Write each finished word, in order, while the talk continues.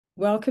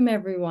Welcome,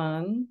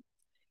 everyone.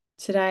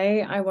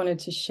 Today, I wanted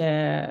to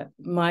share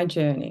my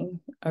journey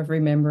of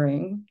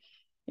remembering.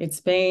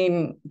 It's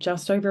been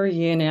just over a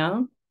year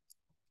now.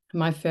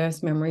 My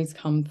first memories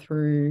come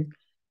through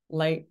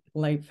late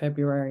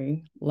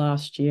February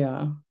last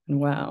year. And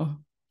wow,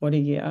 what a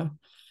year.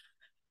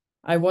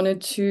 I wanted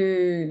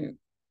to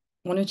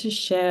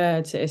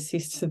share to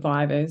assist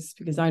survivors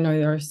because I know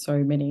there are so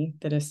many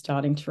that are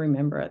starting to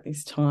remember at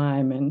this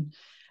time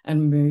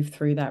and move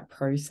through that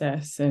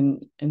process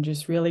and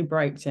just really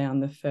break down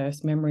the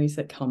first memories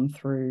that come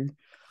through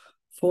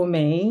for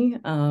me,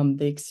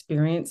 the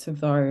experience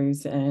of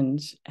those and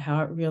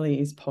how it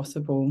really is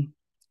possible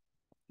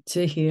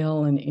to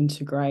heal and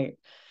integrate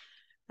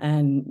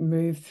and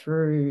move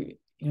through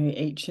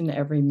each and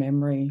every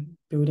memory,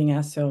 building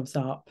ourselves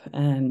up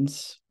and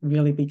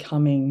really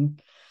becoming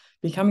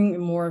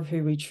more of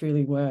who we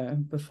truly were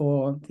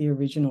before the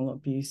original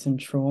abuse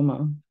and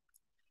trauma.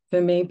 For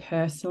me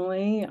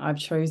personally, I've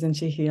chosen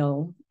to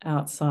heal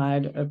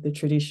outside of the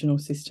traditional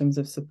systems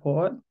of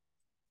support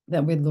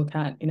that we look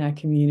at in our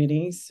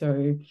communities.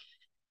 So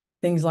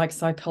things like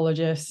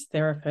psychologists,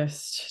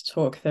 therapists,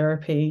 talk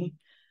therapy,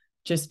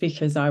 just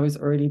because I was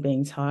already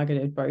being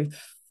targeted both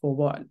for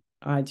what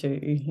I do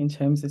in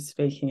terms of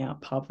speaking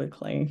out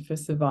publicly for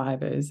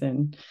survivors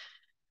and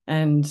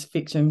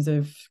victims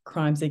of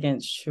crimes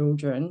against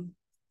children.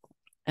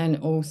 And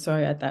also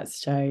at that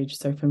stage,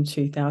 so from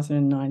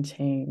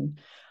 2019,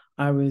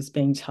 I was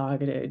being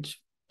targeted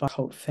by a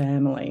cult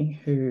family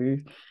who,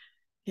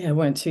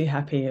 weren't too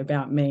happy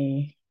about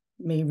me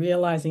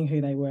realizing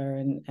who they were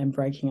and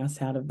breaking us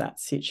out of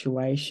that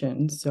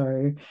situation.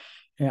 So,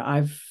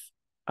 I've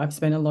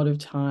spent a lot of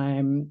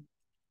time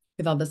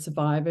with other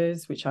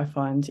survivors, which I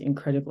find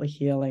incredibly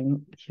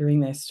healing, hearing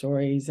their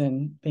stories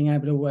and being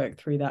able to work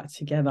through that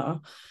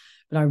together.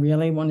 But I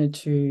really wanted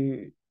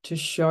to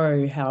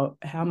show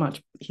how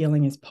much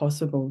healing is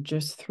possible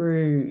just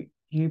through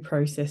you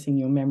processing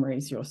your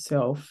memories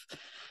yourself,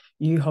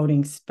 you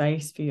holding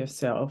space for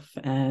yourself.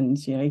 And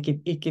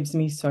it gives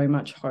me so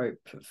much hope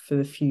for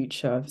the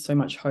future, so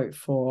much hope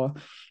for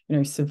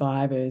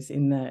survivors,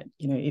 in that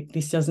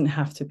this doesn't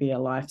have to be a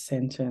life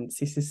sentence.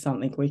 This is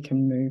something we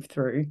can move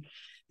through.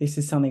 This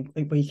is something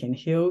that we can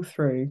heal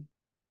through.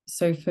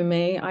 So for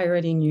me, I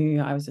already knew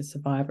I was a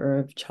survivor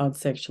of child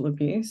sexual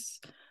abuse.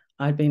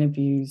 I'd been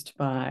abused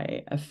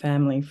by a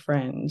family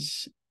friend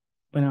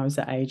when I was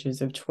at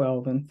ages of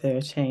 12 and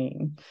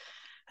 13.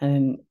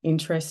 And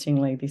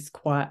interestingly, this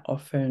quite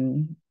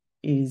often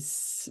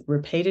is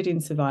repeated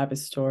in survivor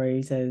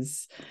stories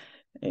as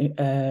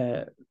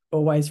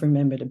always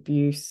remembered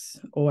abuse,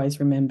 always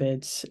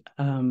remembered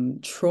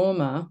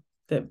trauma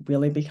that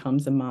really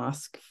becomes a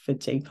mask for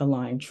deeper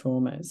lying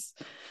traumas.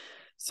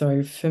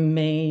 So for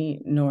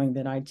me, knowing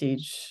that I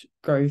did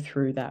go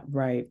through that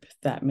rape,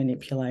 that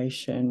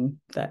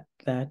manipulation, that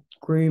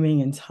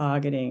grooming and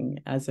targeting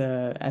as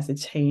a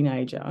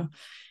teenager,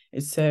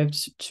 it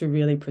served to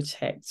really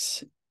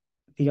protect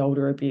the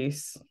older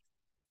abuse.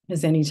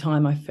 As any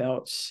time I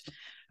felt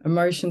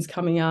emotions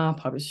coming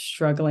up, I was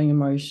struggling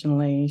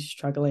emotionally,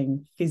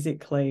 struggling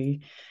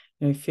physically,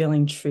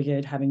 feeling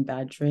triggered, having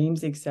bad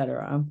dreams,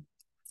 etc.,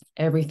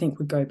 everything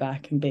would go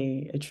back and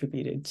be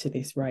attributed to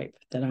this rape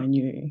that I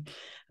knew.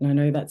 And I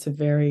know that's a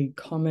very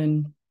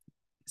common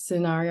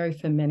scenario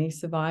for many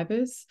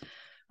survivors.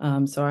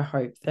 So I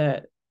hope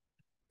that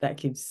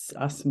gives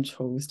us some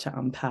tools to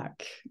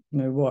unpack,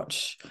 what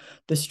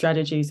the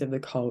strategies of the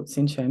cults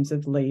in terms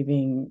of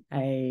leaving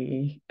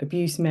a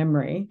abuse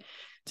memory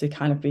to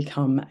kind of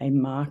become a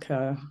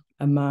marker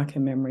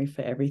memory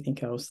for everything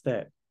else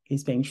that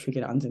is being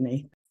triggered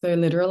underneath. So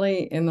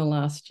literally in the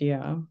last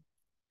year,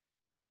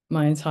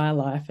 my entire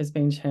life has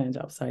been turned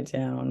upside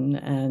down,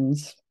 and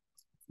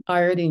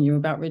I already knew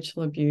about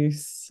ritual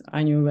abuse.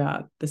 I knew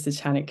about the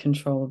satanic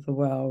control of the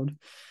world.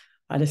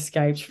 I'd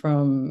escaped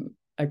from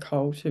a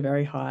cult, a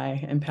very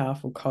high and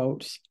powerful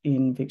cult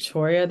in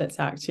Victoria that's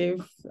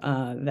active.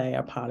 They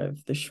are part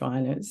of the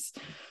Shriners,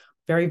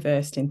 very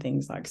versed in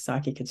things like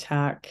psychic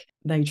attack.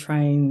 They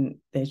train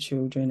their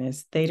children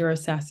as theta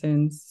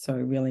assassins, so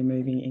really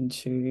moving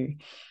into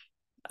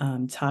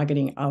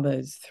targeting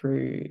others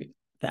through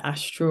the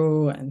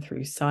astral and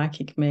through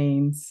psychic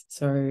means.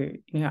 So,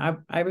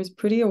 I was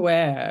pretty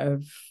aware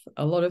of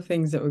a lot of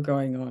things that were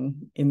going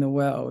on in the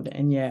world.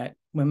 And yet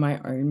when my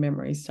own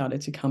memories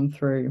started to come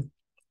through,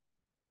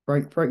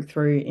 broke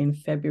through in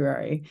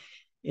February,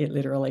 it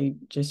literally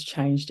just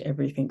changed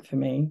everything for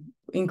me.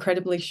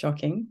 Incredibly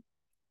shocking,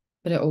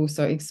 but it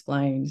also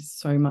explained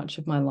so much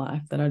of my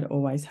life that I'd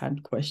always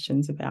had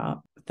questions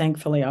about.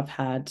 Thankfully, I've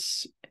had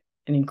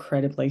an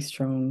incredibly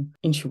strong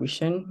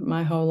intuition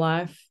my whole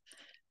life,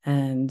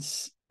 and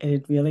it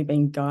had really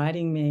been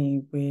guiding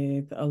me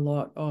with a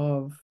lot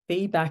of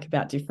feedback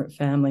about different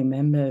family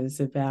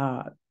members,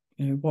 about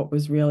what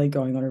was really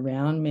going on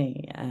around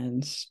me.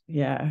 And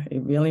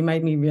it really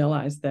made me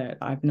realize that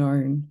I've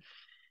known,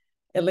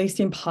 at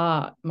least in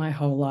part, my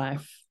whole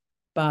life,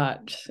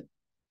 but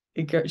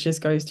it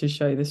just goes to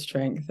show the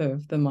strength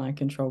of the mind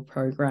control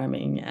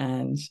programming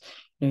and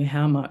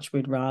how much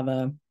we'd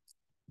rather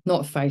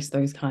not face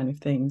those kind of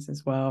things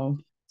as well.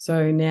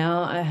 So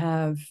now I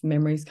have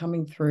memories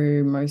coming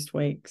through most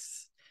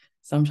weeks,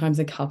 sometimes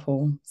a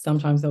couple,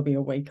 sometimes there'll be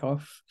a week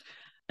off.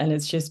 And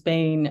it's just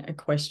been a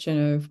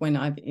question of when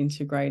I've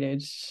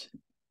integrated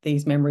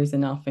these memories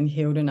enough and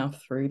healed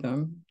enough through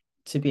them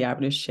to be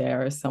able to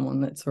share as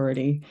someone that's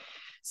already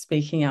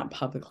speaking out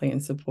publicly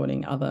and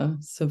supporting other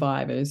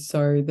survivors.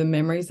 So the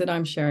memories that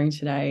I'm sharing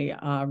today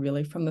are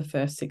really from the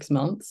first 6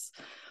 months.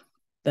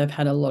 They've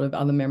had a lot of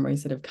other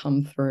memories that have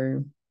come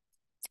through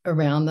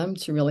around them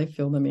to really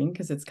fill them in,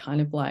 because it's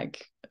kind of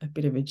like a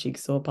bit of a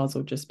jigsaw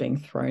puzzle just being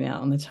thrown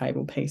out on the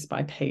table piece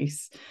by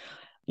piece.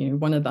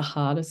 One of the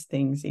hardest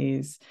things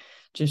is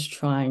just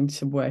trying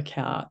to work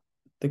out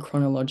the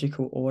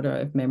chronological order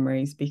of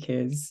memories,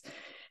 because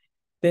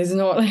there's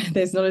not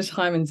a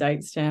time and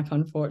date stamp,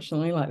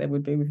 unfortunately, like there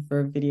would be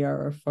for a video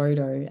or a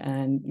photo,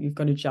 and you've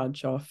got to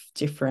judge off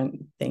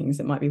different things.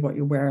 It might be what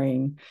you're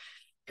wearing,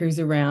 who's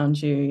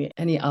around you,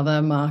 any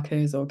other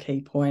markers or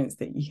key points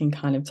that you can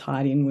kind of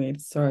tie it in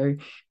with. So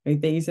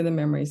these are the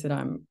memories that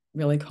I'm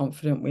really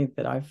confident with,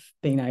 that I've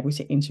been able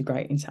to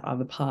integrate into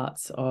other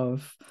parts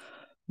of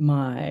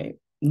my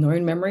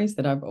known memories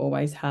that I've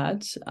always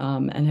had,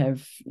 and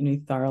have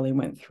thoroughly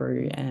went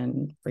through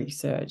and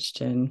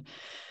researched and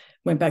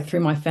went back through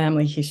my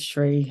family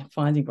history,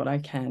 finding what I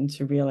can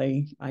to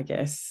really, I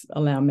guess,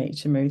 allow me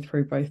to move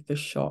through both the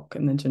shock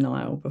and the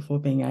denial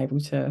before being able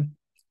to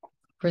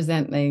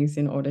present these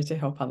in order to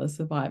help other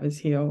survivors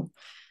heal.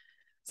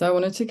 So I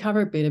wanted to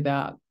cover a bit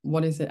about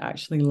what is it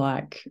actually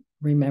like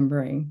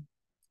remembering,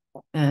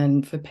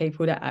 and for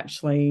people to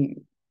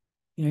actually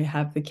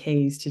have the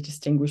keys to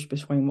distinguish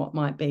between what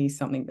might be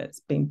something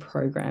that's been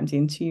programmed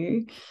into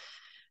you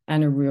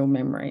and a real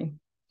memory.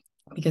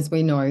 Because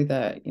we know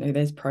that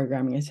there's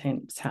programming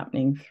attempts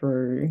happening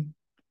through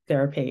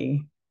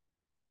therapy,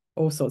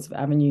 all sorts of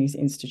avenues,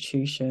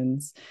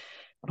 institutions,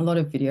 a lot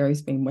of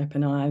videos being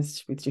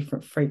weaponized with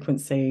different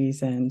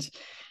frequencies, and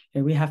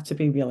we have to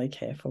be really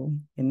careful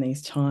in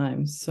these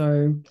times.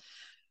 So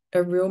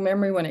a real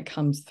memory, when it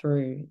comes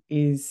through,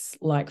 is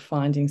like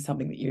finding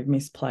something that you've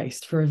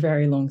misplaced for a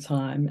very long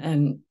time.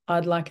 And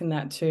I'd liken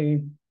that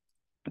to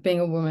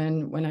being a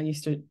woman when I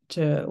used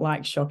to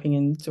like shopping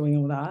and doing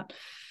all that.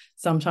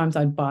 Sometimes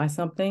I'd buy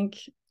something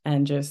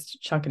and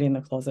just chuck it in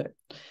the closet,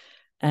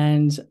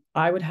 and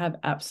I would have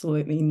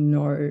absolutely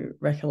no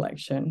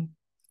recollection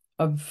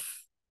of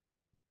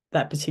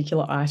that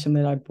particular item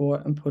that I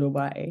bought and put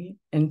away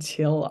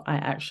until I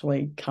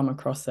actually come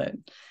across it.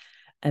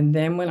 And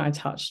then when I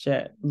touched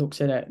it,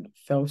 looked at it,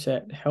 felt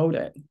it, held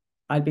it,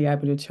 I'd be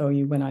able to tell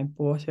you when I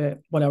bought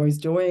it, what I was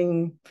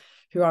doing,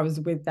 who I was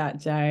with that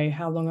day,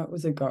 how long it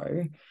was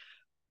ago.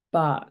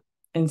 But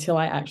until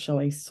I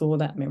actually saw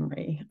that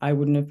memory, I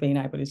wouldn't have been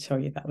able to tell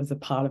you that was a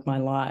part of my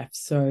life.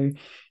 So,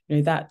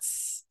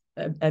 that's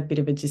a bit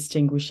of a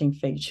distinguishing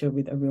feature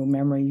with a real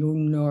memory. You'll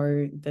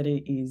know that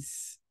it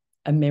is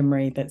a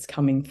memory that's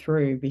coming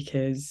through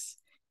because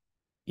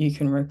you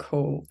can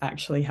recall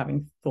actually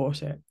having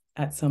thought it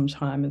at some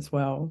time as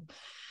well.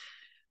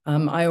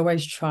 I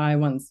always try,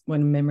 when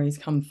memories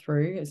come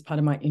through, as part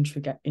of my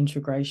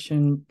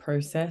integration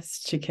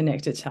process, to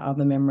connect it to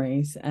other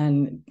memories,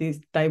 and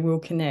they will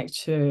connect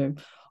to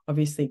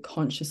obviously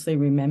consciously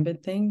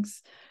remembered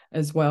things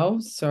as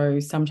well. So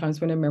sometimes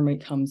when a memory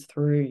comes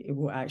through, it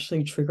will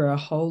actually trigger a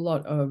whole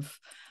lot of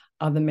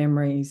other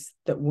memories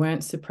that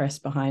weren't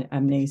suppressed behind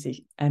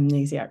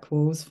amnesiac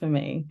walls for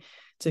me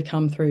to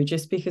come through,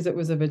 just because it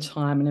was of a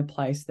time and a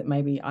place that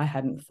maybe I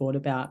hadn't thought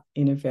about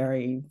in a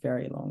very,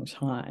 very long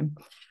time.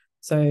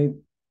 So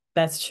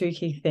that's two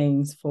key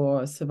things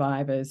for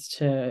survivors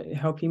to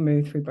help you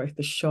move through both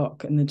the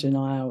shock and the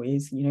denial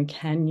is,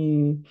 can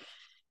you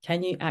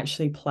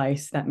actually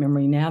place that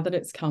memory now that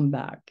it's come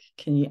back?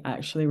 Can you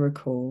actually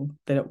recall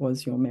that it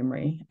was your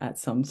memory at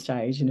some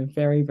stage in a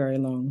very, very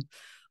long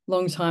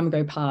time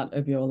ago part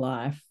of your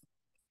life?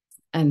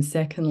 And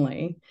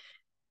secondly,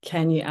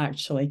 can you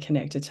actually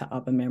connect it to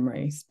other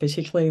memories,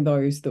 particularly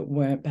those that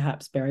weren't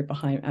perhaps buried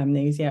behind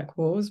amnesiac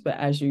walls, but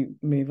as you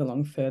move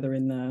along further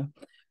in the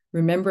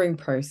remembering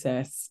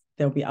process,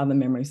 there'll be other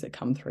memories that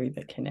come through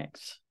that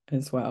connect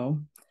as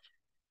well.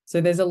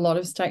 So there's a lot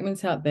of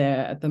statements out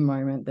there at the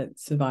moment that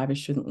survivors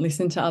shouldn't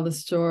listen to other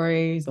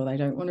stories, or they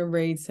don't want to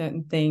read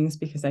certain things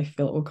because they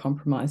feel it will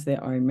compromise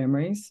their own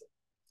memories.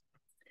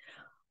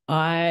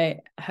 I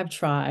have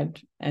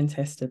tried and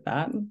tested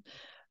that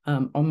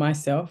on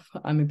myself.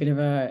 I'm a bit of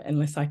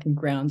unless I can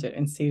ground it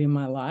and see it in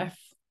my life,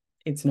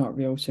 it's not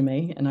real to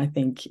me. And I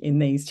think in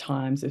these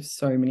times of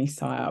so many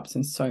psyops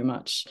and so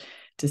much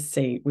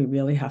deceit, we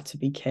really have to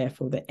be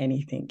careful that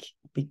anything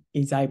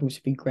is able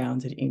to be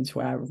grounded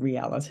into our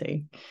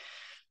reality.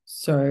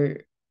 So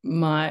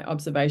my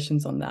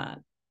observations on that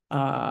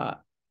are,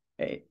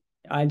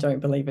 I don't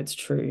believe it's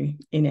true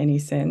in any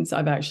sense.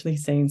 I've actually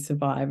seen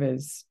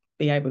survivors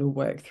be able to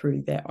work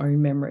through their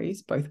own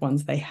memories, both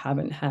ones they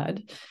haven't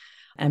had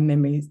and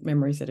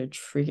memories that are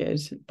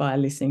triggered by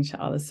listening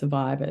to other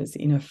survivors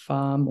in a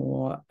far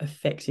more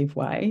effective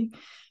way,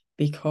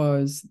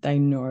 because they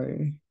know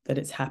that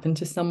it's happened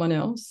to someone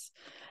else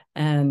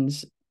and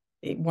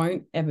it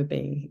won't ever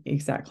be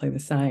exactly the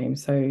same.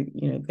 So,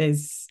 you know,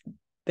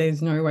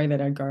 there's no way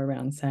that I go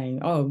around saying,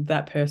 oh,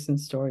 that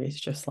person's story is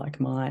just like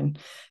mine.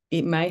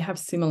 It may have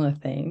similar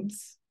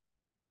themes.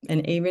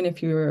 And even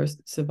if you're a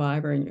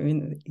survivor and you're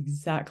in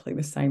exactly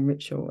the same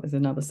ritual as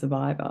another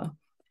survivor,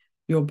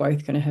 you're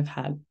both going to have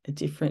had a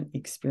different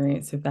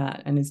experience of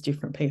that. And as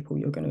different people,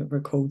 you're going to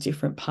recall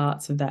different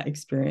parts of that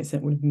experience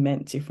that would have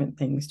meant different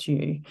things to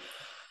you.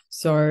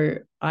 So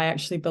I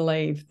actually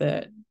believe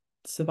that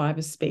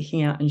survivors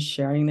speaking out and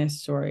sharing their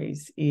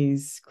stories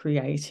is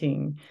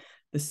creating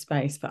the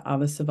space for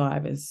other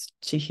survivors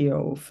to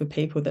heal, for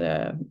people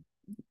that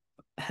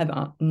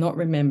have not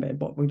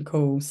remembered, what we'd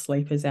call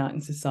sleepers out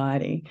in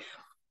society,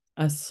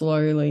 are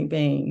slowly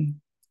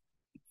being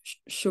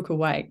shook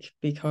awake,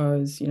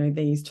 because, you know,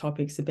 these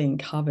topics are being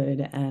covered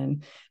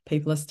and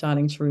people are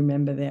starting to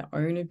remember their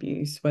own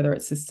abuse, whether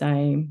it's the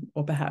same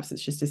or perhaps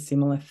it's just a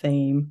similar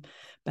theme.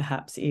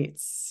 Perhaps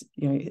it's,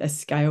 you know, a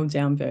scaled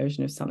down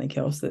version of something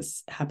else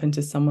that's happened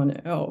to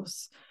someone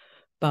else.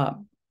 But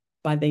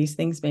by these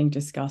things being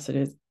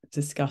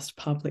discussed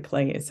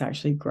publicly, it's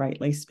actually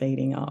greatly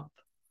speeding up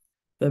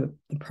the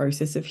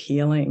process of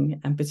healing,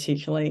 and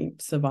particularly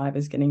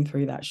survivors getting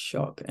through that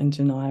shock and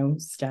denial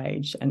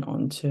stage and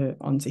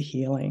onto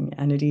healing.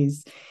 And it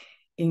is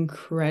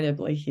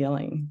incredibly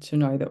healing to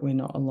know that we're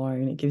not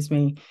alone. It gives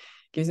me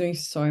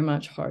so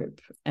much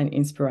hope and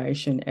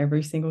inspiration.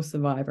 Every single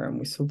survivor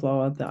and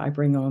whistleblower that I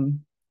bring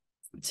on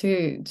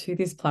to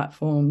this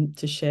platform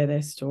to share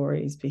their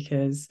stories,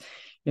 because,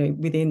 you know,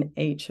 within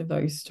each of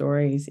those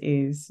stories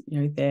is, you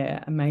know,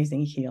 their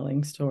amazing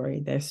healing story,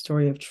 their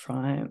story of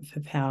triumph,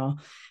 of how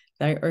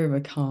they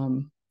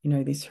overcome, you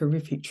know, this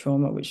horrific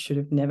trauma which should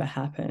have never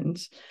happened.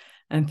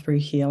 And through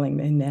healing,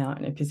 they're now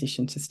in a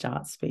position to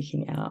start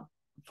speaking out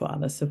for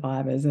other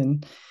survivors.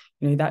 And,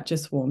 you know, that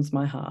just warms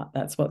my heart.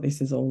 That's what this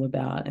is all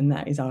about. And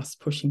that is us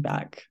pushing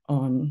back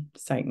on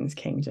Satan's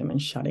kingdom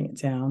and shutting it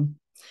down,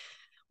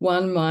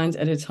 one mind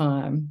at a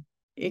time.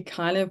 It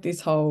kind of,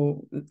 these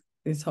whole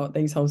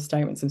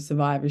statements of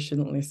survivors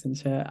shouldn't listen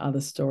to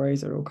other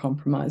stories or will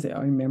compromise their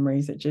own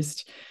memories. It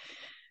just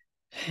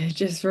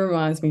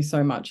reminds me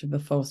so much of the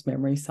false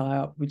memory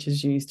psyop, which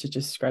is used to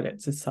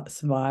discredit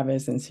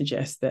survivors and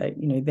suggest that,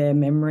 you know, their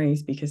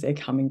memories, because they're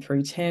coming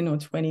through 10 or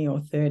 20 or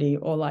 30,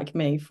 or like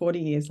me, 40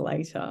 years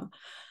later,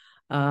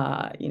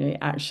 you know,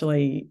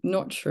 actually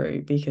not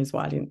true, because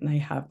why didn't they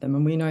have them?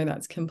 And we know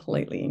that's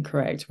completely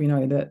incorrect. We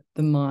know that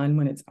the mind,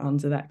 when it's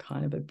under that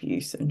kind of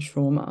abuse and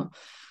trauma,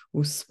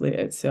 will split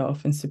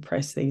itself and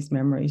suppress these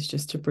memories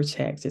just to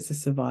protect. It's a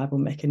survival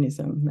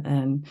mechanism.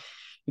 And,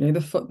 you know,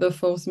 the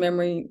false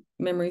memory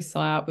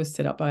psyop was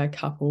set up by a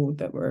couple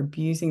that were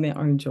abusing their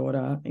own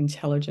daughter,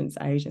 intelligence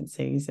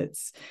agencies.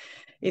 It's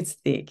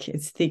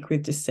thick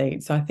with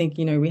deceit. So I think,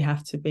 you know, we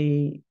have to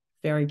be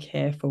very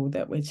careful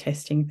that we're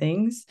testing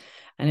things.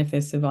 And if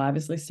there's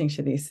survivors listening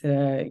to this that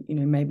are, you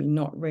know, maybe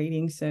not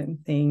reading certain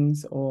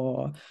things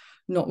or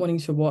not wanting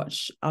to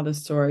watch other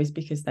stories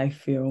because they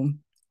feel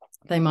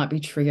they might be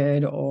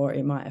triggered or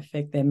it might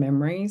affect their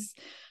memories,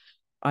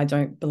 I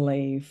don't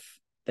believe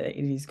that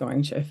it is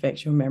going to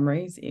affect your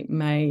memories. It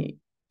may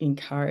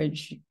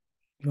encourage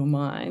your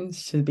mind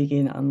to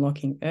begin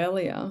unlocking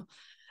earlier,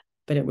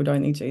 but it would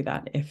only do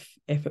that if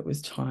it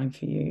was time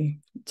for you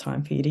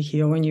to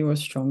heal when you were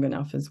strong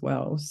enough as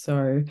well.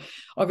 So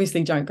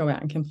obviously don't go out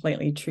and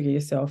completely trigger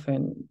yourself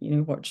and, you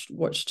know,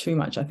 watch too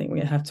much. I think we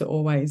have to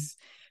always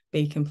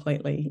be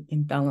completely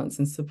in balance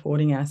and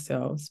supporting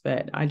ourselves.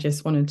 But I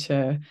just wanted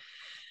to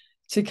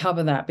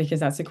cover that, because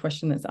that's a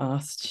question that's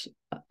asked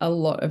a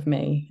lot of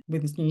me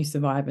with new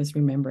survivors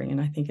remembering. And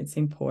I think it's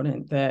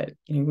important that,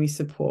 you know, we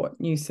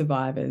support new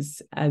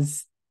survivors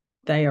as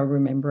they are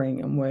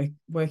remembering and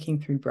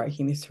working through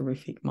breaking this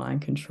horrific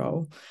mind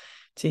control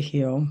to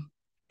heal.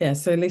 Yeah,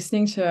 so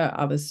listening to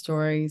other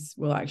stories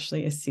will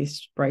actually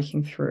assist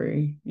breaking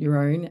through your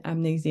own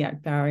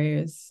amnesiac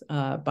barriers.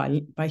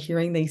 By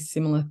hearing these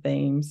similar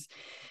themes,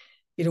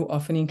 it'll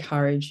often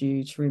encourage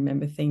you to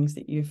remember things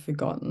that you've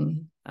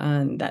forgotten.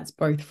 And that's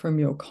both from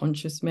your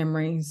conscious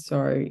memories.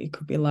 So it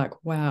could be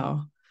like,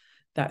 wow,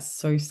 that's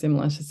so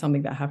similar to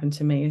something that happened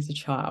to me as a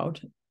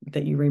child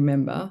that you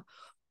remember.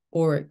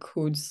 Or it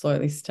could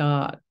slowly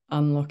start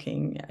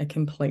unlocking a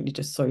completely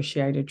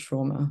dissociated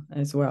trauma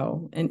as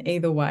well. And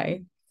either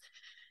way,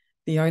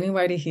 the only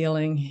way to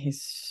healing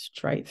is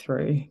straight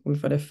through.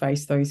 We've got to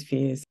face those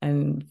fears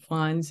and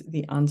find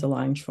the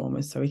underlying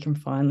traumas so we can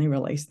finally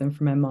release them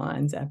from our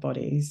minds, our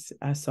bodies,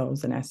 our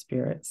souls, and our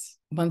spirits.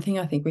 One thing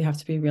I think we have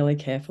to be really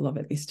careful of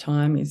at this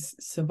time is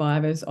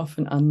survivors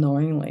often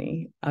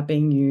unknowingly are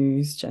being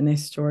used, and their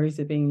stories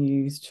are being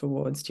used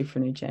towards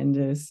different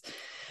agendas.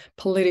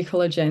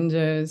 Political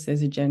agendas,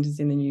 there's agendas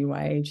in the new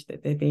age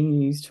that they're being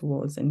used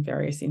towards, and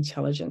various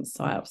intelligence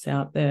psyops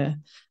out there.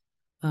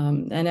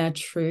 And our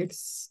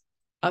truths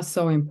are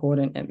so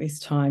important at this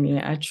time. You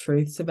know, our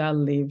truths of our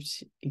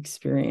lived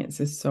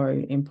experience is so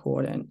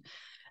important.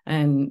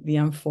 And the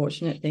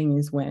unfortunate thing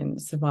is when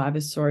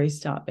survivor stories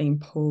start being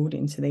pulled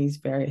into these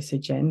various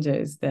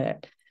agendas,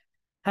 that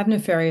have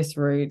nefarious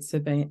roots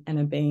and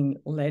are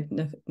being led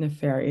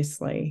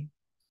nefariously.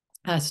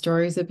 Our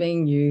stories are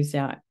being used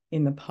out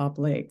in the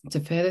public to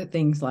further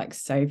things like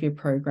savior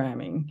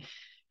programming.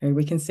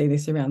 We can see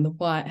this around the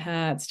white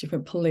hats,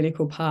 different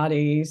political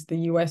parties, the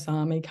US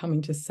Army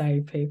coming to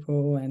save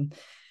people, and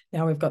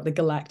now we've got the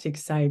galactic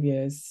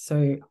saviors.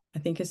 So I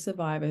think as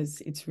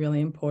survivors, it's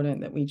really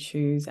important that we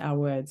choose our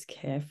words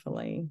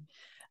carefully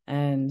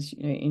and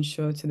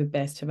ensure to the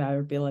best of our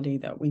ability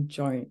that we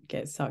don't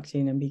get sucked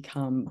in and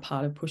become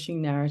part of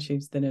pushing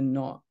narratives that are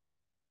not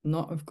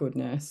of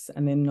goodness,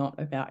 and they're not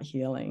about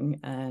healing.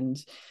 And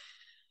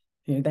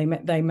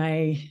they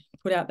may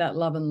put out that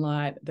love and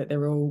light that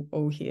they're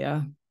all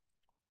here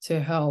to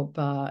help,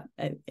 but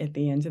at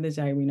the end of the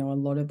day, we know a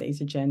lot of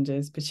these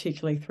agendas,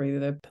 particularly through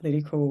the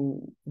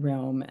political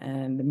realm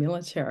and the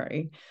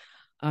military,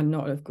 are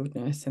not of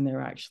goodness, and they're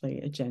actually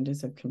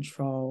agendas of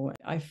control.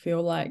 I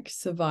feel like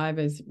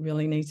survivors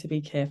really need to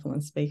be careful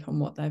and speak on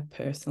what they've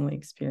personally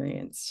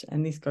experienced.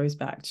 And this goes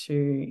back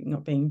to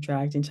not being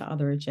dragged into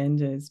other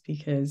agendas,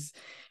 because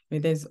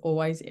there's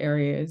always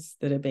areas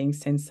that are being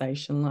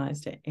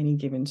sensationalized at any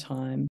given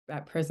time.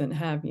 At present,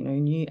 have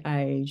new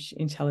age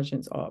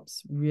intelligence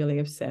ops really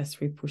obsessed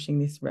with pushing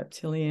this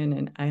reptilian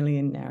and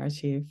alien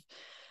narrative.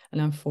 And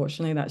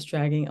unfortunately, that's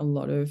dragging a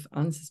lot of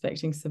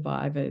unsuspecting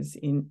survivors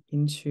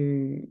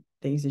into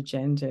these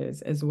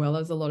agendas, as well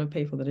as a lot of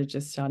people that are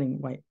just starting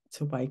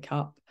to wake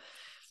up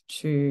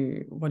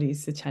to what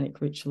is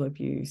satanic ritual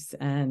abuse.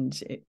 And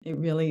it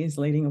really is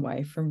leading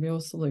away from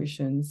real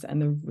solutions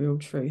and the real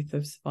truth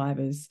of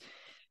survivors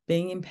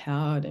being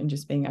empowered and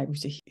just being able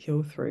to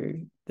heal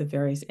through the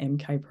various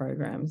MK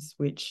programs,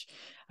 which,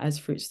 as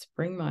Fritz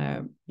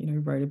Springmeier,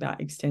 wrote about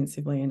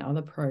extensively, and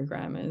other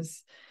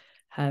programmers,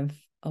 have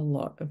a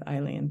lot of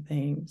alien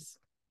themes.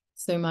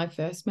 So my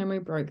first memory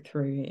broke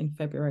through in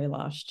February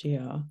last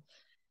year.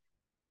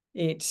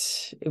 It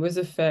was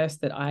a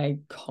first that I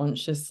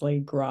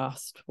consciously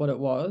grasped what it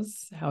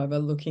was. However,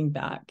 looking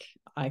back,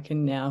 I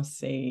can now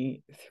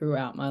see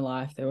throughout my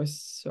life there were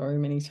so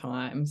many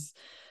times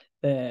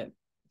that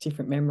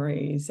different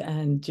memories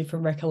and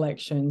different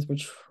recollections were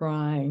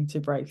trying to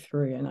break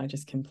through, and I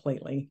just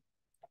completely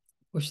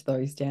pushed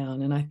those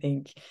down. And I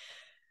think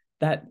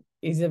that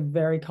is a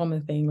very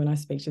common thing when I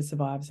speak to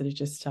survivors that are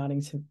just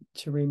starting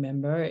to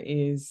remember,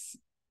 is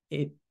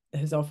it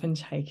has often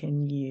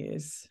taken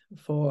years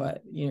for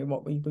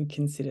what we would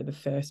consider the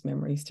first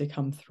memories to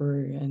come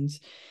through. And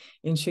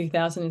in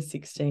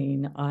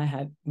 2016,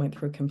 I went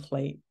through a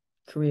complete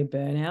career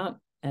burnout,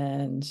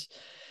 and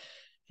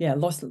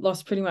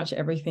lost pretty much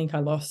everything. I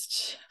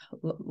lost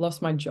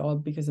my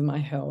job because of my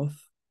health.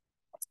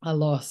 I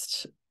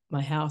lost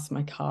my house,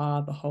 my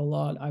car, the whole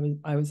lot.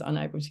 I was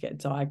unable to get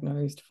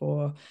diagnosed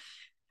for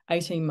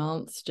 18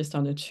 months, just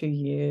under 2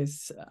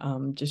 years,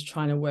 just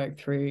trying to work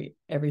through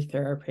every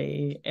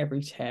therapy,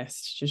 every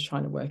test, just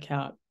trying to work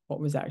out what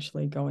was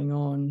actually going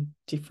on.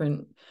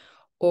 Different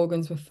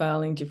organs were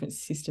failing, different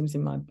systems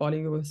in my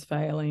body was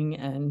failing.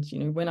 And,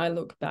 when I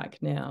look back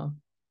now,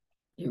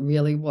 it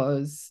really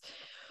was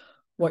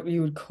what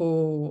you would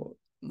call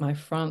my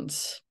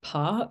front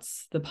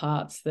parts, the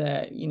parts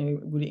that,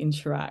 would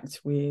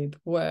interact with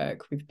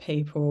work, with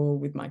people,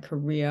 with my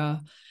career,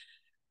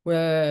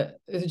 were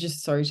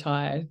just so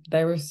tired.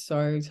 They were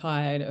so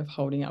tired of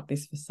holding up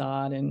this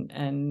facade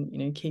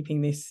and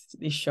keeping this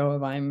show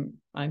of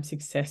I'm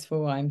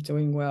successful, I'm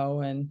doing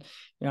well. And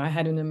I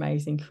had an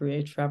amazing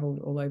career,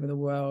 traveled all over the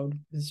world,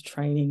 was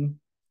training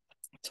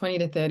 20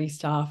 to 30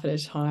 staff at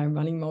a time,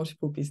 running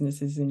multiple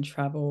businesses in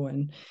travel,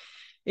 and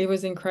it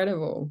was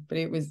incredible, but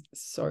it was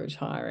so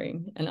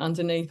tiring. And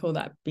underneath all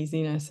that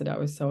busyness that I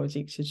was so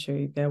addicted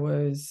to, there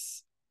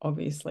was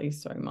obviously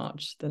so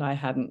much that I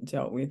hadn't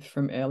dealt with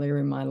from earlier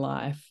in my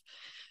life.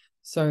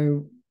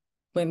 So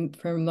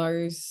from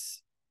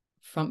those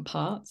front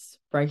parts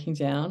breaking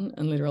down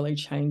and literally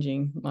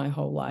changing my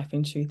whole life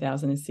in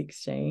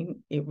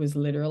 2016, it was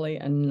literally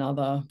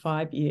another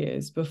 5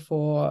 years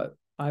before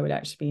I would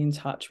actually be in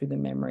touch with the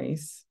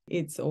memories.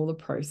 It's all the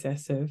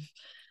process of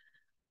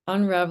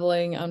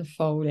unraveling,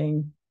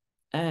 unfolding,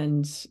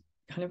 and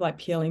kind of like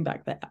peeling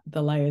back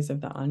the layers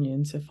of the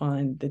onion to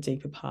find the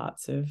deeper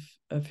parts of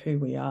who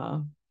we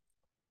are.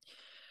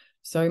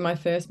 So my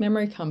first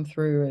memory come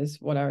through as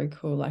what I would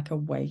call like a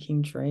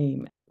waking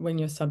dream, when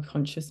your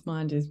subconscious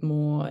mind is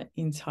more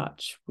in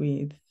touch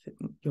with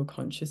your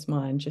conscious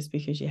mind, just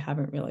because you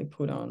haven't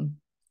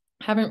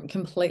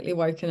completely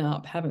woken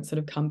up, haven't sort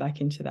of come back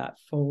into that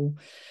full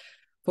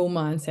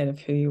mindset of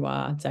who you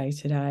are day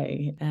to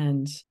day.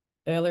 And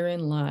earlier in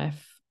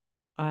life,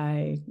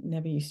 I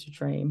never used to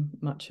dream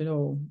much at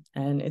all.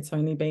 And it's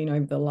only been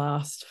over the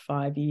last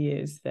 5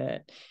 years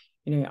that,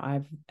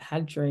 I've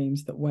had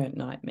dreams that weren't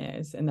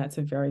nightmares. And that's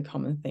a very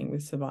common thing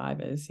with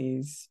survivors,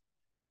 is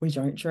we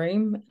don't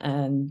dream.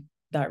 And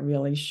that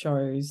really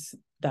shows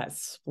that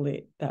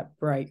split, that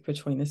break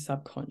between the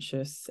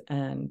subconscious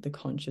and the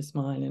conscious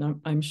mind.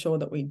 And I'm sure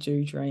that we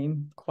do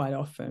dream quite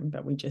often,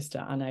 but we just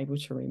are unable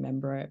to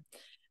remember it.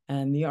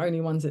 And the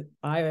only ones that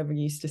I ever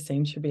used to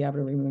seem to be able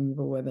to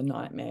remember were the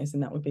nightmares.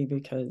 And that would be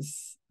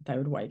because they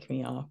would wake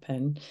me up.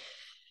 And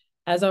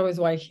as I was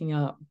waking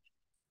up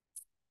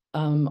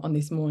on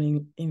this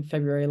morning in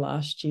February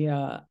last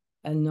year,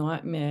 a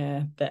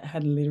nightmare that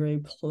had literally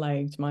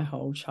plagued my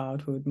whole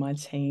childhood, my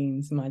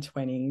teens, my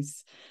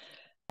 20s,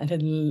 and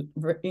had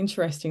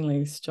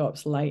interestingly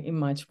stopped late in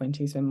my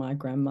 20s when my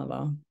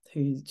grandmother,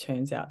 who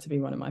turns out to be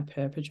one of my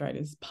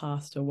perpetrators,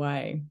 passed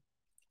away.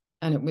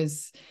 And it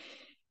was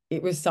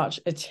such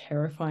a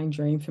terrifying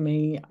dream for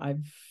me.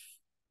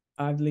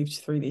 I've lived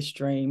through this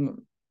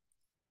dream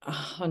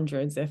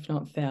hundreds, if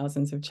not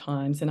thousands of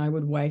times, and I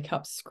would wake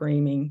up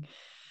screaming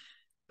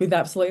with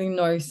absolutely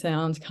no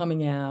sound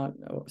coming out,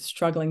 or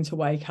struggling to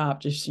wake up,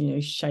 just,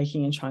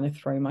 shaking and trying to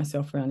throw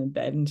myself around in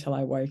bed until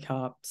I woke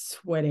up,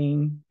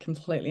 sweating,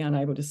 completely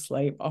unable to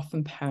sleep,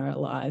 often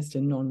paralyzed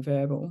and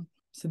nonverbal.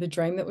 So the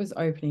dream that was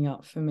opening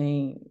up for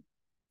me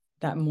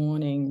that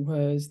morning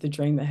was the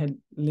dream that had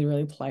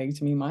literally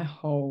plagued me my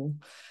whole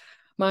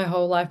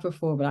life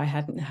before, but I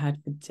hadn't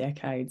had for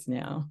decades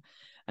now.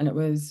 And it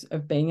was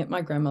of being at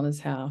my grandmother's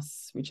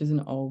house, which is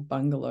an old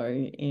bungalow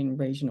in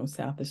regional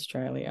South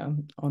Australia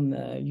on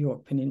the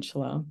Yorke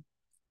Peninsula.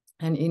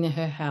 And in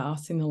her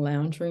house, in the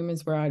lounge room,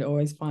 is where I'd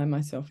always find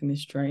myself in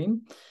this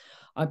dream.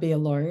 I'd be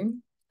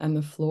alone and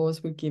the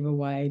floors would give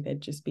away. There'd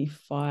just be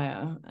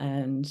fire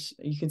and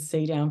you could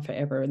see down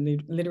forever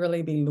and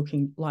literally be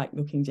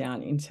looking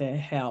down into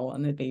hell,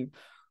 and there'd be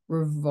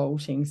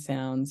revolting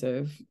sounds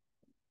of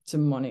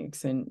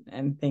demonics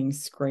and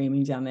things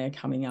screaming down there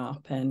coming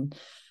up. And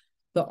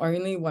the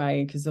only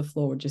way, because the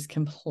floor would just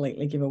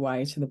completely give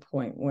away to the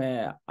point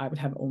where I would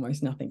have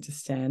almost nothing to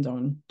stand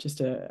on,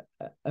 just a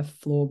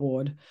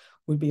floorboard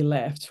would be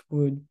left,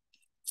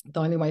 the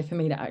only way for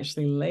me to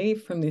actually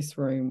leave from this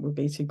room would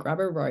be to grab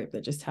a rope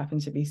that just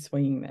happened to be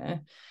swinging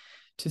there,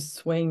 to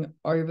swing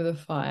over the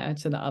fire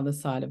to the other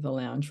side of the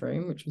lounge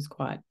room, which was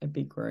quite a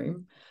big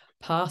room,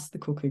 past the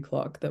cuckoo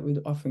clock that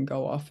would often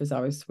go off as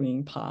I was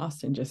swinging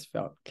past, and just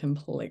felt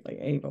completely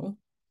evil.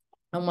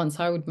 And once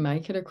I would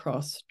make it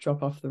across,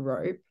 drop off the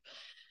rope,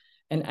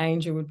 an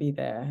angel would be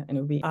there, and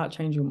it would be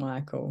Archangel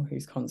Michael,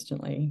 who's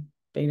constantly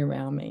been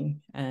around me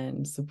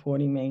and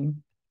supporting me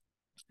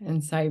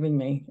and saving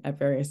me at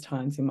various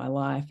times in my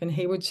life. And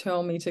he would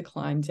tell me to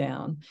climb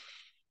down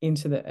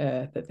into the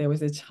earth, that there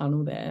was a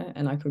tunnel there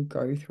and I could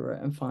go through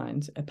it and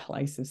find a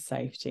place of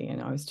safety,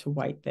 and I was to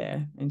wait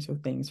there until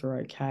things were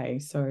okay.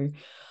 So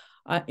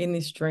in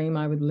this dream,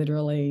 I would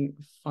literally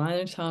find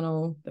a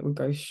tunnel that would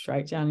go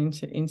straight down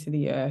into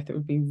the earth. It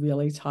would be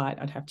really tight.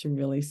 I'd have to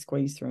really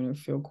squeeze through and it would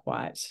feel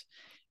quite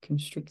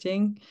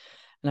constricting.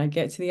 And I'd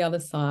get to the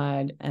other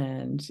side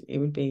and it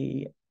would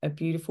be a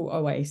beautiful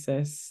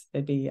oasis.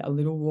 There'd be a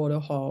little water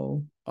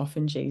hole.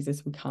 Often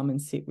Jesus would come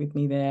and sit with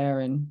me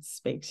there and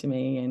speak to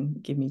me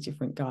and give me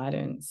different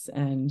guidance.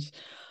 And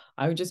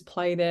I would just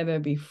play there.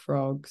 There'd be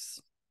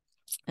frogs.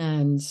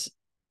 And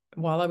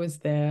while I was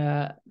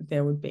there,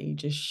 there would be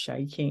just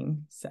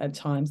shaking. So at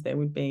times there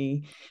would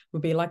be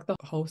like the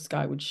whole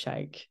sky would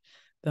shake.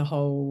 The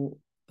whole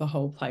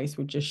place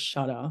would just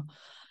shudder.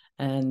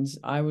 And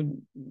I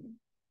would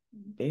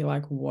be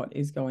like, what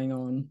is going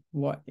on?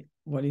 What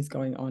is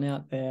going on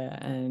out there?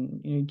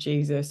 And,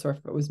 Jesus, or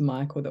if it was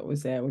Michael that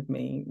was there with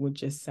me, would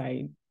just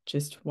say,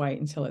 just wait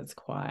until it's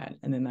quiet.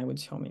 And then they would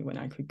tell me when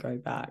I could go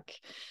back.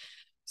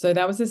 So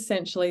that was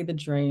essentially the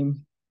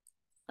dream.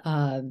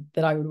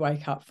 That I would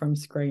wake up from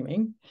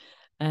screaming.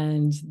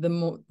 And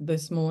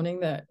this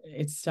morning that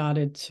it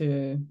started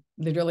to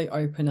literally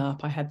open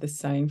up, I had the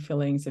same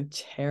feelings of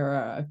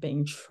terror, of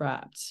being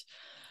trapped.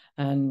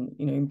 And,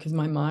 because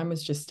my mind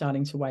was just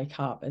starting to wake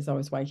up as I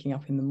was waking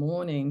up in the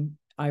morning,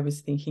 I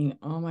was thinking,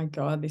 oh my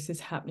God, this is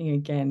happening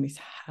again. This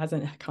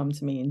hasn't come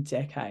to me in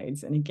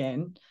decades. And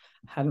again,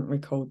 hadn't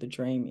recalled the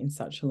dream in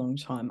such a long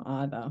time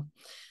either.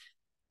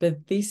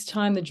 But this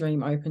time the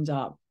dream opened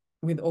up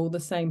with all the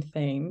same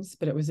themes,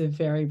 but it was a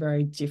very,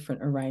 very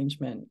different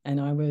arrangement.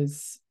 And I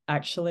was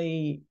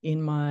actually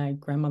in my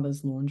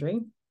grandmother's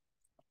laundry.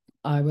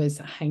 I was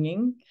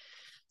hanging.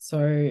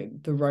 So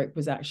the rope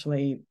was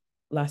actually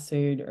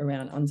lassoed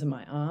around under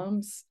my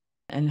arms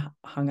and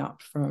hung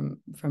up from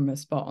a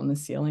spot on the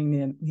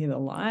ceiling near the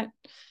light.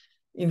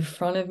 In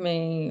front of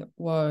me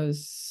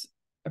was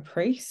a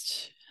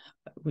priest,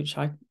 which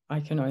I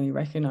can only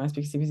recognize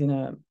because he was in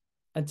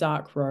a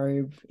dark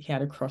robe. He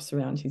had a cross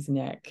around his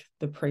neck,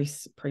 the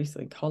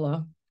priestly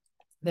collar.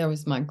 There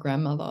was my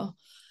grandmother,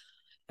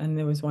 and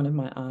there was one of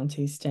my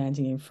aunties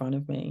standing in front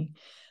of me.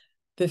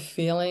 The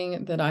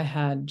feeling that I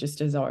had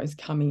just as I was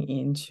coming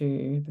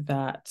into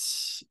that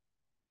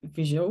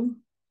visual,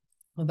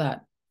 or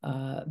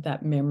that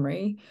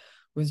memory,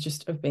 was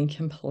just of being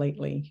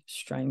completely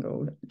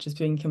strangled, just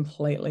being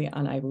completely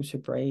unable to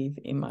breathe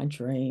in my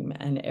dream,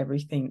 and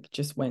everything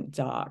just went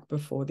dark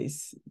before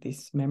this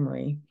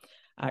memory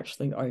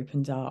actually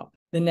opened up.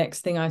 The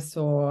next thing I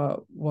saw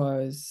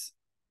was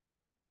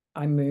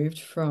I moved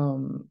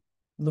from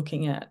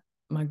looking at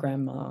my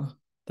grandma,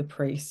 the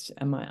priest,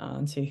 and my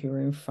auntie who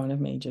were in front of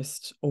me,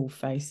 just all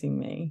facing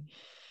me.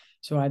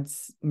 So I'd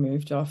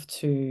moved off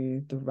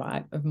to the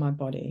right of my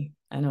body,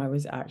 and I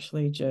was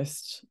actually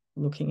just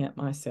looking at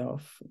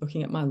myself,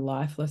 looking at my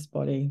lifeless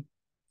body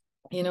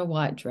in a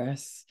white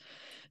dress.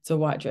 It's a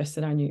white dress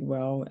that I knew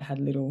well. It had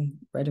little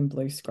red and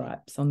blue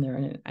stripes on there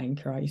and an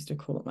anchor. I used to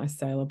call it my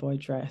sailor boy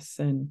dress.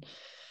 And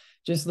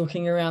just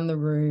looking around the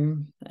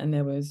room, and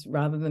there was,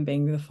 rather than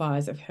being the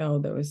fires of hell,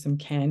 there was some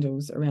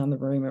candles around the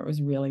room. It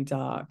was really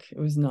dark. It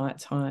was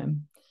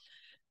nighttime.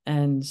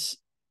 And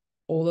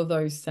all of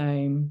those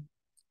same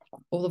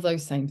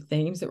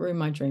themes that were in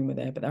my dream were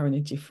there, but they were in a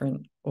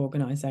different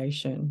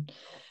organization.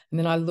 And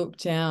then I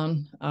looked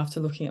down after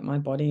looking at my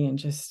body and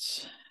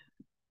just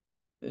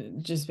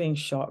being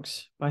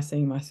shocked by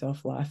seeing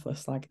myself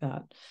lifeless like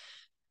that.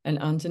 And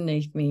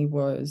underneath me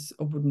was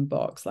a wooden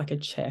box, like a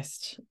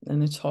chest,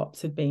 and the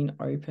tops had been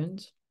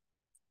opened.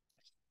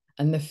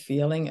 And the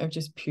feeling of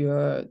just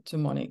pure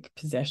demonic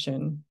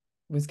possession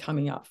was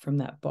coming up from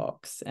that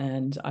box.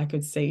 And I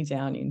could see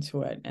down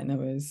into it, and there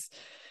was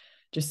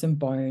just some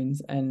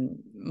bones. And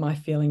my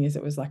feeling is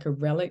it was like a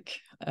relic.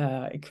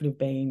 It could have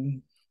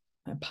been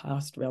a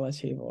past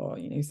relative, or,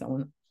 you know,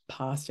 someone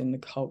passed in the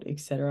cult,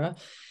 etc.,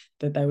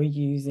 that they were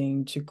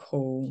using to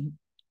call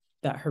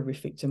that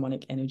horrific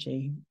demonic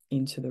energy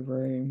into the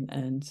room.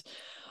 And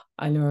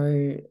I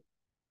know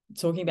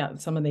talking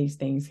about some of these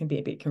things can be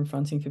a bit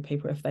confronting for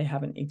people if they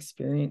haven't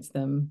experienced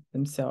them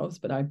themselves,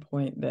 but I'd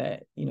point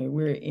that, you know,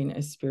 we're in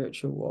a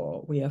spiritual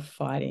war. We are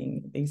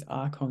fighting these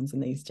archons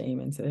and these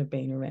demons that have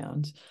been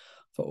around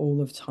for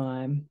all of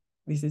time.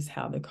 This is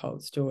how the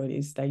cults do it,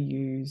 is they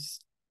use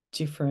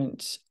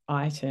different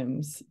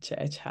items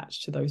to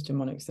attach to those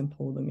demonics and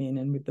pull them in.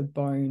 And with the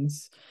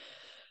bones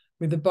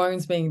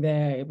being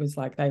there, it was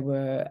like they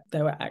were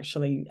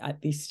actually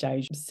at this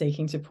stage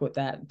seeking to put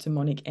that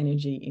demonic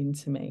energy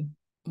into me.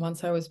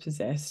 Once I was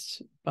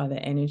possessed by the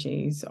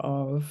energies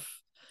of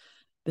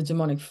the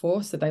demonic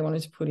force that they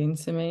wanted to put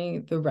into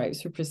me, the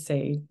rapes would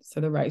proceed.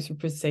 So the rapes would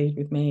proceed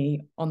with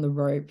me on the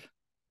rope.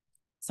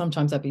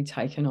 Sometimes I'd be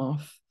taken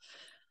off,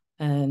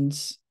 and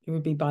it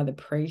would be by the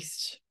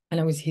priest. And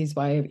it was his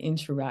way of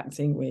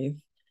interacting with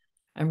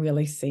and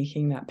really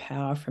seeking that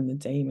power from the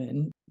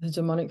demon. The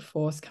demonic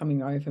force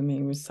coming over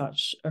me was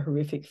such a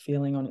horrific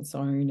feeling on its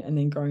own, and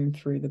then going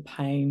through the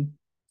pain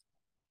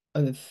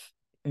of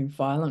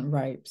violent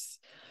rapes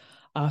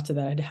after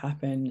that had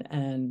happened.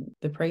 And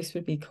the priest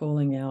would be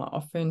calling out,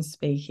 often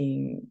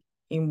speaking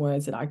in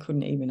words that I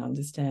couldn't even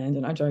understand.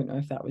 And I don't know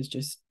if that was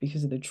just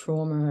because of the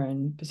trauma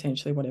and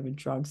potentially whatever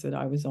drugs that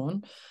I was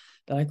on,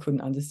 that I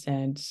couldn't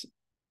understand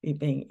it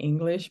being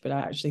English, but I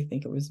actually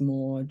think it was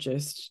more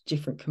just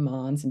different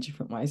commands and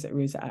different ways that he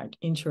was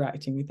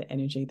interacting with the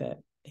energy that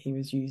he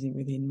was using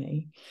within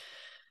me.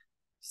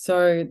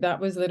 So that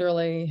was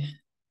literally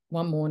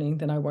one morning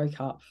that I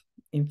woke up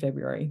in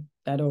February.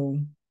 That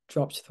all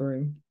dropped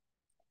through.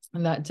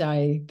 And that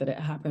day that it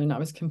happened, I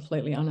was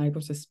completely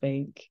unable to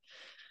speak.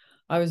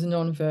 I was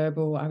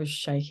nonverbal. I was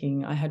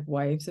shaking. I had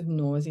waves of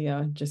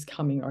nausea just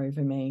coming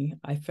over me.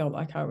 I felt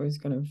like I was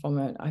going to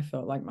vomit. I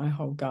felt like my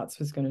whole guts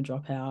was going to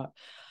drop out.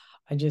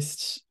 I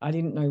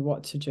didn't know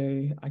what to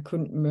do. I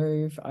couldn't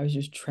move. I was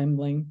just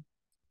trembling.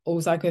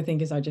 All I could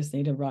think is, I just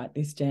need to write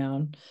this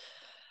down.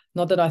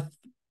 Not that I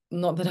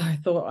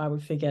thought I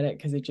would forget it,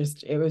 because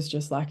it was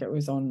just like it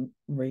was on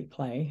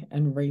replay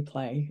and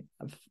replay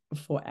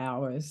for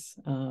hours.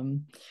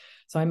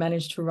 So I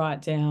managed to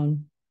write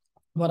down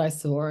what I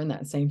saw, and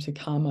that seemed to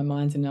calm my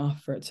mind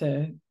enough for it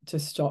to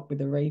stop with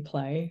the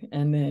replay.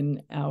 And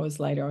then hours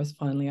later, I was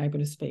finally able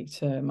to speak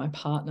to my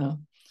partner,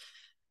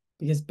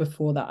 because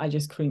before that I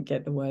just couldn't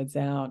get the words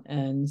out.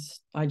 And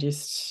I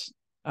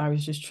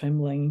was just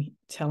trembling,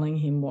 telling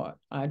him what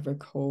I'd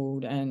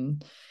recalled.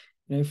 And,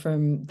 you know,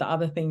 from the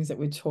other things that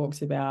we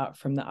talked about,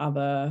 from the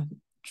other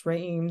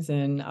dreams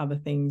and other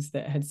things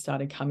that had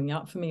started coming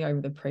up for me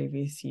over the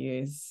previous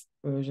years,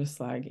 we were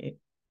just like,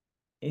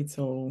 it's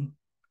all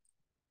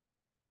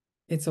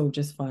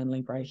just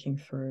finally breaking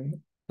through.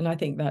 And I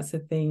think that's the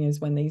thing, is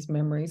when these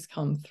memories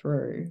come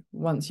through,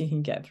 once you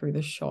can get through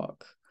the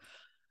shock,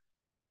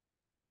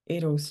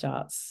 it all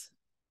starts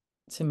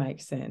to make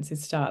sense. It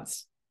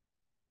starts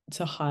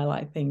to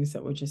highlight things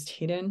that were just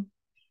hidden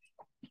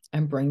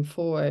and bring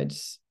forward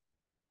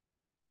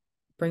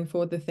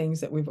the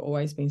things that we've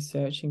always been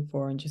searching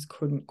for and just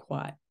couldn't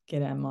quite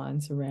get our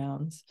minds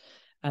around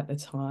at the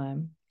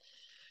time.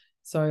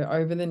 So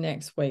over the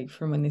next week,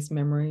 from when this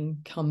memory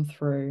come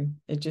through,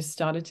 it just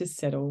started to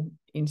settle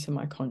into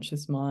my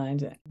conscious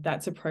mind.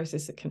 That's a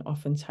process that can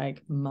often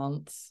take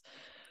months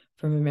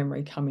from a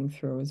memory coming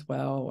through as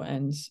well.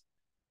 And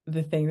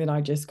the thing that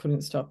I just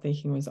couldn't stop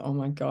thinking was, oh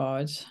my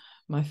God,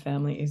 my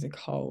family is a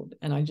cult.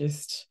 And I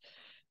just,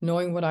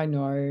 knowing what I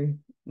know,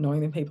 knowing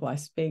the people I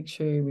speak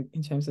to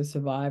in terms of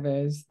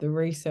survivors, the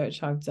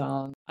research I've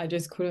done, I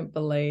just couldn't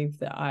believe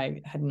that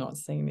I had not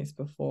seen this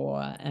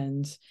before.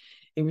 And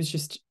it was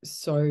just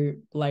so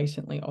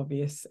blatantly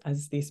obvious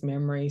as this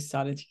memory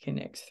started to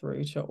connect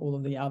through to all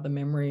of the other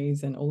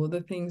memories and all of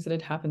the things that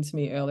had happened to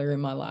me earlier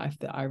in my life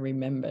that I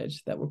remembered,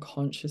 that were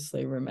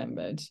consciously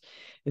remembered.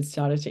 It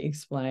started to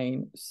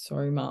explain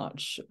so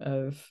much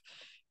of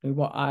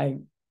what I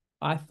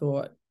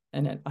thought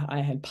and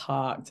I had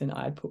parked and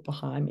I had put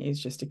behind me as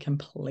just a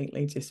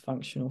completely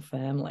dysfunctional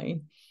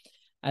family,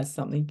 as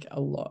something a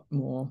lot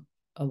more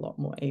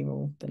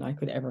evil than I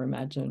could ever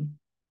imagine.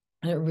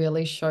 And it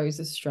really shows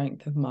the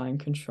strength of mind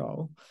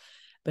control,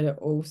 but it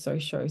also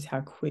shows how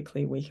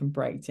quickly we can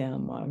break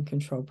down mind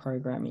control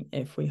programming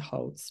if we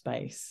hold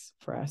space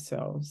for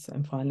ourselves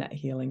and find that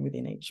healing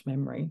within each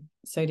memory.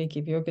 So to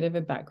give you a bit of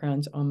a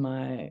background on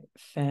my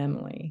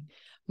family,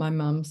 my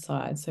mum's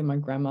side, so my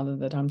grandmother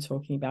that I'm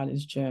talking about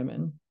is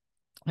German,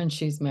 and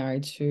she's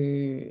married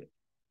to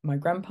my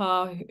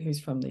grandpa, who's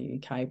from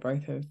the UK.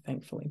 Both have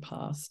thankfully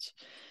passed.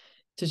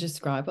 To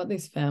describe what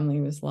this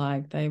family was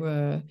like, they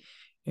were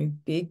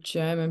big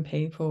German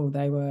people.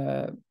 They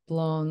were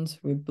blonde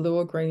with blue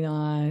or green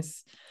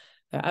eyes.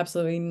 They're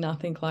absolutely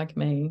nothing like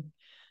me,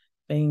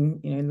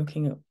 being,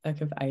 looking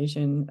like of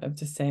Asian of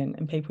descent.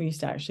 And people used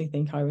to actually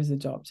think I was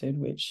adopted,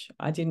 which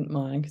I didn't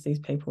mind because these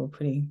people were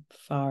pretty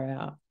far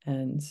out.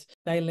 And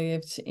they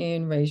lived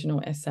in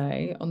regional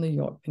SA on the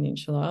York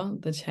Peninsula.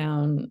 The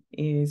town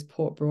is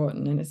Port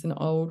Broughton, and it's an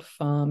old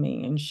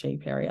farming and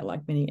sheep area,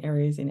 like many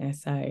areas in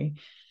SA,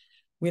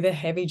 with a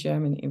heavy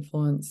German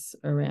influence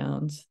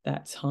around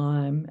that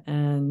time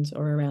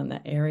or around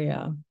that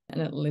area.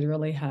 And it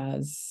literally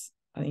has,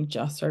 I think,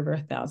 just over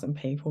 1,000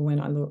 people. When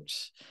I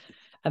looked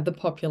at the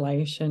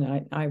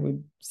population, I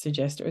would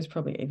suggest it was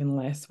probably even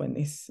less when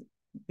this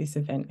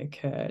event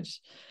occurred.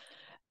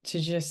 To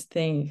just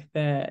think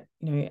that,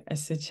 a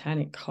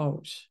satanic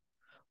cult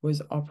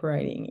was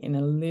operating in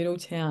a little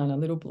town, a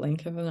little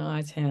blink of an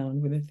eye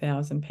town with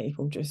 1,000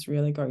 people, just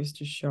really goes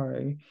to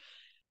show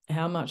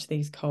how much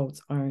these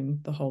cults own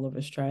the whole of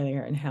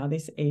Australia, and how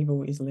this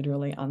evil is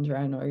literally under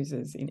our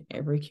noses in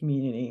every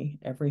community,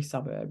 every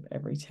suburb,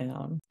 every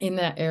town. In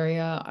that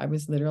area, I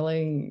was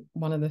literally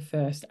one of the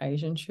first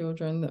Asian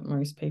children that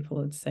most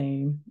people had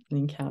seen and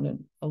encountered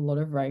a lot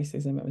of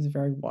racism. It was a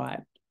very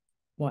white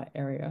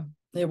area.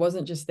 It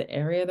wasn't just the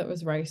area that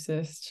was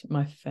racist.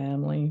 My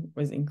family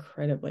was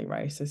incredibly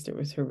racist. It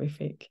was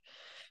horrific.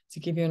 To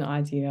give you an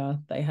idea,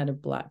 they had a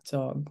black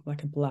dog,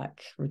 like a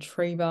black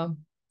retriever.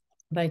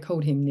 They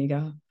called him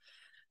nigger.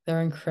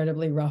 They're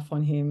incredibly rough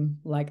on him,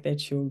 like their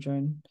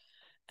children.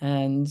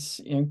 And,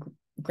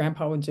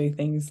 Grandpa would do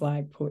things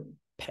like put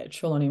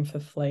petrol on him for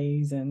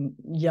fleas and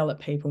yell at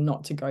people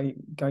not to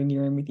go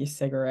near him with your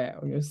cigarette,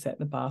 or you'll set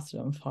the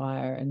bastard on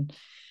fire. And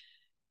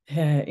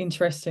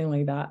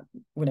interestingly, that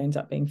would end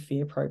up being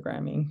fear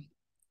programming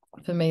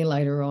for me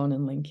later on,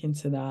 and link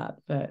into that.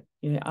 But,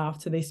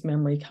 after this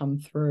memory come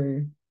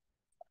through,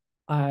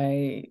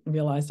 I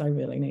realized I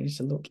really needed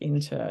to look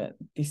into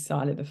this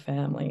side of the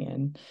family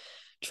and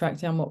track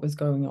down what was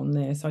going on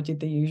there. So I did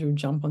the usual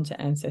jump onto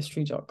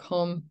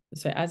ancestry.com.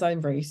 So as I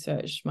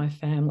researched my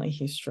family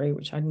history,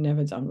 which I'd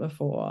never done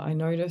before, I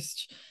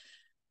noticed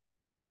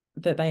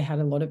that they had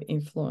a lot of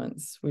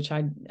influence, which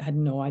I had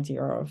no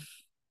idea of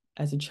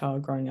as a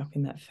child growing up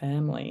in that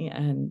family.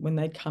 And when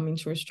they'd come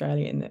into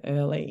Australia in the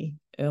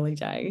early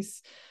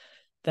days,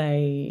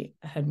 they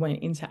had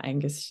went into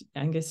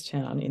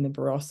Angustown in the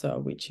Barossa,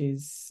 which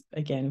is,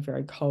 again, a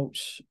very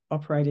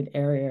cult-operated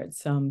area.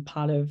 It's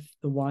part of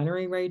the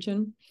winery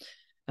region.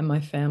 And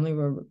my family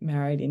were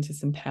married into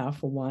some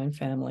powerful wine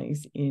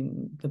families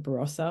in the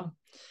Barossa.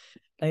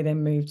 They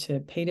then moved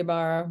to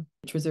Peterborough,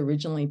 which was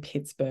originally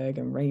Pittsburgh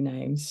and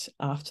renamed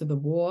after the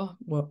war,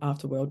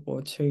 after World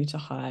War II, to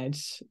hide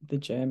the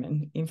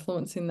German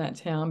influence in that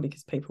town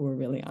because people were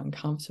really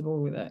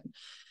uncomfortable with it.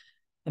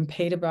 And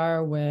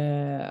Peterborough,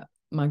 where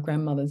my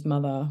grandmother's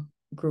mother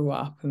grew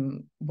up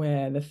and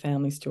where the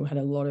family still had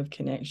a lot of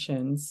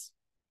connections,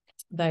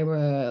 they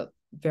were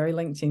very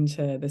linked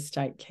into the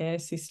state care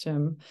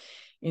system,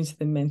 into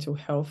the mental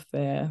health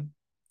there.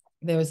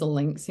 There was a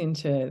links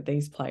into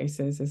these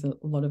places. There's a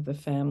lot of the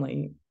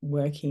family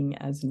working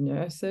as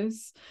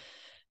nurses.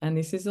 And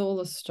this is all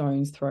a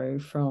stone's throw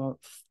from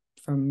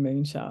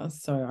Moonta.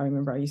 So I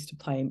remember I used to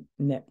play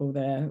netball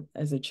there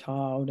as a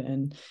child,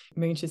 and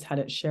Moonta's had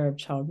its share of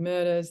child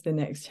murders. The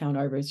next town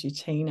over is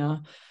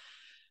Utina,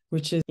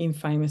 which is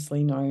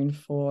infamously known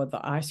for the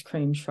ice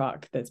cream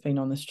truck that's been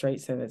on the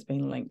streets there that's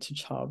been linked to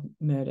child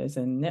murders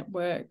and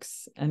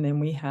networks. And then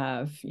we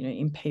have,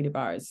 in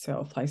Peterborough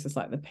itself, places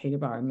like the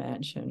Peterborough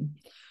Mansion,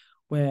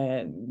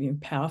 where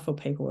powerful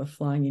people were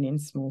flying in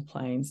small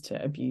planes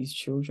to abuse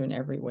children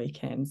every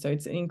weekend. So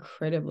it's an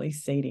incredibly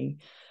seedy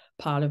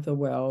part of the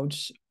world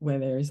where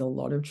there is a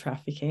lot of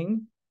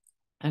trafficking.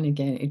 And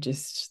again,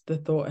 the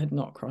thought had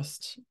not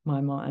crossed my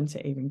mind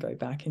to even go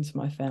back into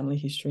my family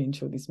history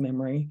until this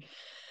memory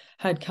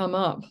had come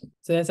up.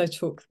 So as I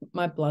took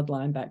my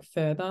bloodline back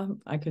further,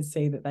 I could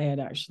see that they had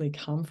actually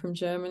come from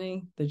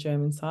Germany, the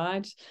German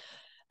side.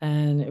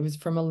 And it was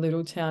from a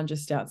little town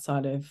just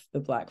outside of the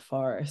Black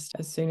Forest.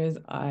 As soon as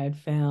I had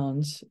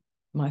found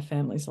my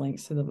family's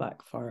links to the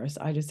Black Forest,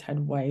 I just had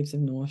waves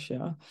of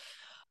nausea.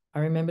 I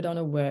remembered on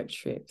a work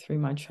trip through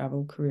my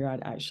travel career,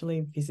 I'd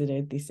actually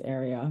visited this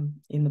area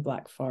in the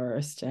Black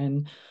Forest.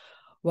 And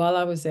while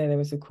I was there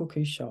was a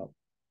cuckoo shop.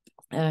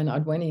 And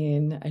I'd went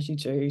in, as you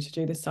do, to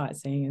do the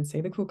sightseeing and see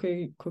the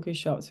cuckoo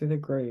shops with a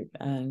group.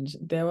 And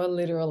there were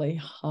literally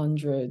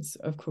hundreds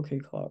of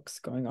cuckoo clocks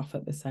going off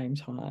at the same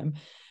time.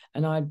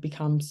 And I'd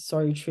become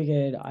so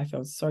triggered. I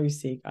felt so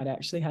sick. I'd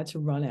actually had to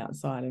run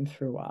outside and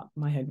threw up.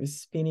 My head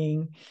was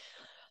spinning.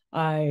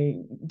 I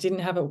didn't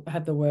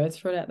have the words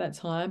for it at that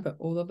time, but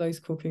all of those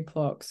cuckoo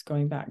clocks,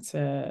 going back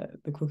to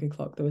the cuckoo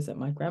clock that was at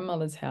my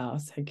grandmother's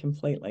house, had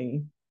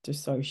completely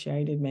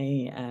dissociated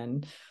me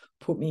and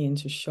put me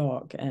into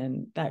shock.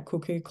 And that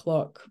cuckoo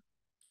clock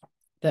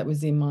that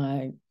was in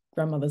my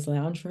grandmother's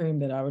lounge room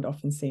that I would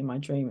often see in my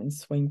dream and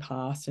swing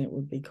past, and it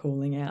would be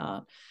calling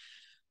out,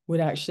 would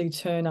actually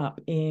turn up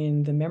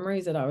in the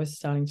memories that I was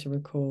starting to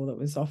recall. That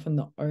was often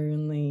the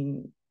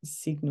only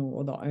signal,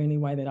 or the only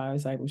way that I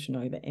was able to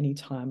know that any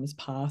time was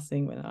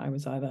passing, when I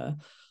was either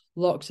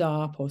locked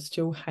up or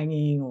still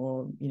hanging,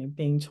 or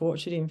being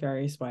tortured in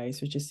various ways,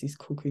 was just this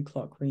cuckoo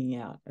clock ringing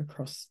out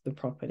across the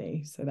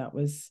property. So that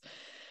was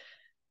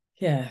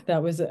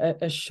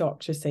a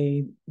shock to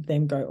see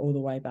them go all the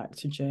way back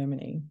to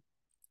Germany.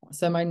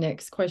 So my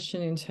next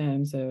question in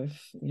terms of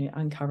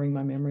uncovering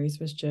my memories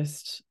was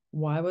just,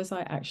 why was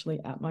I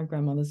actually at my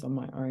grandmother's on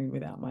my own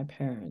without my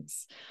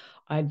parents?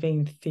 I'd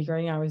been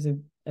figuring I was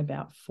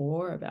about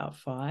 4, about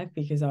 5,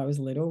 because I was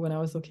little when I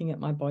was looking at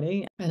my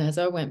body. And as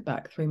I went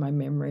back through my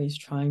memories,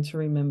 trying to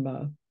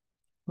remember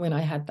when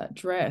I had that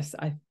dress,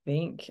 I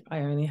think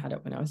I only had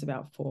it when I was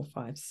about 4,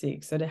 5,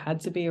 6. So it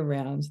had to be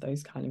around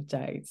those kind of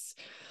dates.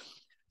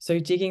 So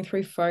digging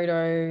through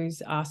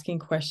photos, asking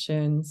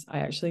questions, I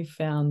actually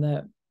found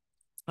that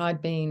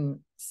I'd been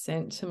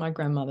sent to my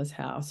grandmother's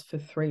house for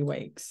 3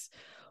 weeks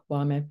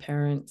while my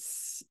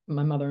parents,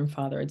 my mother and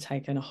father, had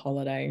taken a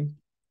holiday.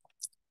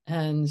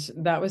 And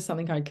that was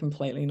something I'd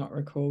completely not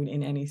recalled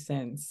in any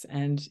sense.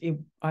 And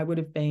I would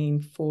have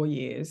been 4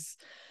 years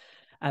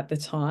at the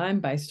time,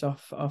 based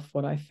off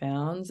what I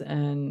found,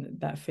 and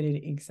that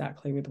fitted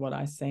exactly with what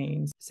I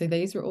seen. So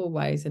these were all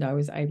ways that I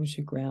was able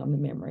to ground the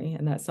memory,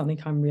 and that's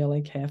something I'm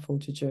really careful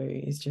to do,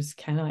 is just,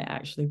 can I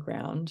actually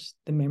ground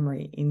the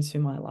memory into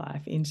my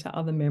life, into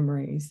other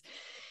memories,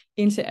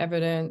 into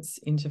evidence,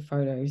 into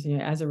photos.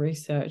 As a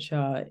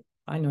researcher,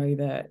 I know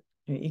that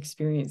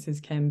experiences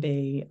can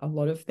be a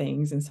lot of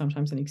things, and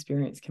sometimes an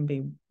experience can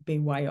be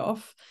way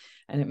off,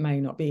 and it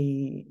may not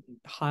be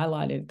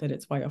highlighted that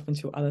it's way off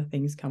until other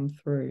things come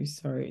through.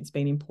 So it's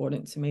been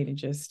important to me to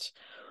just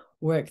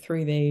work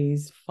through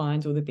these,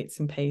 find all the bits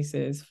and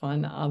pieces,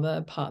 find the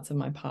other parts of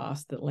my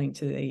past that link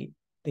to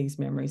these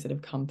memories that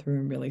have come through,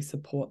 and really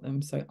support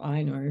them, so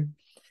I know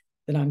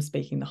that I'm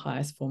speaking the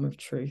highest form of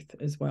truth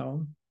as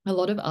well. A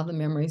lot of other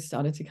memories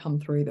started to come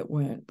through that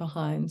weren't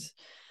behind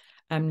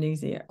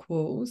amnesiac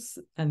walls,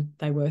 and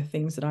they were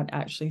things that I'd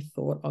actually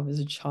thought of as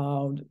a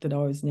child that I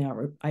was now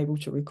able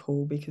to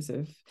recall because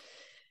of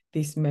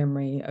this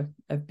memory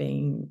of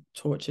being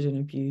tortured and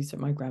abused at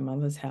my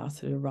grandmother's house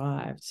had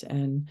arrived.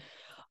 And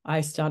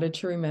I started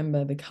to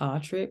remember the car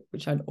trip,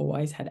 which I'd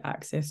always had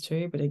access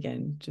to, but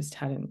again, just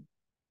hadn't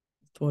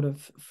thought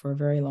of for a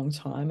very long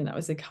time. And that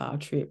was a car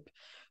trip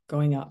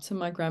going up to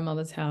my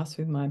grandmother's house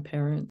with my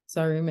parents.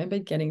 So I remember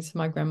getting to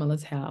my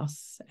grandmother's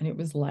house, and it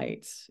was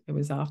late. It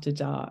was after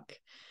dark.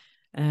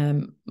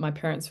 My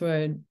parents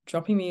were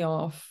dropping me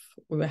off.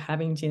 We were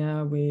having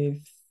dinner with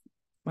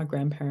my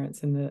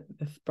grandparents and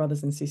the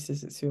brothers and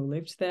sisters that still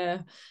lived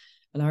there.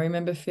 And I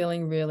remember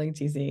feeling really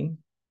dizzy,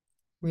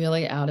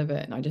 really out of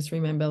it. And I just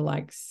remember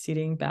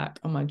sitting back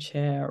on my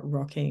chair,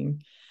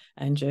 rocking,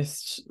 and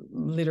just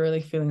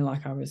literally feeling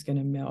like I was going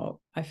to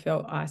melt. I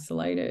felt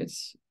isolated.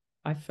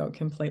 I felt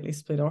completely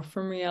split off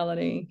from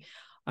reality.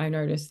 I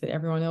noticed that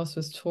everyone else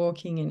was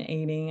talking and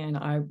eating, and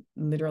I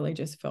literally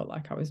just felt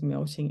like I was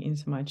melting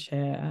into my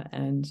chair.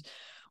 And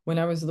when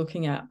I was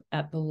looking at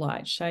the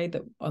light shade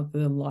of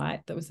the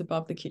light that was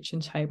above the kitchen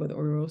table that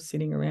we were all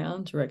sitting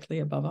around directly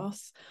above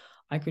us,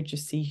 I could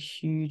just see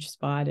huge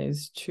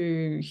spiders,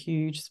 2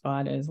 huge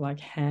spiders,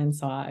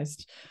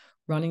 hand-sized,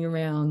 running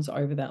around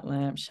over that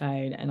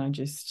lampshade, and I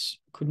just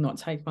could not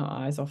take my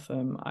eyes off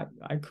them.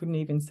 I couldn't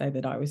even say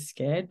that I was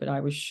scared, but I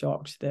was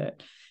shocked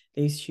that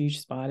these huge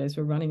spiders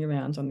were running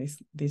around on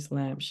this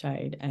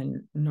lampshade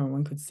and no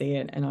one could see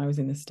it. And I was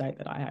in the state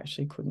that I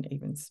actually couldn't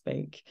even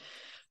speak.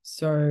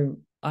 So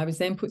I was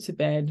then put to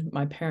bed.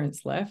 My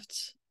parents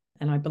left,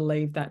 and I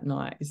believe that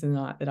night is the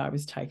night that I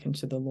was taken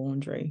to the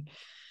laundry.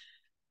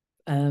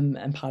 And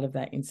part of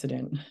that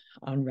incident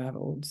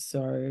unraveled.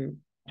 So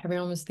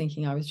everyone was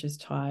thinking I was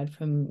just tired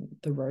from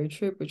the road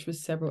trip, which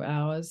was several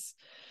hours.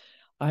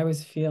 I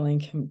was feeling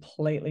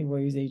completely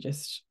woozy,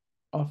 just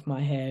off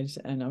my head,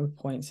 and I would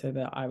point to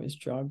that I was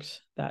drugged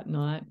that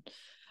night.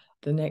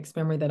 The next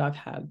memory that I've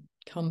had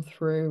come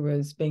through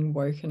was being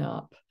woken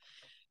up,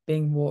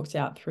 being walked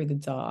out through the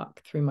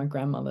dark through my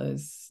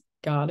grandmother's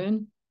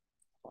garden,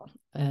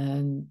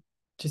 and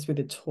just with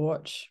a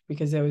torch,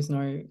 because there was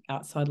no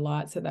outside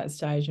lights at that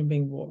stage, and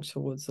being walked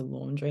towards the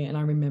laundry. And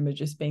I remember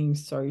just being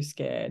so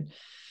scared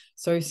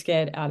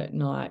out at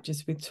night,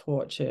 just with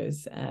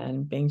torches,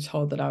 and being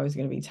told that I was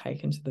going to be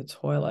taken to the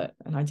toilet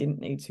and I didn't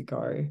need to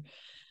go.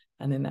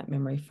 and then that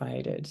memory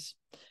faded.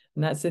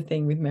 And that's the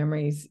thing with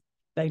memories,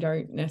 they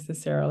don't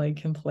necessarily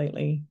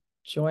completely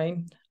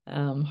join.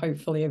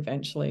 Hopefully,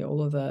 eventually,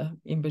 all of the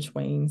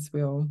in-betweens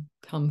will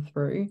come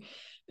through.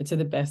 But to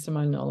the best of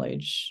my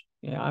knowledge,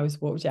 I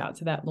was walked out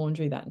to that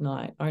laundry that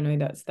night. I know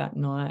that's that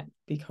night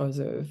because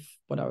of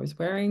what I was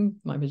wearing,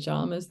 my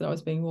pajamas that I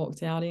was being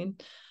walked out in.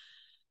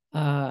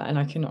 And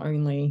I can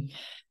only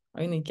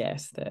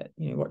guess that,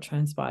 what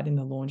transpired in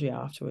the laundry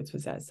afterwards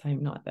was that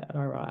same night that I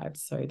arrived.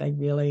 So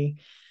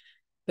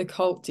the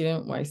cult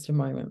didn't waste a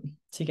moment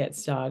to get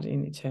started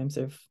in terms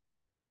of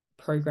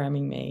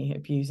programming me,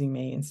 abusing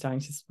me, and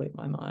starting to split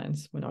my mind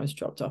when I was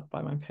dropped off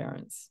by my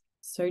parents.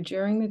 So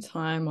during the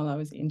time while I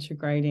was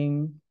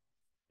integrating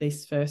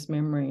this first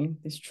memory,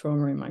 this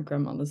trauma in my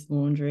grandmother's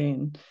laundry,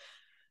 and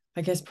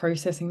I guess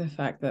processing the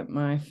fact that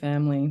my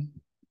family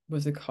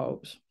was a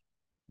cult,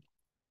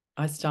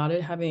 I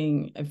started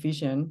having a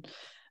vision,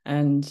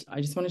 and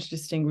I just wanted to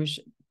distinguish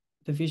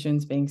the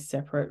visions being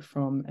separate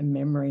from a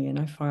memory. And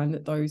I find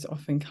that those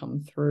often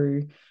come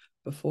through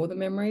before the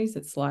memories.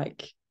 It's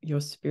like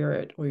your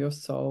spirit or your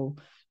soul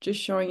just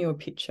showing you a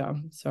picture.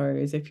 So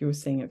as if you were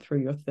seeing it through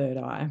your third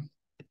eye,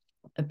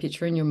 a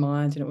picture in your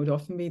mind, and it would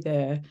often be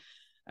there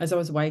as I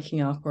was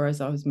waking up or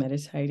as I was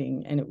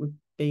meditating, and it would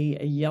be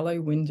a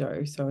yellow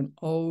window. So an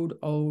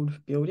old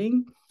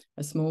building,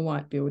 a small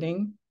white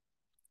building,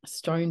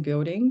 stone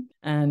building,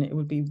 and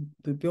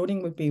the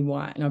building would be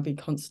white, and I'd be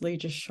constantly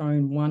just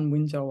shown one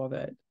window of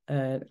it,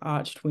 an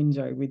arched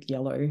window with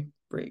yellow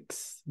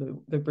bricks,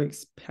 the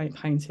bricks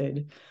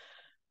painted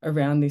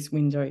around this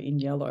window in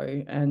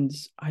yellow. And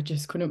I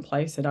just couldn't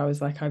place it. I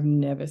was like, I've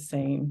never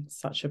seen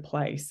such a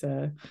place,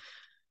 an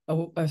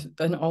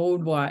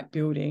old white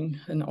building,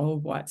 an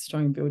old white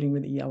stone building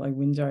with a yellow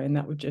window. And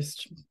that would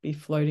just be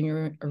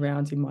floating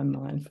around in my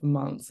mind for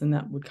months, and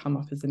that would come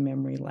up as a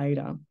memory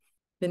later.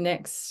 The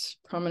next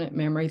prominent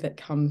memory that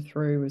come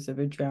through was of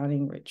a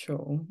drowning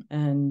ritual.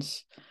 And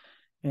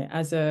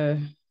as a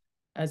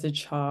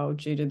child,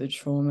 due to the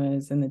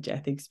traumas and the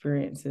death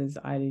experiences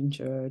I'd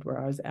endured, where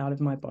I was out of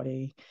my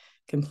body,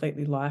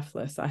 completely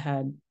lifeless, I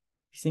had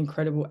this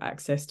incredible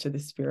access to the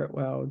spirit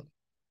world.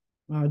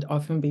 I would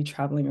often be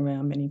traveling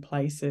around many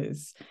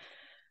places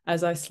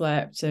as I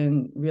slept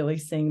and really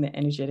seeing the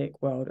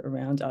energetic world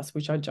around us,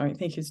 which I don't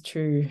think is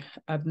too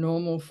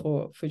abnormal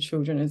for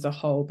children as a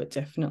whole, but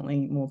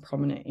definitely more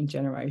prominent in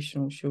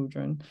generational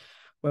children,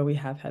 where we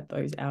have had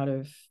those out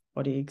of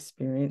body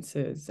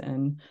experiences.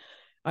 And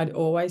I'd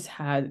always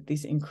had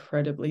this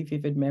incredibly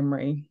vivid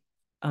memory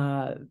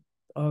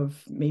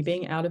of me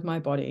being out of my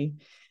body,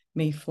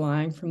 me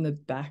flying from the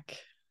back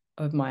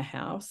of my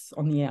house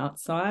on the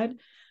outside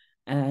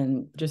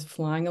and just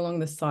flying along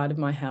the side of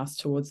my house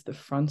towards the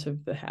front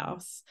of the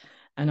house.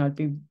 And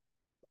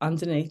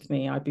underneath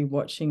me, I'd be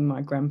watching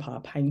my grandpa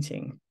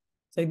painting.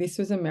 So this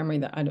was a memory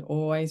that I'd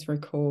always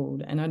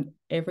recalled. And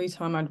every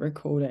time I'd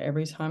recalled it,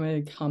 every time it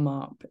had come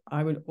up,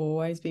 I would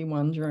always be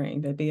wondering,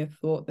 there'd be a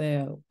thought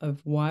there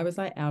of, why was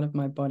I out of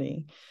my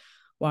body?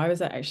 Why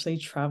was I actually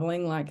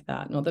traveling like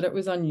that? Not that it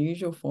was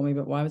unusual for me,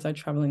 but why was I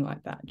traveling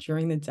like that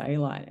during the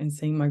daylight and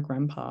seeing my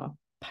grandpa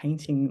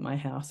painting my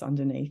house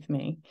underneath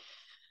me?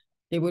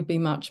 It would be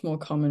much more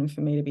common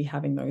for me to be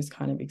having those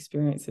kind of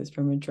experiences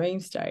from a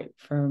dream state,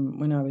 from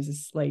when I was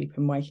asleep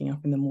and waking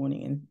up in the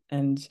morning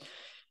and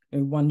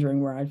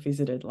wondering where I'd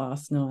visited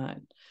last night.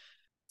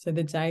 So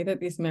the day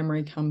that this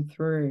memory come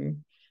through,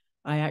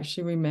 I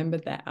actually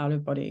remembered that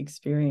out-of-body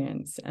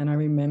experience, and I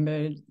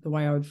remembered the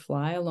way I would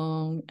fly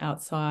along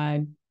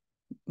outside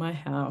my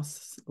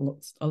house,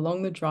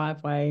 along the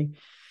driveway,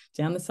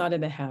 down the side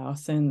of the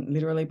house, and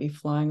literally be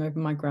flying over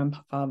my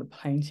grandfather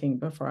painting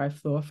before I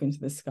flew off into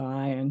the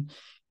sky. And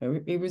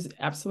it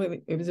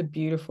was a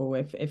beautiful,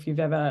 if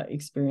you've ever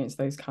experienced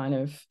those kind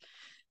of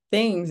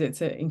things, it's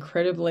an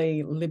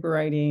incredibly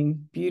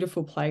liberating,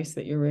 beautiful place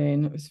that you're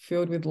in. It was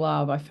filled with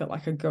love. I felt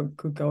like I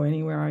could go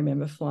anywhere. I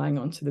remember flying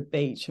onto the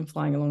beach and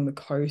flying along the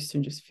coast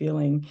and just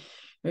feeling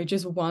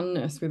just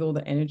oneness with all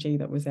the energy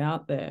that was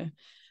out there.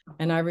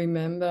 And I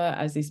remember,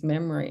 as this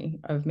memory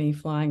of me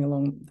flying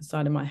along the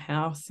side of my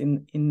house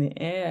in the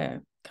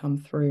air come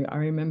through, I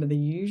remember the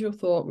usual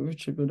thought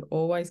which would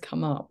always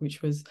come up,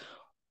 which was,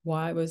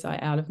 why was I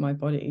out of my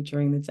body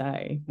during the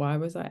day? Why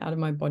was I out of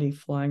my body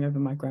flying over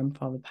my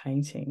grandfather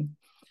painting?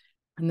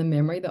 And the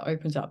memory that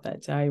opened up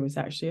that day was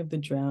actually of the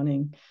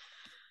drowning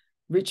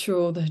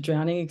ritual. The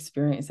drowning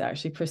experience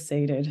actually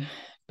preceded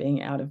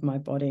being out of my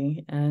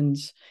body, and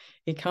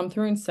it come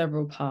through in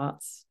several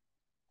parts.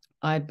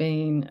 I'd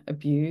been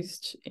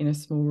abused in a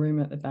small room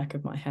at the back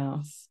of my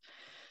house.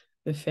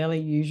 The fairly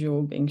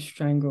usual: being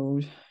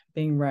strangled,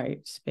 being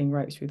raped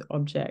with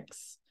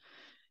objects.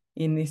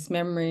 In this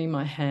memory,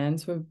 my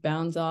hands were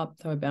bound up.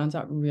 They were bound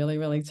up really,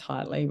 really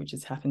tightly, which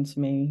has happened to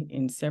me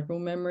in several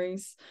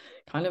memories,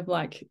 kind of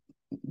like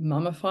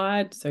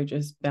mummified, so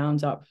just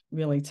bound up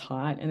really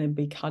tight, and it'd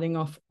be cutting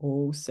off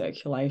all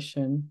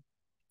circulation.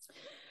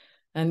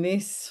 And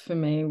this, for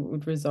me,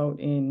 would result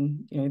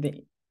in,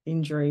 the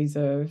injuries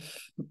of,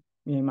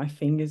 my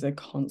fingers are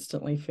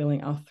constantly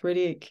feeling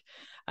arthritic.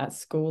 at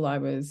school, I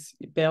was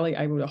barely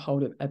able to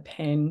hold a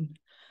pen.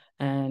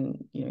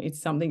 And,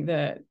 it's something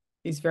that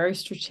is very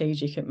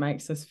strategic. It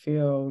makes us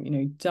feel,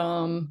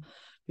 dumb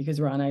because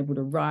we're unable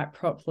to write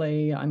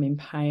properly. I'm in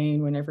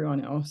pain when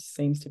everyone else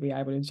seems to be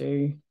able to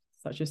do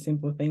such a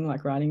simple thing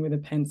like writing with a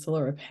pencil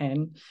or a pen.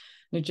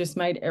 And it just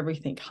made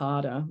everything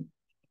harder.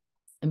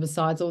 And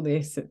besides all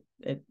this,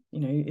 it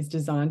is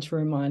designed to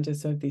remind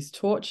us of this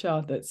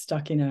torture that's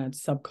stuck in our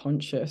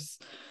subconscious,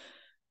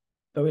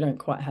 but we don't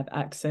quite have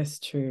access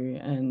to.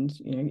 And,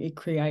 it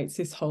creates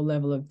this whole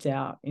level of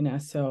doubt in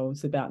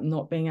ourselves about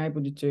not being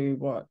able to do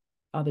what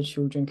other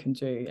children can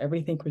do.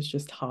 Everything was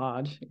just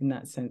hard in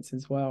that sense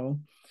as well.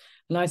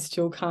 And I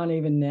still can't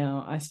even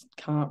now. I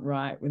can't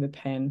write with a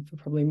pen for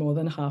probably more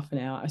than half an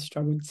hour. I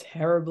struggled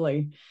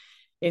terribly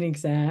in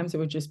exams. It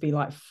would just be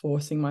like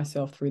forcing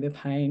myself through the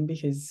pain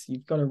because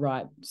you've got to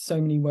write so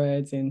many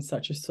words in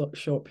such a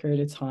short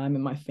period of time,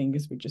 and my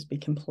fingers would just be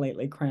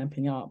completely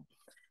cramping up.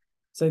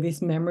 So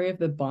this memory of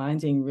the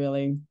binding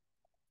really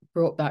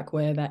brought back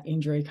where that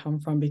injury come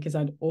from, because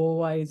I'd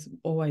always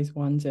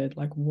wondered,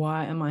 like,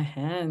 why are my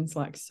hands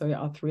like so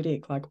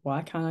arthritic? Like,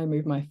 why can't I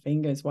move my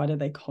fingers? Why do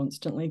they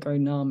constantly go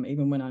numb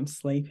even when I'm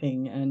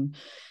sleeping? And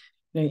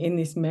in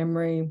this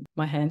memory,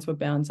 my hands were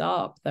bound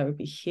up. They would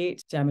be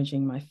hit,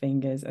 damaging my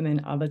fingers. And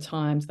then other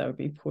times they would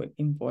be put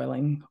in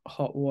boiling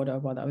hot water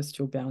while they were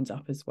still bound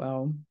up as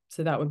well.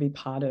 So that would be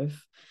part of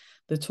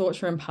the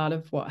torture and part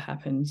of what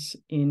happened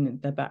in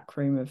the back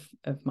room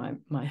of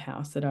my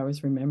house that I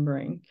was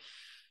remembering.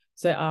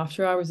 So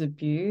after I was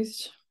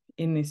abused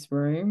in this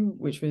room,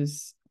 which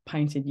was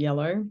painted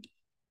yellow,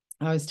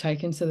 I was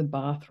taken to the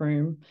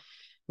bathroom,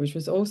 which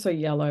was also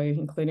yellow,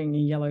 including a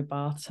yellow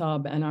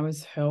bathtub, and I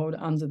was held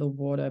under the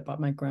water by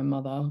my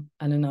grandmother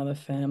and another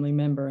family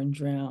member and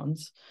drowned.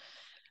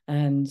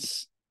 And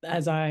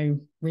as I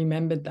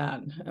remembered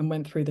that and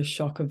went through the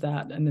shock of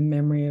that and the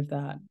memory of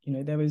that,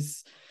 there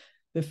was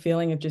the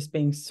feeling of just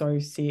being so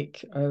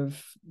sick,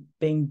 of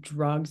being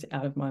drugged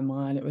out of my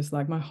mind. It was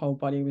like my whole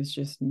body was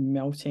just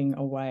melting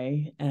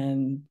away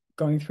and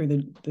going through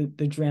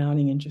the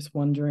drowning and just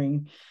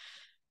wondering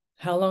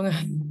how long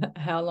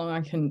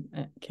I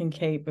can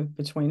keep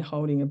between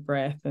holding a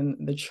breath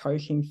and the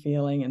choking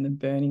feeling and the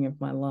burning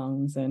of my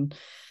lungs. And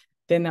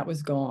then that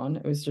was gone.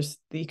 It was just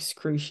the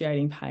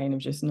excruciating pain of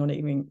just not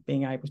even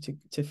being able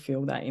to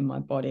feel that in my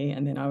body.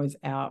 And then I was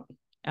out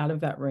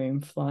of that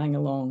room, flying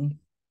along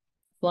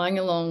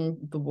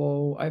the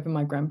wall over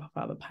my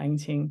grandfather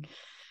painting,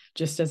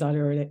 just as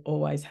I'd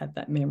always had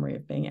that memory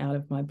of being out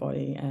of my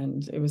body.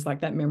 And it was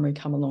like that memory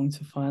come along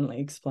to finally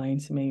explain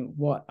to me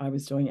what I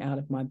was doing out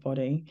of my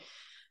body.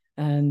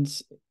 And,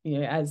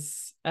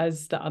 as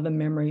the other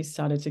memories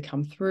started to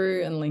come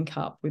through and link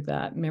up with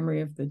that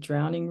memory of the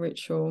drowning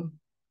ritual,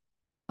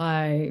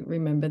 I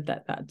remembered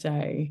that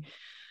day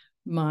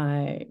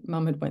my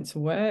mum had went to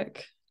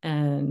work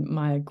and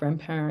my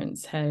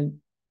grandparents had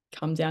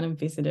come down and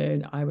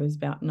visited. I was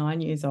about 9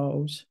 years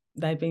old.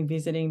 They'd been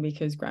visiting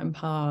because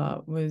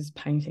grandpa was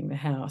painting the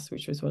house,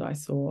 which was what I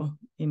saw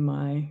in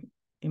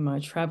my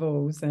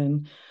travels.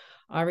 And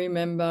I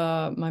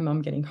remember my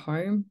mum getting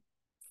home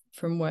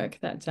from work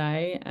that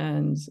day,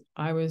 and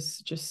I was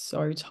just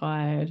so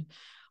tired.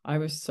 I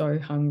was so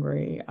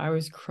hungry. I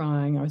was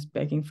crying. I was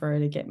begging for her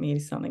to get me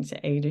something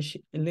to eat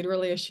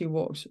as she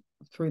walked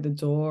through the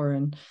door.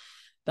 And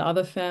the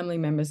other family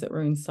members that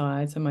were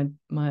inside, so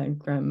my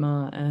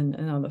grandma and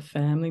another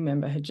family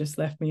member, had just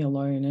left me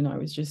alone, and I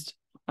was just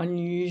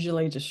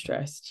unusually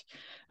distressed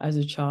as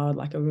a child.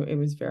 Like it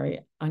was very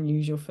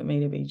unusual for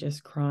me to be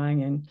just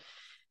crying and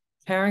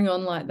carrying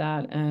on like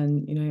that.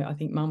 And I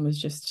think mum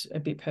was just a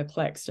bit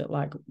perplexed at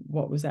like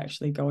what was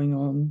actually going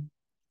on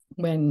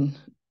when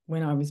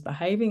I was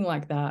behaving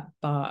like that.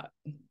 But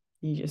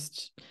you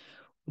just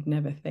would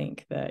never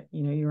think that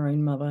your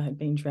own mother had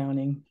been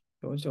drowning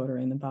your daughter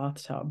in the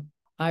bathtub.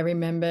 I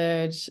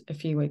remembered a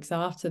few weeks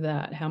after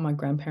that how my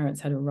grandparents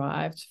had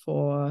arrived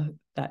for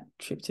that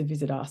trip to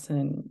visit us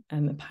and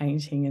the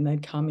painting,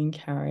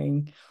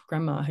 and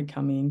grandma had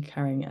come in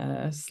carrying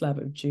a slab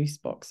of juice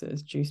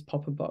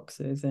popper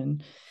boxes,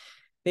 and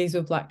these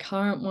were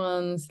blackcurrant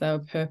ones. They were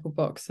purple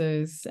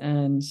boxes,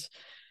 and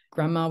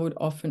grandma would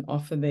often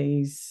offer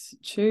these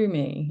to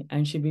me,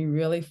 and she'd be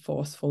really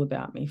forceful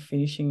about me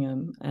finishing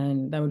them,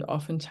 and they would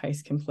often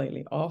taste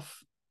completely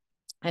off.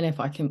 And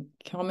if I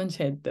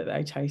commented that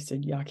they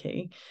tasted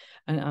yucky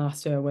and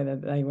asked her whether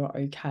they were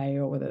okay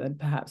or whether they'd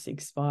perhaps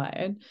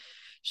expired,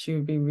 she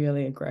would be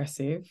really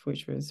aggressive,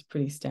 which was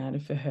pretty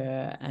standard for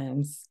her,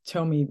 and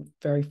tell me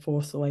very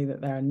forcefully that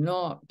they are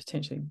not,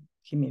 potentially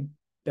give me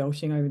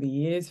belting over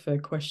the ears for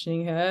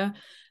questioning her,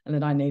 and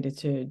that I needed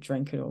to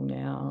drink it all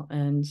now.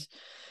 And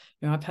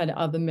I've had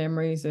other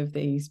memories of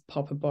these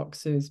popper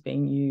boxes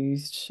being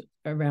used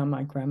around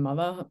my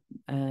grandmother,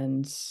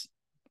 and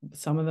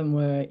some of them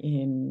were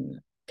in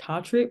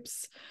car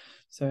trips.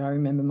 So I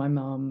remember my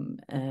mum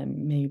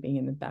and me being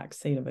in the back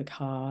seat of a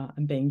car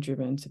and being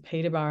driven to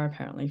Peterborough,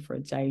 apparently for a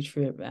day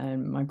trip,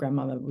 and my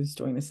grandmother was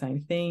doing the same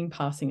thing,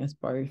 passing us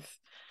both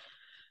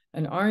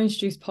an orange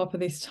juice popper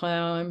this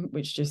time,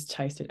 which just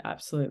tasted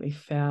absolutely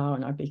foul,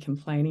 and I'd be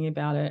complaining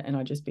about it, and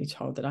I'd just be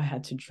told that I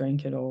had to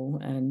drink it all.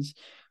 And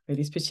for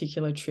this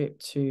particular trip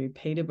to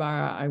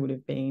Peterborough, I would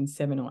have been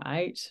 7 or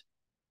 8,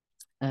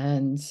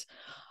 and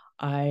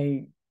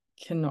I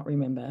cannot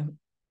remember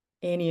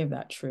any of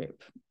that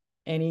trip,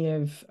 any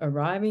of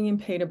arriving in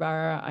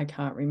Peterborough. I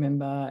can't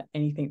remember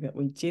anything that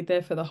we did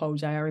there for the whole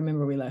day. I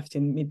remember we left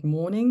in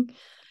mid-morning,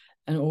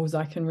 and all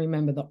I can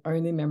remember, the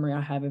only memory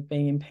I have of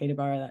being in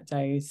Peterborough that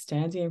day is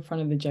standing in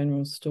front of the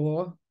general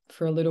store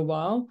for a little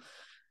while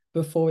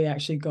before we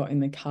actually got in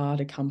the car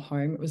to come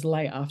home. It was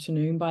late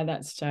afternoon by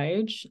that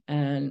stage,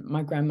 and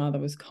my grandmother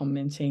was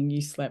commenting,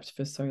 "You slept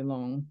for so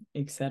long,"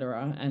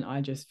 etc. And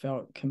I just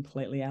felt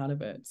completely out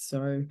of it.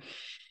 So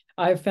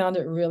I found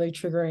it really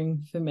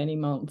triggering for many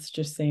months,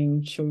 just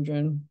seeing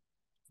children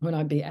when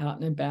I'd be out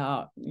and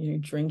about,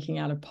 drinking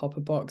out of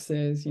popper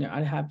boxes.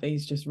 I'd have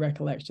these just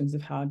recollections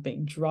of how I'd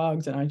been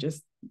drugged, and I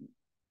just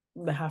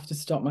have to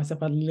stop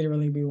myself. I'd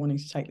literally be wanting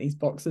to take these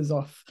boxes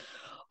off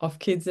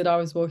kids that I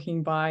was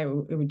walking by.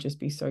 It would just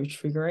be so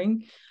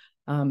triggering.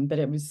 But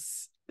it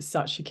was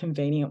such a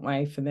convenient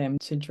way for them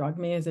to drug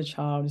me as a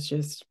child. It's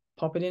just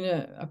pop it in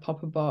a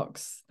popper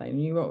box. They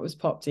knew what was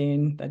popped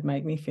in. They'd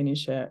make me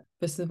finish it.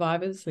 For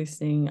survivors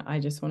listening, I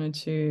just wanted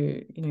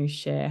to,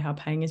 share how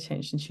paying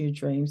attention to your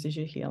dreams as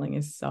you're healing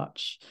is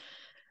such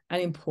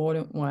an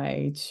important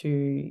way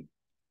to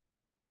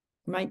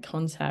make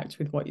contact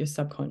with what your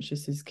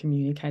subconscious is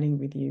communicating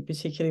with you,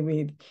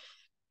 particularly with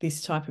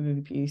this type of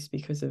abuse,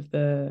 because of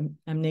the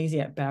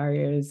amnesiac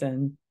barriers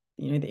and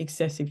the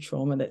excessive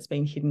trauma that's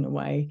been hidden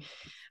away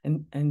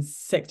and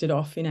sectored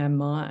off in our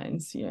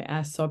minds.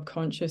 Our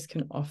subconscious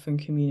can often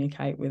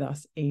communicate with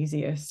us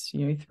easiest,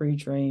 through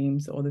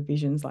dreams or the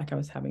visions like I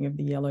was having of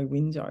the yellow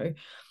window,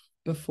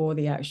 before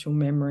the actual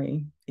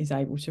memory is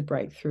able to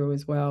break through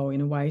as well, in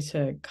a way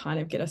to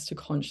kind of get us to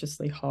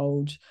consciously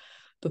hold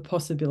the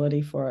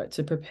possibility for it,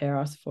 to prepare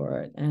us for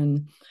it.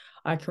 And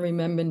I can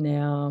remember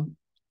now,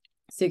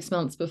 6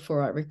 months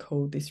before I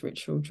recalled this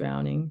ritual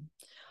drowning,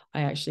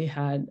 I actually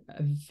had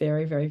a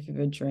very, very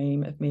vivid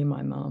dream of me and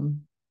my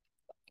mum,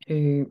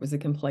 who was a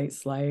complete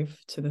slave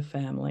to the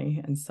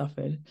family and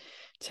suffered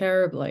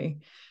terribly,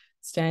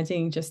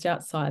 standing just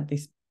outside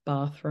this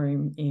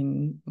bathroom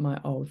in my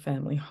old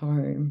family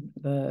home,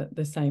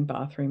 the same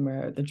bathroom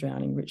where the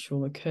drowning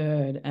ritual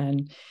occurred.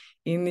 And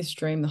in this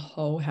dream, the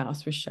whole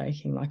house was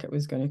shaking like it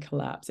was going to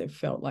collapse. It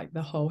felt like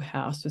the whole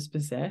house was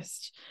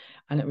possessed,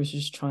 and it was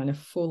just trying to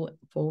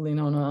fall in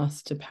on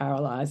us, to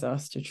paralyze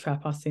us, to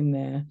trap us in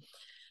there.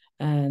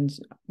 And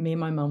me and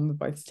my mum were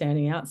both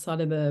standing outside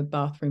of the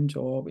bathroom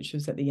door, which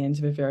was at the end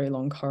of a very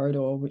long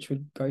corridor, which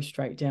would go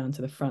straight down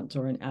to the front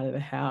door and out of the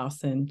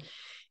house. And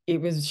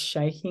it was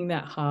shaking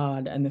that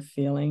hard, and the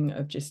feeling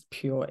of just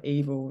pure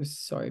evil was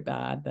so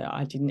bad that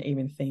I didn't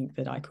even think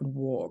that I could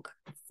walk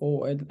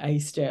forward a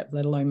step,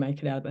 let alone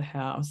make it out of the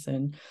house.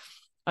 And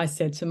I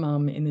said to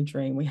Mum in the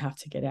dream, "We have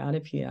to get out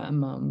of here." And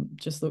Mum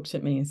just looked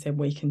at me and said,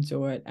 "We can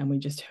do it." And we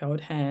just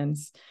held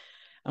hands,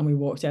 and we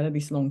walked out of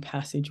this long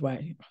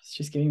passageway. It's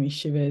just giving me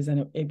shivers.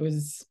 And it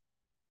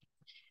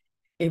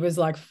was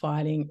like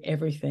fighting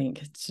everything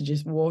to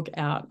just walk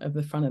out of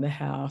the front of the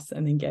house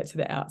and then get to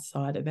the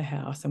outside of the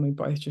house. And we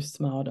both just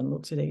smiled and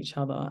looked at each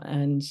other.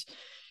 And,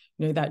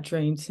 that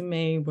dream to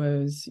me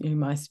was,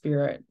 my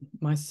spirit,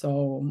 my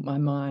soul, my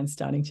mind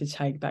starting to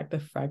take back the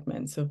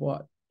fragments of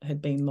what had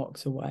been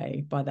locked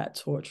away by that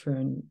torture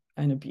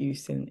and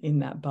abuse in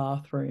that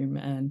bathroom,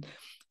 and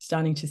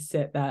starting to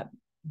set that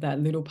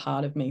little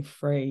part of me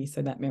free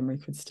so that memory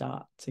could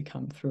start to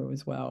come through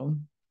as well.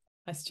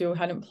 I still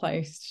hadn't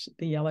placed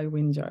the yellow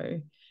window,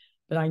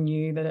 but I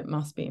knew that it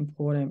must be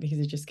important, because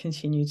it just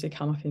continued to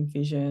come up in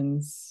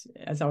visions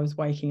as I was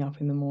waking up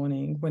in the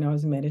morning. When I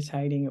was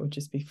meditating, it would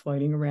just be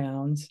floating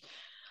around.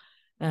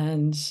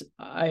 And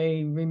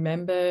I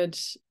remembered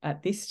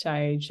at this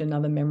stage,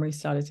 another memory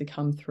started to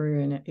come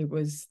through, and it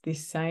was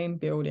this same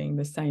building,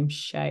 the same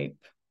shape.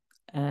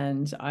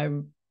 And I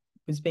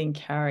was being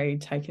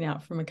carried, taken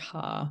out from a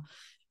car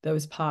that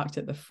was parked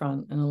at the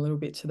front and a little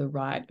bit to the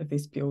right of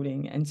this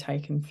building, and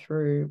taken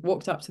through,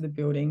 walked up to the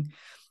building,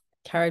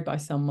 carried by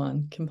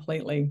someone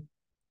completely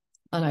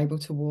unable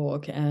to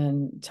walk,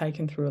 and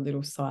taken through a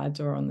little side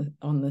door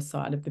on the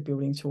side of the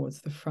building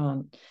towards the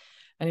front.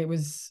 And it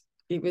was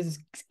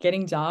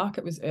getting dark.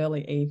 It was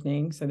early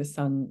evening, so the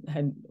sun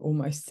had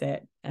almost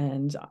set,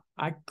 and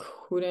I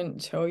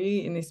couldn't tell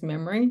you in this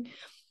memory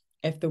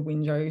if the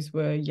windows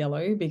were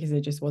yellow, because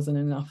there just wasn't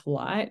enough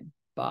light.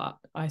 But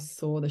I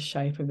saw the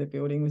shape of the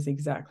building was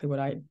exactly what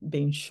I'd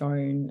been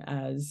shown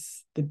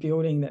as the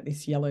building that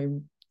this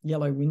yellow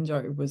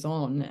window was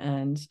on.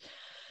 And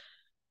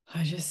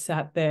I just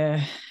sat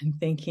there and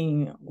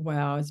thinking,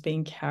 wow, it's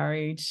being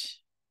carried.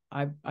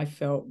 I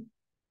felt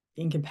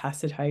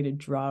incapacitated,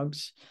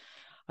 drugged.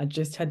 I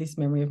just had this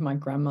memory of my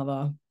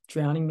grandmother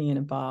drowning me in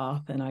a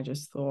bath, and I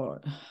just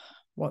thought,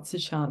 what's the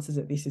chances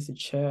that this is a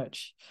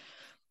church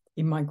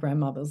in my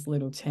grandmother's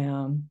little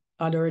town?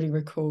 I'd already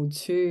recalled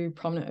 2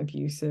 prominent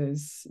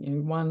abuses,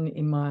 one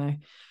in my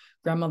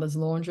grandmother's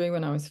laundry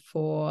when I was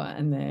 4,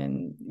 and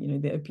then, you know,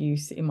 the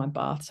abuse in my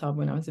bathtub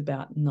when I was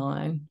about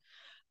 9,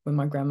 when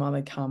my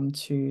grandmother come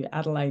to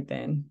Adelaide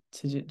then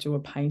to do a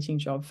painting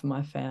job for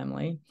my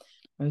family.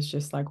 I was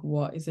just like,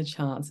 what is the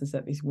chances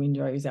that this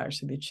window is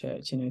actually the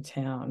church in her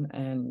town?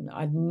 And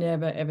I'd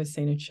never, ever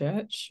seen a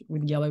church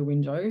with yellow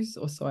windows,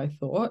 or so I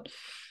thought.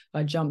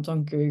 I jumped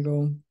on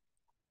Google,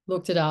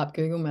 looked it up,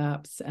 Google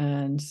Maps,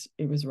 and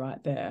it was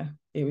right there.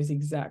 It was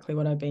exactly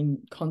what I've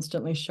been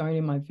constantly shown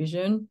in my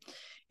vision.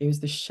 It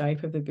was the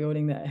shape of the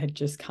building that had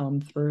just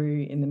come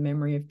through in the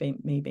memory of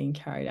me being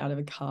carried out of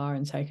a car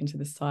and taken to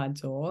the side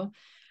door.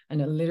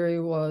 And it literally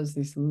was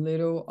this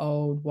little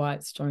old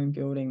white stone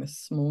building, the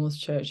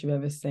smallest church you've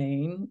ever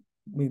seen,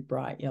 with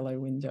bright yellow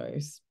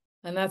windows.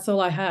 And that's all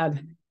I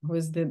had,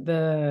 was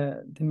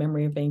the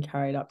memory of being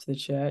carried up to the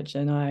church.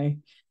 And I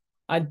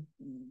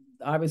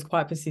was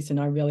quite persistent.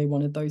 I really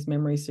wanted those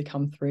memories to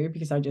come through,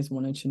 because I just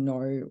wanted to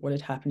know what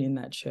had happened in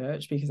that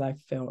church, because I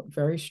felt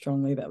very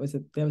strongly that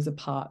there was a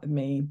part of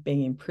me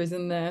being in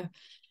prison there.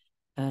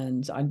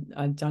 And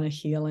I'd done a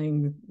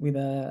healing with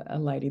a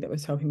lady that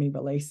was helping me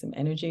release some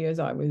energy as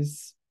I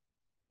was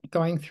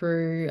going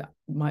through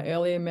my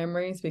earlier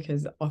memories,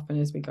 because often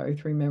as we go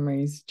through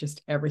memories,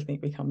 just everything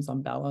becomes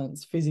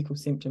unbalanced, physical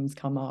symptoms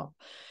come up.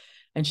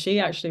 And she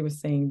actually was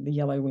seeing the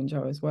yellow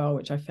window as well,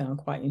 which I found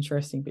quite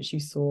interesting, but she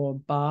saw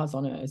bars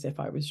on it as if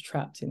I was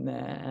trapped in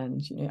there.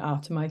 And, you know,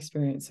 after my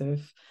experience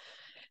of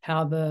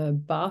how the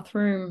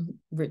bathroom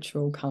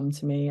ritual come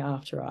to me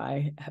after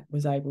I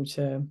was able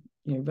to,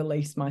 you know,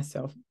 release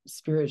myself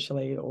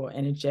spiritually or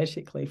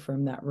energetically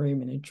from that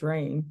room in a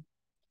dream,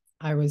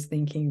 I was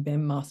thinking there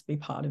must be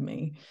part of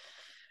me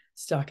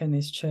stuck in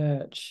this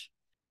church.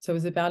 So it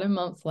was about a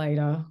month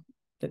later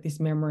that this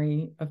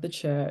memory of the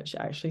church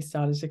actually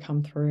started to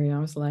come through, and I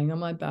was laying on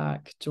my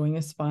back doing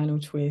a spinal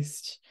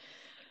twist,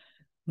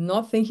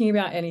 not thinking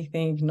about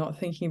anything, not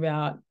thinking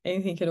about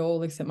anything at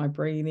all except my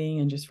breathing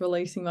and just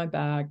releasing my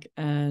back.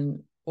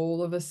 And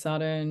all of a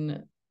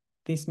sudden,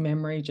 this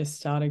memory just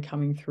started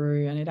coming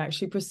through, and it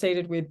actually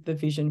proceeded with the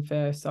vision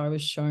first. So I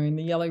was shown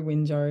the yellow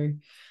window.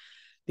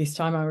 This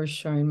time I was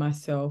shown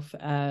myself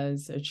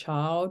as a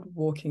child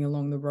walking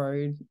along the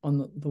road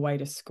on the way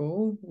to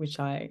school, which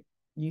I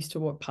used to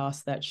walk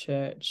past that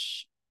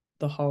church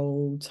the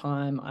whole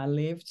time I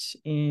lived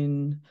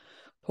in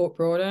Port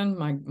Broughton,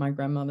 my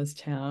grandmother's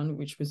town,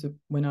 which was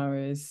when I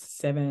was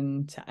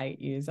 7 to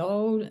 8 years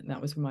old. And that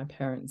was when my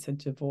parents had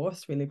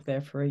divorced. We lived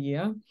there for a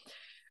year.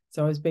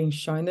 So I was being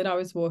shown that I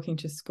was walking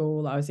to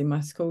school. I was in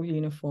my school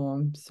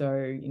uniform. So,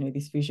 you know,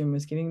 this vision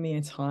was giving me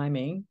a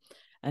timing.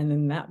 And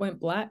then that went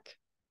black.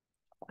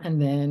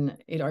 And then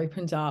it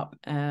opened up,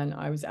 and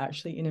I was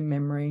actually in a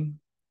memory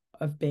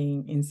of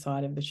being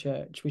inside of the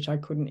church, which I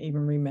couldn't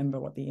even remember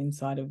what the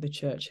inside of the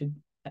church had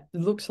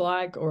looked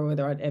like or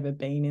whether I'd ever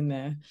been in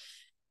there.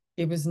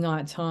 It was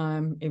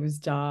nighttime. It was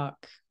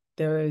dark.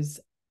 There was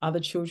other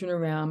children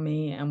around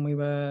me, and we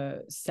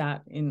were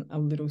sat in a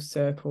little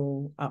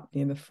circle up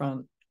near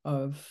the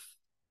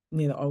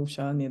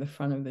altar, near the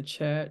front of the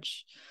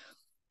church.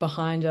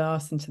 Behind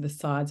us and to the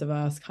sides of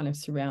us, kind of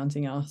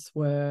surrounding us,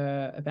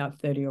 were about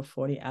 30 or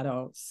 40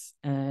 adults,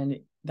 and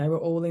they were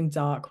all in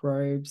dark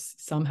robes.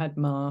 Some had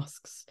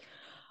masks.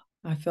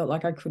 I felt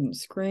like I couldn't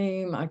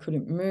scream. I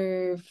couldn't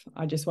move.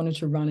 I just wanted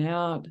to run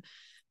out.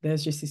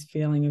 There's just this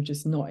feeling of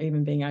just not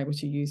even being able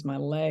to use my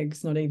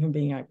legs, not even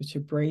being able to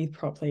breathe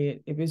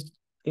properly. It was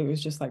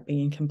just like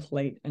being in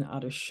complete and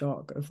utter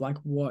shock of like,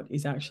 what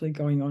is actually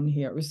going on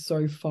here? It was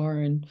so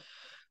foreign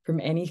from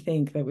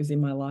anything that was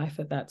in my life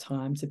at that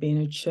time, to be in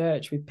a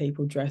church with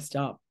people dressed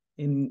up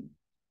in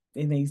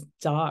these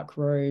dark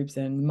robes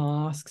and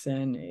masks,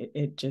 and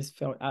it just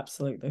felt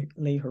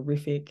absolutely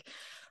horrific.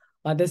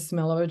 Like the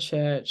smell of a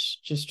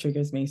church just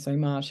triggers me so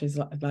much. It's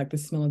like the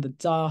smell of the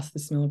dust, the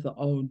smell of the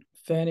old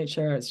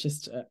furniture. It's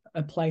just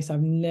a place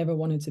I've never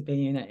wanted to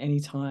be in at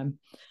any time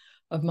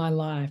of my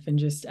life. And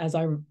just as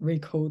I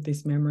recalled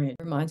this memory,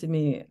 it reminded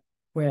me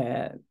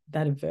where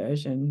that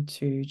aversion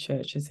to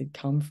churches had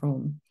come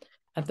from.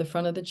 At the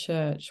front of the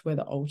church where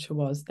the altar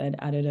was, they'd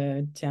added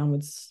a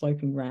downward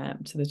sloping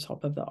ramp to the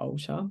top of the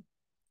altar,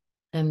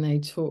 and they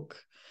took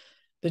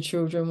the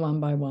children one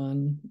by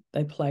one.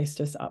 They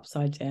placed us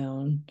upside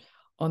down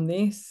on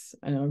this,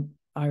 and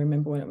I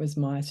remember when it was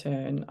my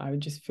turn, I would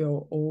just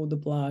feel all the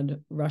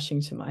blood rushing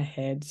to my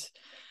head,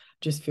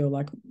 just feel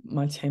like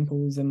my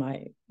temples and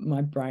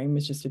my brain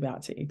was just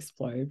about to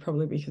explode,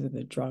 probably because of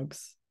the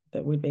drugs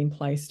that we'd been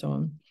placed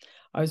on.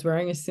 I was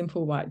wearing a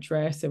simple white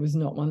dress. It was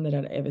not one that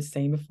I'd ever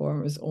seen before.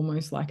 It was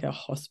almost like a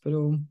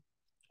hospital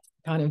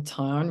kind of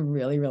tie on,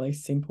 really, really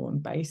simple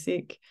and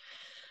basic.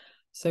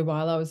 So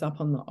while I was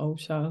up on the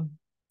altar,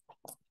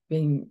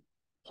 being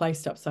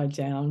placed upside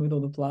down with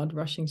all the blood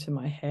rushing to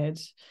my head,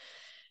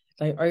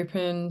 they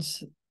opened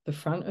the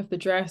front of the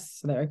dress.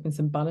 So they opened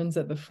some buttons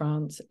at the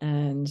front,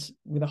 and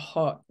with a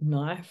hot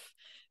knife,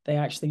 they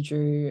actually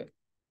drew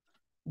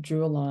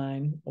a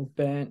line or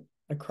burnt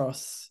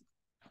across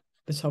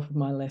the top of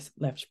my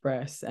left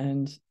breast.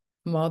 And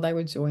And while they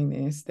were doing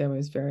this, there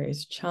was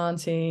various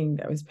chanting,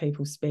 there was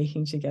people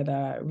speaking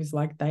together. It was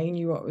like they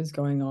knew what was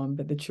going on,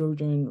 but the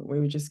children, we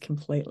were just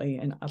completely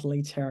and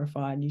utterly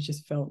terrified. You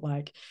just felt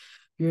like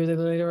you were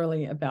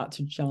literally about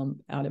to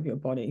jump out of your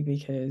body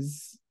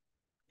because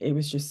it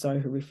was just so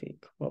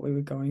horrific what we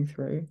were going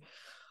through.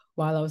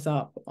 While I was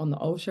up on the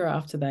altar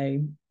after they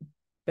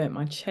burnt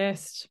my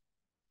chest,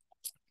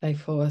 they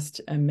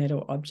forced a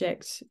metal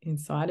object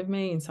inside of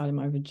me, inside of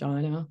my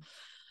vagina.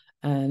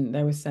 And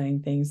they were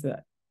saying things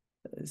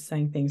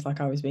like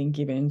I was being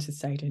given to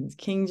Satan's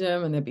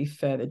kingdom, and there'd be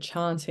further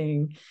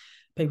chanting.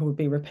 People would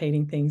be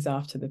repeating things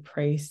after the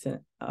priest,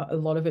 and a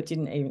lot of it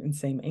didn't even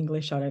seem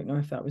English. I don't know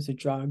if that was the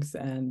drugs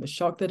and the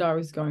shock that I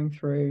was going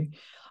through.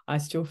 I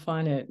still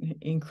find it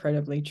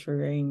incredibly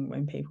triggering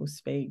when people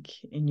speak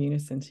in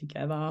unison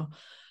together.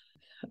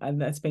 And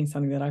that's been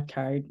something that I've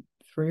carried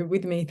through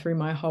with me through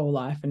my whole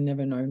life and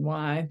never known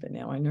why, but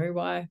now I know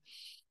why.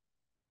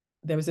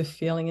 There was a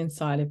feeling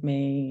inside of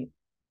me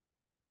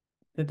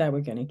that they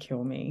were going to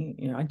kill me.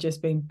 You know, I'd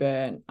just been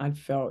burnt. I'd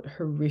felt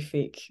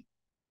horrific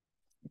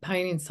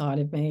pain inside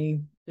of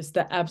me, just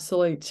the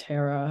absolute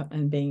terror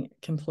and being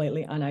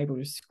completely unable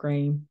to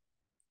scream.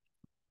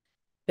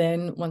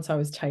 Then once I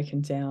was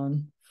taken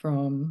down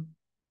from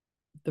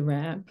the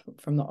ramp,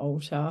 from the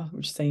altar,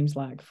 which seems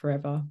like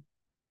forever,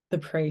 the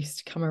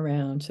priest come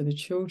around to the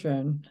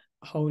children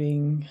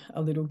holding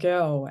a little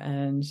girl,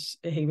 and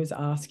he was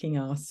asking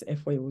us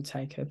if we will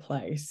take her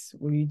place.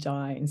 Will you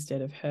die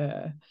instead of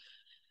her?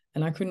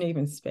 And I couldn't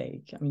even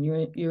speak. I mean,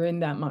 you're in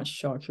that much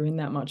shock, you're in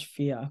that much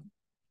fear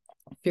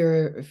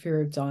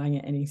of dying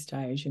at any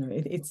stage. You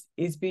know,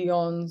 it's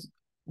beyond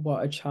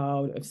what a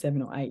child of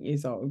 7 or 8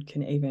 years old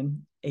can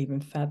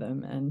even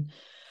fathom. And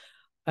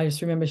I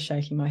just remember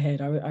shaking my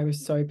head. I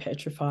was so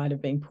petrified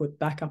of being put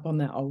back up on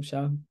that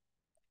altar,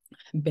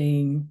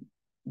 being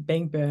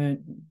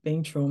burnt,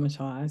 being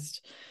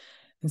traumatized.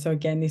 And so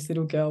again, this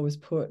little girl was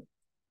put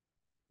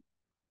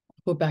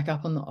back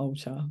up on the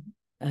altar,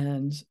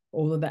 and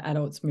all of the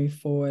adults moved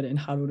forward and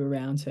huddled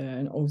around her,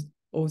 and all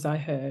I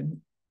heard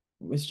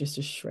was just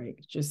a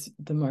shriek, just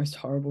the most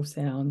horrible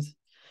sound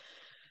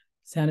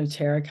of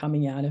terror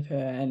coming out of her.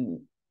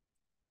 And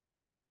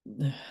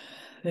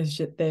there's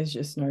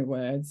just no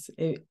words.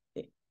 It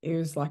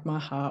was like my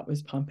heart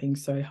was pumping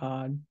so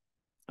hard.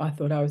 I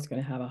thought I was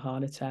going to have a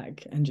heart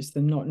attack, and just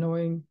the not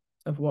knowing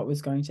of what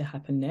was going to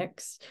happen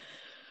next.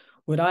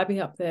 Would I be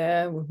up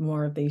there? Would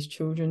more of these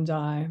children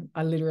die?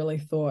 I literally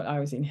thought I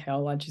was in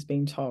hell. I'd just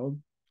been told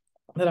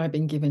that I'd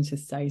been given to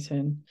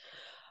Satan.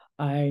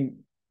 I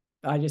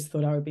just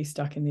thought I would be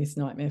stuck in this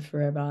nightmare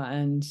forever.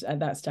 And at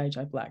that stage,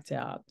 I blacked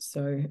out.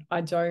 So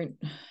I don't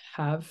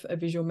have a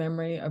visual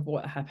memory of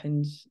what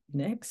happened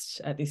next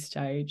at this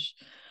stage.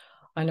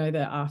 I know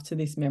that after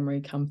this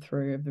memory come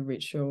through of the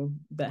ritual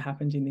that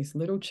happened in this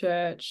little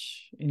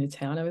church in a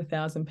town of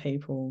 1,000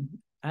 people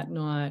at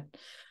night,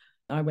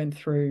 I went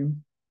through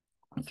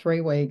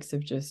 3 weeks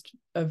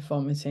of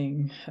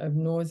vomiting, of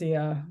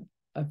nausea,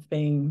 of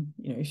being,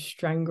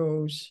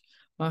 strangled.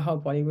 My whole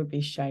body would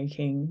be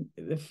shaking.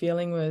 The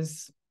feeling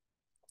was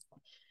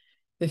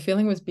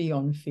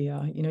beyond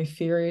fear.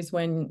 Fear is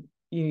when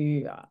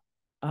you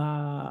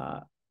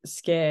are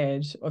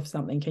scared of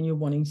something and you're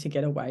wanting to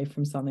get away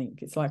from something.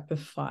 It's like the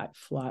fight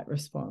flight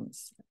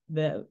response.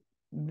 The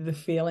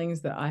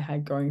feelings that I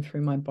had going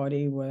through my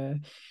body were,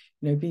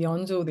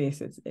 beyond all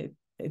this.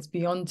 It's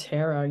beyond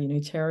terror.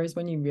 Terror is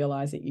when you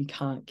realize that you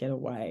can't get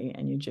away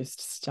and you're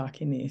just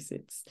stuck in this.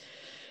 It's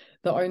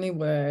the only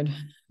word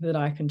that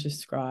I can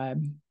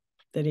describe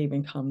that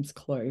even comes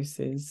close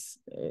is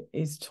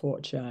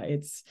torture.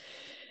 It's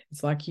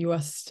like you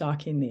are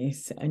stuck in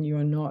this and you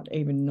are not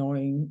even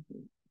knowing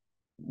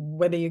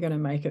whether you're going to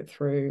make it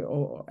through,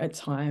 or at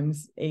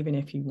times, even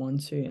if you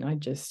want to. And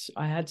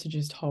I had to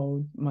just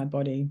hold my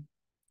body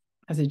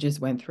as it just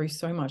went through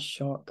so much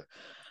shock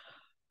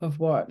of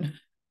what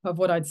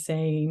I'd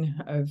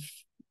seen of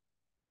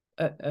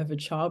a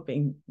child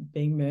being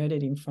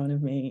murdered in front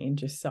of me in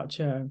just such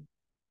a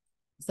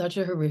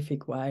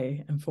horrific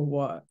way, and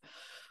for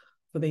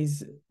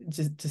these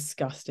just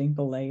disgusting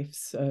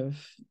beliefs of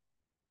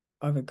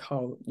a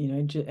cult,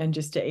 and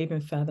just to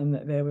even fathom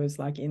that there was,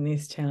 like, in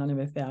this town of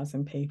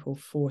 1,000 people,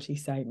 40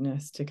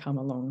 Satanists to come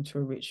along to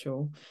a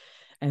ritual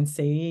and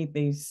see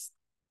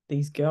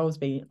these girls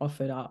being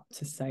offered up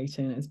to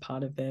Satan as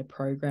part of their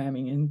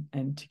programming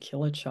and to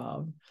kill a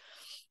child.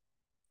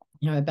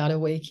 About a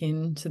week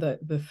into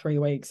the 3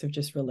 weeks of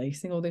just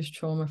releasing all this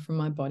trauma from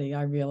my body,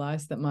 I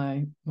realized that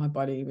my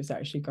body was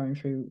actually going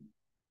through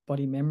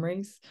body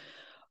memories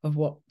of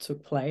what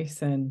took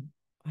place, and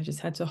I just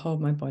had to hold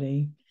my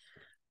body.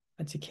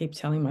 I had to keep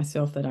telling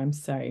myself that I'm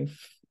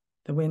safe,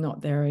 that we're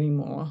not there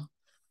anymore,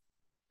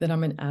 that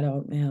I'm an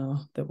adult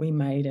now, that we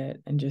made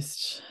it, and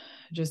just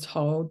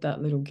hold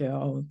that little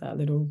girl, that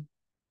little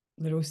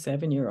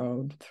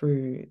 7-year-old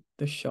through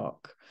the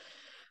shock,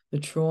 the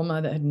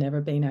trauma that had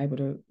never been able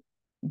to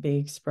be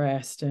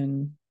expressed.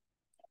 And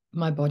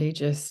my body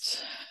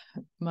just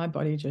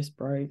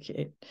broke.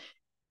 It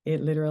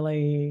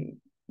literally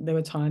there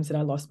were times that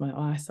I lost my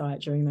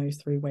eyesight during those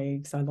 3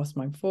 weeks. I lost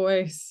my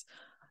voice.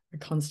 I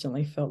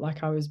constantly felt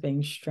like I was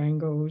being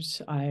strangled.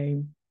 I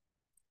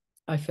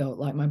felt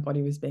like my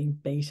body was being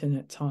beaten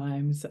at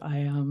times.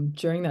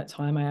 During that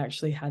time, I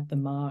actually had the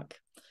mark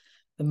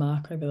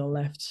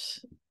over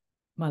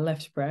my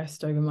left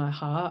breast over my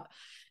heart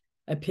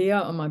appear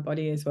on my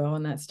body as well,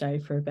 and that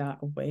stayed for about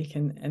a week,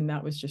 and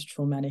that was just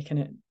traumatic.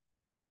 And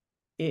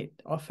it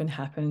often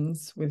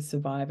happens with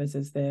survivors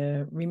as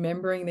they're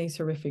remembering these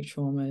horrific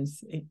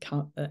traumas.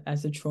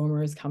 As the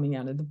trauma is coming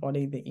out of the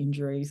body, the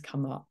injuries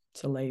come up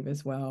to leave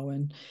as well.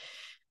 And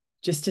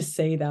just to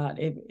see that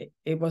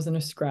it wasn't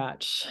a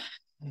scratch,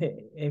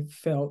 it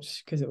felt,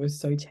 because it was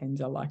so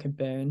tender, like a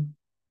burn.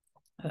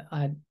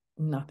 I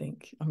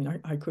nothing. I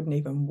mean, I couldn't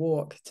even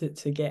walk to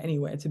get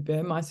anywhere, to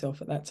burn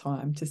myself at that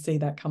time. To see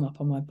that come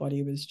up on my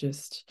body was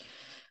just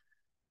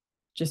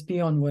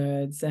beyond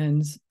words.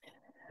 And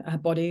our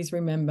bodies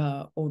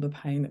remember all the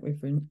pain that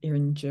we've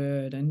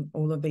endured and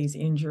all of these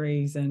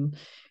injuries. And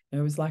it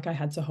was like I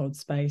had to hold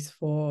space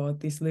for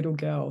this little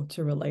girl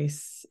to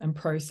release and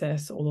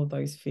process all of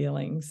those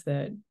feelings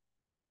that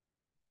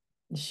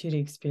she'd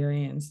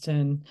experienced.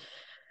 And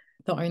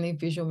the only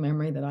visual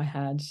memory that I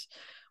had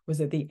was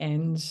at the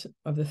end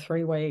of the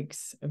 3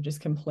 weeks of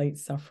just complete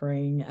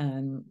suffering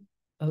and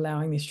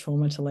allowing this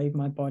trauma to leave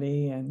my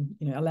body, and,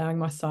 you know, allowing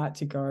my sight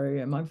to go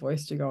and my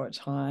voice to go at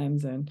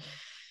times, and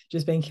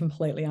just being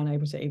completely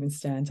unable to even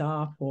stand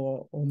up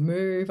or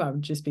move. I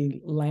would just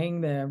be laying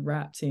there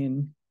wrapped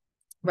in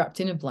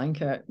a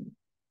blanket.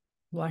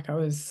 Like it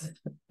was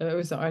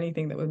the only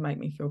thing that would make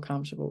me feel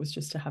comfortable, was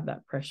just to have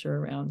that pressure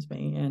around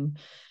me. And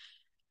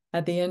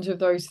at the end of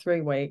those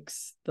 3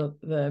 weeks,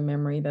 the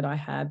memory that I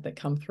had that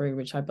come through,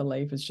 which I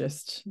believe was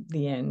just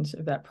the end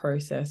of that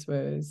process,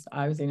 was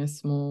I was in a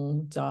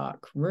small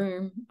dark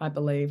room. I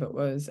believe it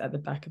was at the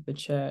back of the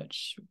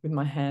church, with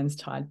my hands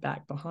tied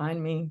back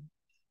behind me.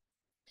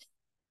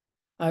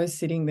 I was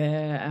sitting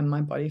there and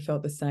my body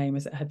felt the same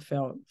as it had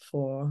felt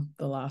for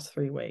the last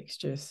 3 weeks,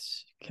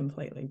 just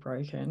completely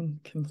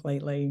broken,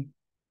 completely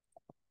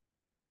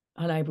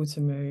unable to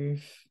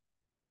move,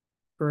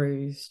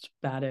 bruised,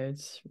 battered,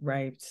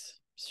 raped,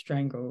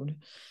 strangled.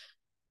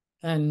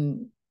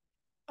 And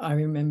I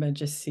remember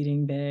just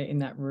sitting there in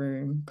that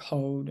room,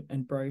 cold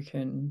and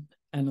broken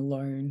and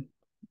alone,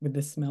 with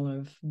the smell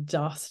of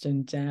dust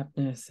and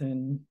dampness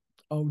and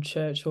old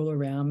church all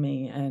around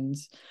me. And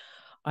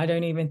I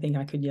don't even think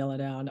I could yell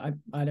it out.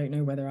 I don't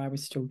know whether I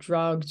was still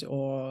drugged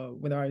or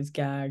whether I was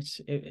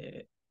gagged.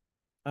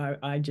 I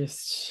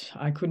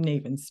couldn't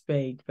even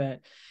speak.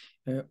 But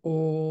you know,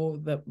 all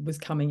that was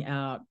coming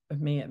out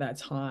of me at that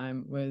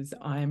time was,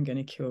 I am going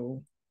to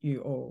kill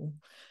you all.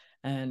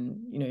 And,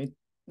 you know,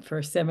 for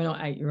a 7 or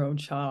 8-year-old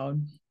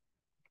child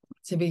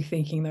to be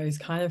thinking those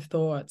kind of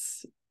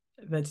thoughts,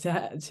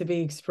 to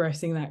be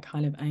expressing that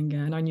kind of anger.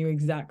 And I knew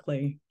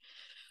exactly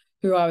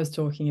who I was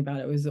talking about.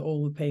 It was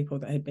all the people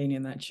that had been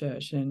in that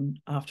church. And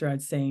after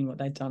I'd seen what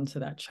they'd done to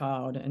that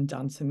child and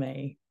done to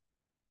me,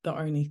 the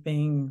only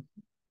thing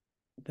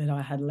that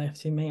I had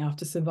left in me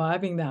after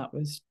surviving that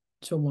was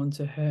to want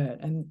to hurt.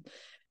 And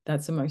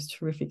that's the most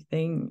horrific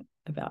thing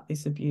about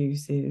this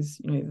abuse, is,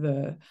 you know,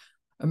 the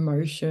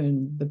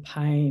emotion, the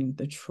pain,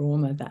 the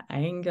trauma, the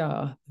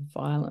anger, the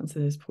violence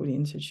that is put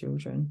into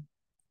children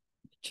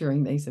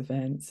during these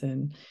events.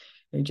 And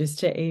you know, just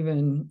to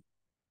even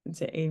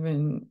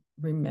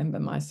remember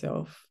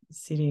myself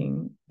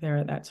sitting there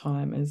at that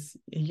time as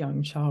a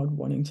young child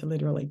wanting to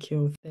literally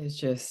kill, there's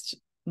just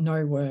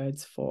no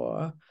words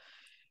for,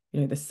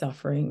 you know, the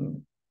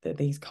suffering that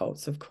these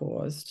cults have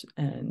caused,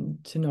 and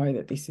to know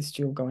that this is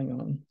still going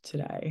on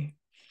today.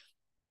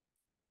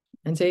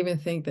 And to even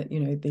think that, you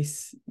know,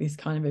 this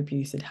kind of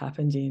abuse had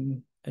happened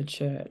in a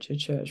church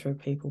where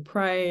people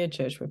pray, a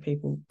church where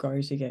people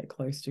go to get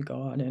close to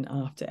God, and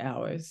after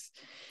hours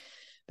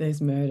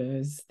there's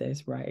murders,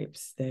 there's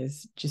rapes,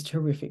 there's just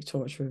horrific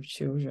torture of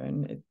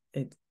children.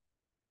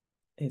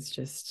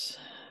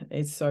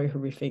 It's so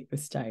horrific, the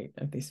state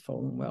of this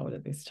fallen world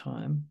at this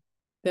time.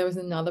 There was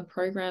another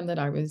program that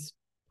I was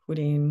put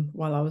in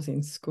while I was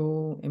in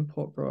school in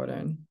Port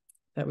Broughton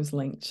that was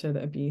linked to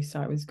the abuse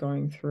I was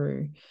going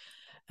through,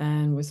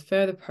 and was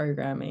further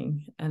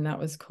programming, and that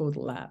was called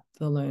LAP,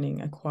 the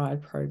Learning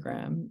Acquired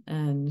Program.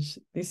 And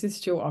this is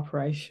still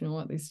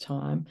operational at this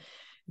time.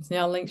 It's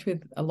now linked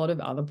with a lot of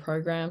other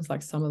programs,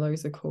 like some of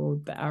those are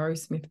called the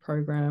Arrowsmith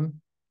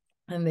program,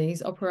 and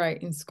these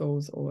operate in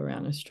schools all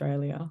around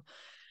Australia.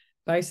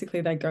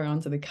 Basically, they go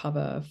under the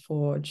cover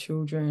for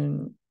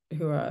children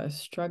who are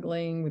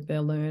struggling with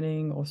their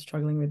learning or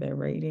struggling with their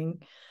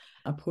reading,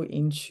 are put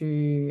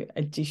into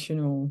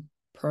additional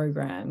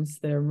programs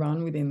that are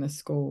run within the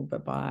school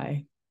but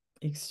by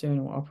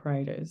external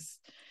operators.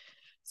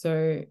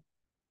 So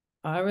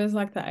I was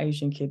like the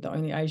Asian kid, the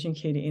only Asian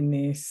kid in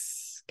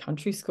this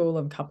country school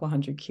of a couple of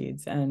hundred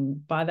kids.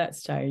 And by that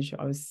stage,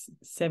 I was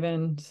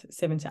seven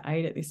to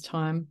 8 at this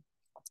time.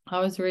 I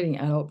was reading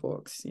adult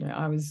books. You know,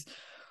 I was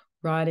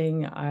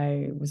planning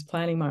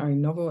my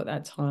own novel at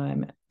that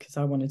time because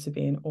I wanted to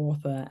be an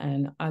author,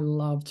 and I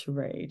love to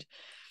read.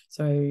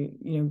 So,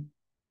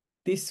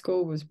 this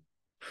school was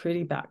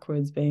pretty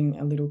backwards, being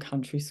a little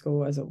country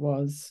school as it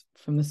was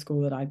from the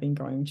school that I'd been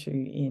going to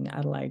in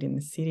Adelaide in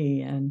the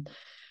city. And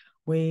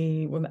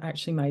we were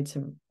actually made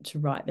to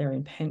write there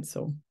in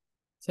pencil.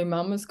 So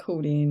Mum was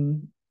called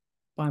in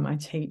by my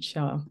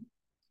teacher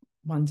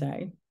one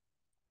day,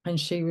 and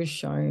she was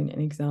shown an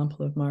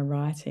example of my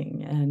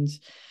writing. And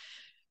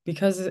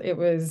because it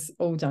was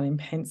all done in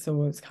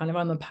pencil, it was kind of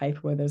on the paper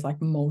where there's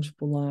like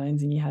multiple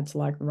lines and you had to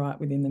like write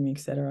within them,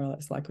 etc.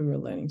 It's like we were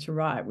learning to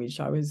write, which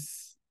I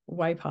was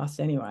way past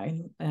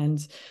anyway.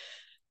 And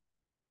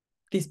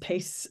this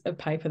piece of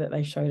paper that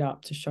they showed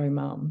up to show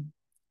Mum,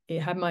 it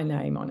had my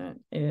name on it.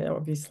 It had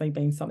obviously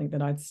been something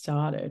that I'd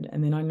started.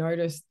 And then I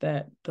noticed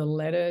that the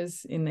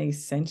letters in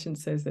these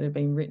sentences that had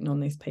been written on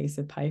this piece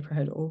of paper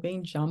had all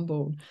been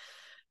jumbled.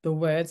 The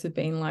words had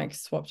been like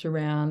swapped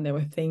around. There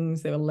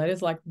were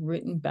letters like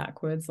written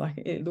backwards. Like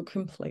it looked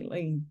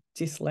completely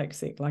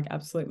dyslexic, like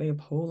absolutely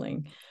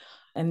appalling.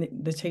 And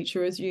the teacher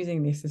was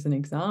using this as an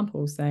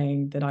example,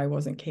 saying that I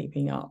wasn't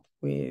keeping up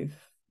with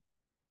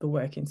the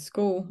work in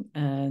school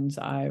and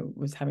I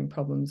was having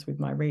problems with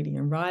my reading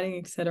and writing,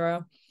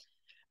 etc.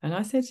 And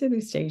I said to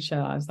this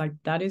teacher, I was like,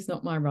 that is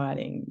not my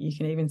writing. You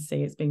can even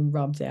see it's been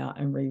rubbed out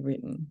and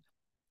rewritten.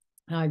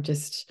 And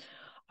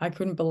I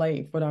couldn't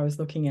believe what I was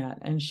looking at.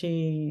 And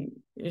she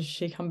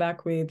come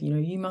back with,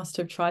 you must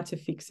have tried to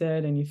fix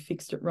it and you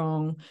fixed it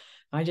wrong.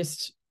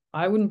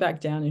 I wouldn't back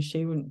down and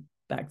she wouldn't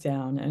back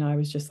down. And I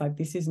was just like,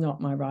 this is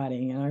not my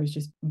writing. And I was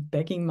just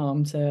begging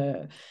Mum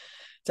to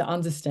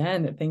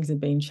understand that things had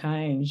been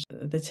changed.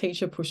 The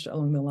teacher pushed it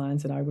along the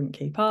lines that I wouldn't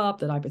keep up,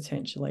 that I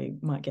potentially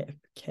might get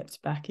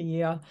kept back a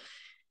year,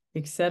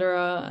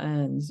 etc.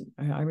 And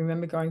I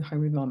remember going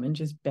home with Mum and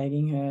just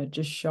begging her,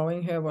 just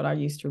showing her what I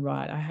used to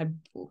write. I had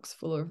books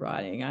full of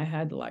writing. I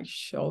had like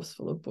shelves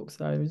full of books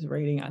that I was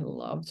reading. I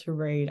love to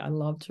read. I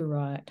love to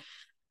write.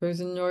 There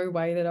was no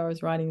way that I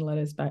was writing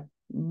letters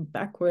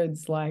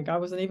backwards. Like I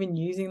wasn't even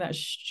using that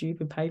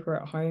stupid paper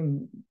at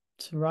home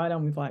to write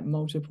on with like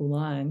multiple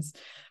lines.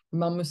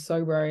 Mum was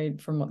so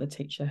worried from what the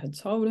teacher had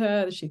told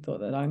her that she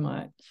thought that I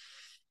might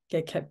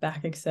get kept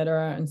back,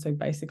 etc. And so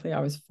basically I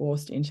was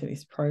forced into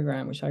this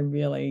program, which I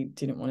really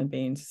didn't want to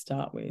be in to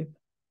start with.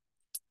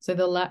 So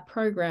the LAP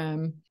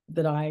program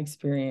that I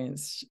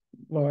experienced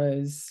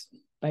was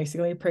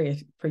basically a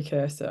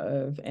precursor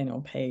of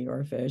NLP,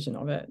 or a version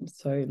of it.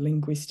 So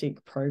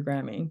linguistic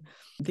programming.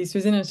 This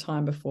was in a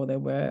time before there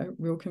were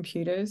real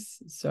computers.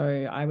 So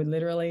I would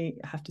literally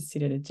have to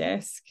sit at a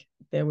desk.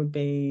 There would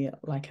be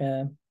like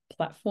a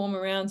platform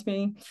around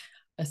me,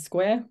 a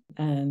square,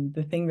 and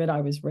the thing that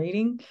I was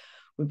reading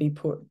would be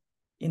put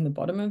in the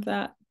bottom of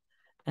that.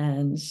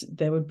 And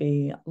there would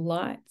be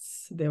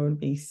lights, there would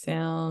be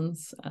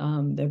sounds,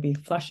 there'd be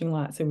flashing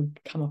lights that would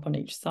come up on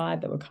each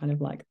side that were kind of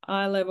like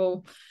eye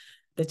level.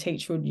 The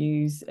teacher would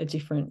use a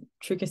different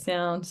trigger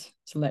sound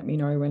to let me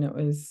know when it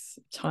was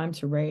time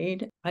to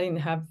read. I didn't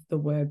have the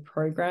word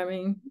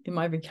programming in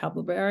my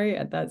vocabulary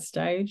at that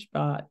stage,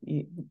 but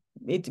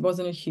it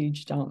wasn't a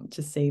huge jump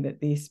to see that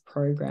this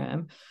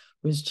program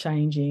was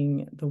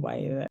changing the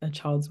way that a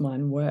child's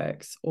mind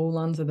works, all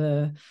under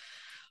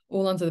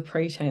the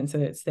pretense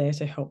that it's there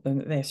to help them,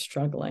 that they're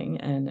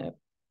struggling, and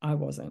I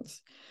wasn't.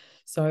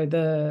 So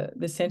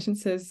the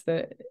sentences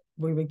that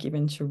we were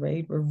given to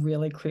read were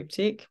really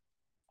cryptic.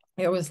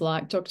 It was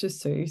like Dr.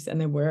 Seuss,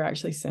 and there were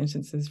actually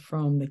sentences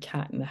from the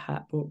Cat in the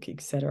Hat book,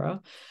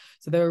 etc.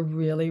 So they were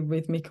really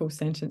rhythmical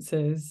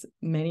sentences.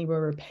 Many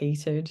were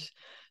repeated.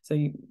 So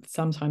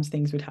sometimes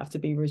things would have to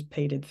be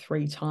repeated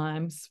 3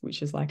 times,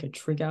 which is like a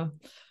trigger.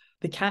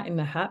 The Cat in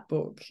the Hat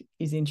book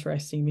is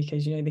interesting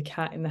because, the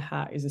Cat in the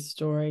Hat is a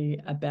story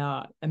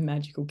about a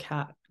magical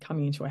cat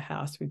coming into a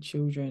house with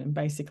children and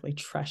basically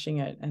trashing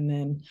it and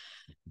then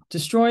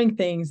destroying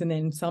things and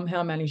then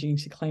somehow managing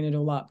to clean it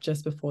all up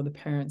just before the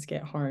parents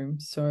get home.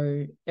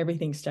 So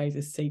everything stays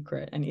a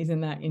secret. And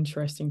isn't that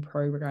interesting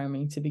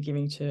programming to be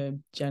giving to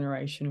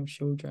generational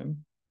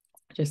children?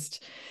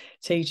 Just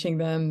teaching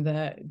them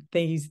that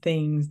these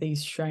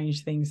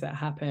strange things that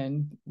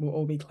happen will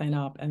all be cleaned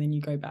up, and then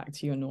you go back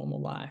to your normal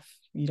life.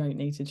 You don't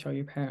need to tell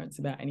your parents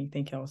about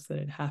anything else that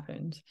had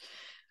happened.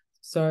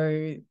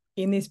 So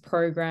in this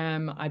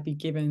program, I'd be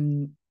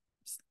given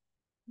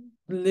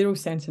little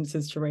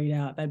sentences to read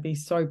out. They'd be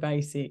so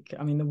basic.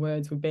 I mean, the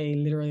words would be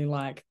literally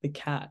like the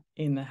cat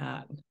in the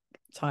hat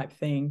type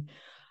thing.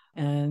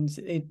 And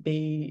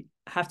it'd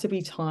have to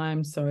be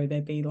timed. So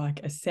there'd be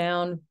like a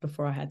sound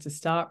before I had to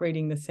start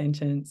reading the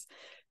sentence.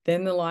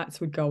 Then the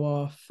lights would go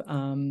off,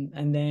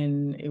 and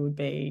then it would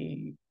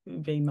be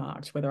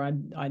marked whether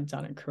I'd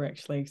done it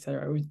correctly,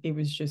 etc. It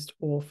was just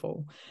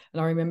awful.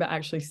 And I remember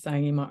actually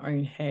saying in my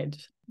own head,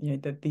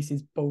 that this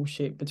is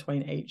bullshit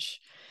between each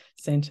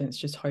sentence,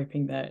 just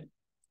hoping that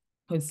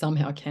would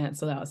somehow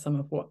cancel out some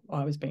of what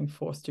I was being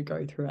forced to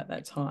go through at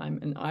that time.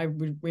 And I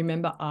would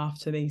remember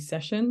after these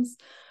sessions,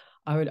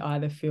 I would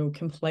either feel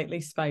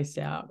completely spaced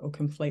out or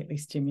completely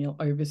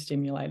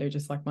overstimulated,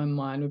 just like my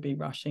mind would be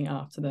rushing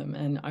after them.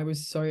 And I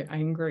was so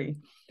angry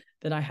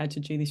that I had to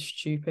do this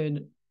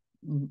stupid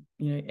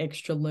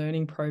extra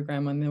learning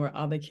program when there were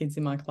other kids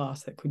in my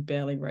class that could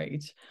barely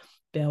read,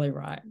 barely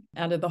write.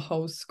 Out of the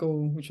whole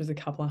school, which was a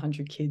couple of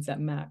hundred kids at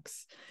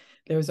max,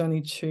 there was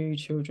only 2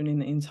 children in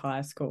the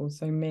entire school.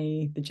 So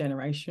me, the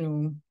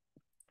generational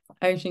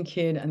Asian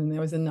kid, and then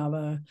there was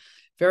another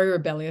very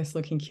rebellious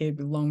looking kid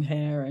with long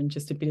hair and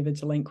just a bit of a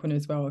delinquent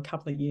as well, a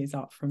couple of years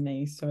up from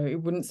me. So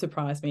it wouldn't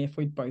surprise me if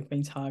we'd both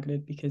been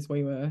targeted because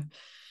we were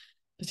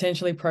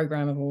potentially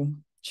programmable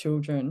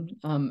children.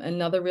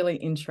 Another really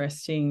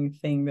interesting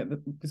thing that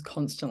was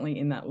constantly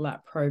in that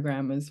LAP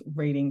program was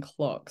reading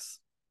clocks,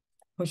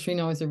 which we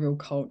know is a real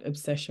cult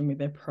obsession with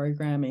their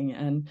programming.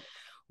 And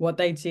what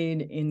they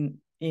did in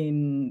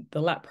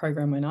the LAP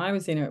program when I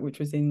was in it, which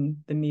was in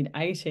the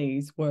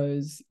mid-80s,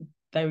 was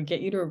they would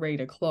get you to read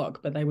a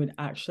clock, but they would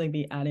actually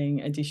be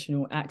adding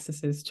additional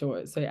axes to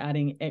it. So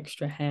adding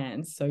extra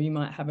hands. So you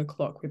might have a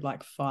clock with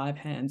like 5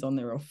 hands on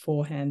there or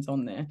 4 hands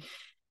on there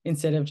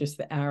instead of just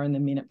the hour and the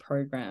minute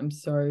program.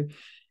 So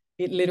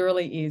it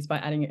literally is by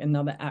adding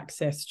another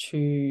access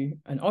to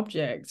an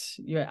object,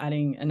 you're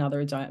adding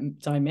another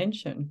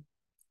dimension.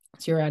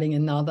 So you're adding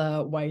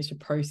another way to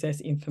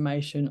process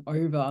information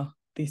over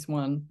this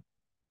one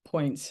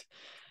point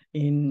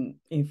in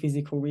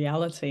physical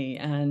reality.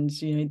 And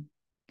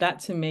that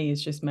to me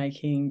is just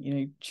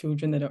making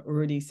children that are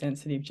already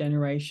sensitive,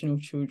 generational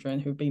children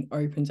who've been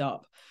opened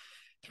up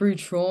through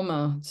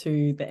trauma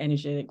to the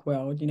energetic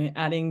world,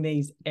 adding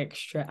these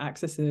extra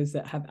accesses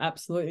that have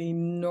absolutely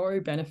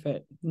no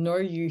benefit, no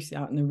use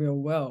out in the real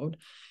world.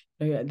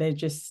 They're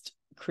just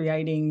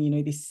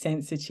creating this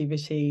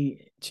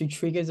sensitivity to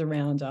triggers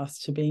around us,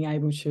 to being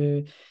able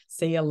to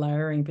see a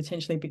layering,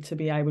 potentially to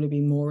be able to be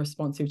more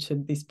responsive to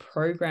this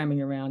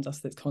programming around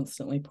us that's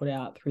constantly put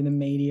out through the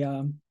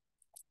media,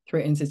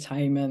 through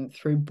entertainment,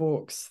 through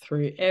books,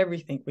 through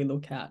everything we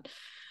look at.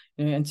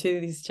 And to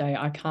this day,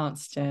 I can't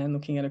stand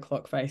looking at a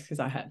clock face because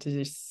I had to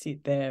just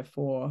sit there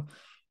for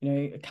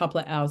a couple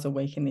of hours a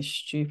week in this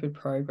stupid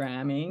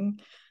programming,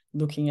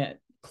 looking at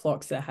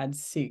clocks that had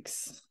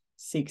six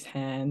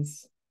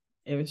hands.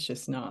 It was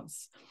just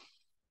nuts.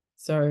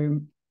 So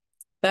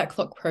that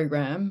clock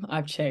program,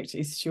 I've checked,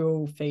 is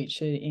still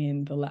featured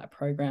in the LAP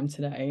program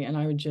today. And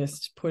I would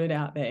just put it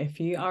out there. If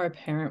you are a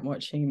parent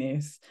watching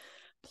this,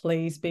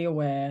 please be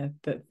aware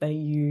that they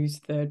use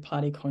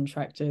third-party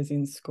contractors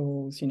in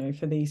schools,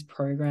 for these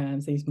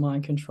programs, these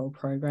mind control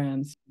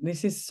programs.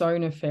 This is so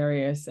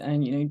nefarious.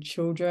 And,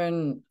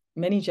 children,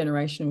 many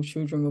generational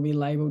children will be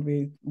labelled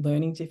with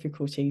learning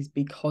difficulties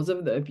because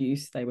of the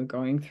abuse they were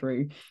going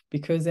through,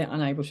 because they're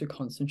unable to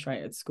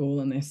concentrate at school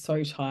and they're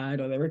so tired,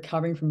 or they're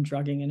recovering from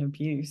drugging and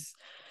abuse.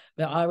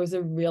 But I was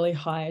a really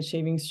high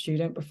achieving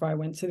student before I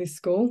went to this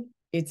school.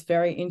 It's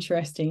very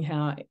interesting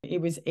how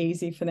it was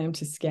easy for them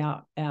to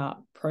scout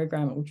out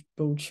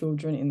programmable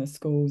children in the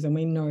schools. And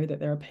we know that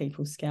there are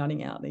people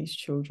scouting out these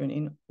children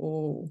in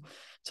all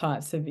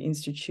types of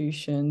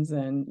institutions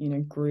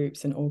and,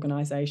 groups and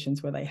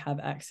organizations where they have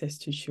access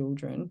to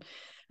children,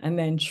 and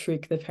then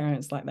trick the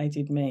parents like they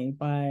did me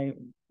by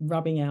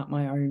rubbing out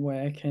my own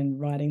work and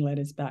writing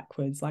letters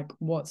backwards. Like,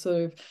 what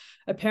sort of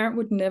a parent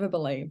would never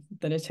believe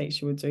that a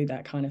teacher would do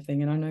that kind of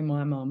thing. And I know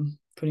my mum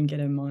couldn't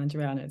get her mind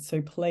around it.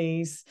 So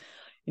please,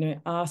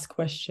 ask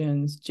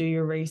questions, do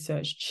your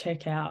research,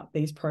 check out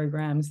these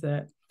programs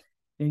that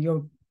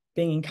you're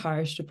being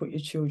encouraged to put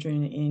your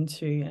children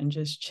into, and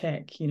just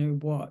check,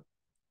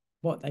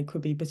 what they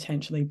could be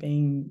potentially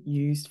being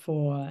used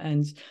for.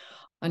 And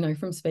I know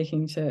from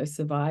speaking to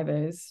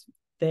survivors,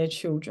 their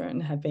children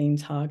have been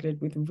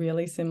targeted with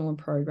really similar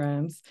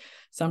programs,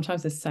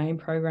 sometimes the same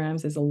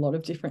programs. There's a lot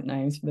of different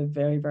names for the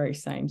very, very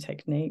same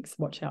techniques.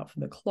 Watch out for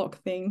the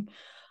clock thing.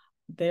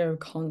 They're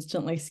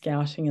constantly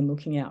scouting and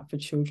looking out for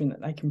children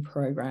that they can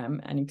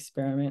program and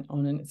experiment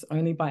on. And it's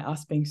only by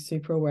us being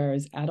super aware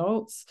as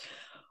adults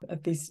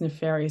of this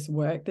nefarious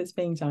work that's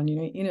being done,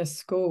 in a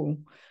school,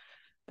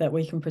 that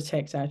we can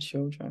protect our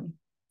children.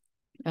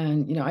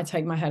 And, I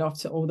take my hat off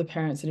to all the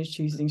parents that are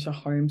choosing to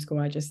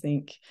homeschool. I just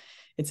think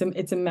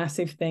it's a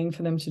massive thing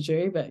for them to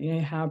do, but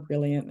how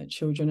brilliant that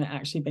children are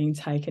actually being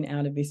taken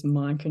out of this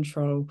mind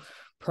control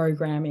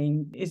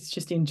programming. It's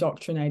just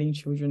indoctrinating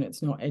children.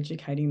 It's not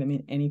educating them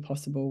in any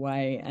possible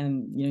way.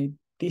 And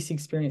this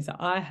experience that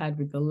I had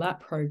with the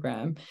LAP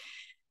program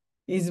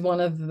is one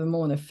of the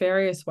more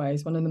nefarious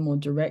ways, one of the more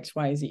direct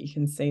ways that you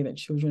can see that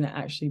children are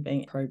actually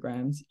being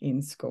programmed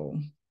in school.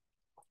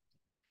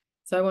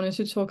 So I wanted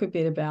to talk a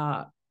bit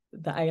about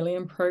the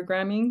alien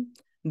programming.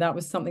 That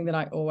was something that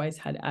I always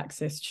had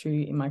access to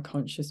in my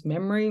conscious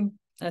memory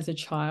as a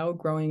child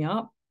growing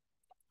up.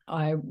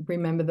 I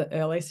remember the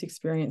earliest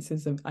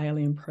experiences of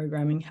alien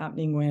programming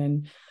happening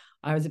when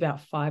I was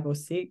about 5 or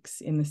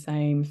 6 in the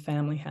same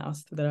family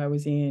house that I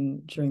was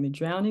in during the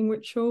drowning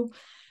ritual.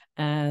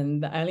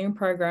 And the alien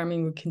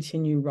programming would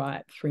continue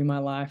right through my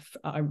life.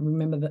 I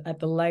remember that at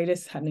the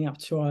latest happening up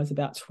to I was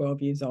about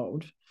 12 years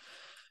old.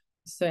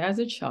 So as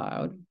a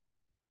child,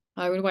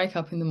 I would wake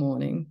up in the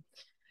morning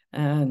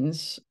and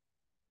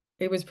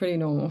it was pretty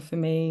normal for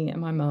me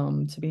and my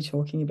mum to be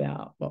talking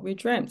about what we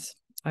dreamt.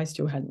 I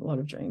still had a lot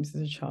of dreams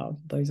as a child.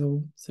 Those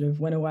all sort of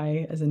went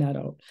away as an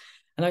adult.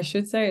 And I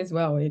should say as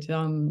well,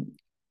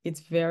 it's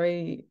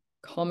very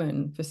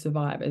common for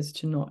survivors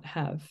to not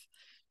have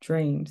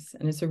dreams.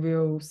 And it's a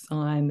real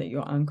sign that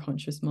your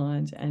unconscious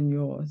mind and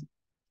your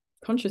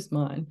conscious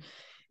mind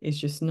is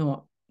just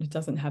not, it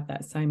doesn't have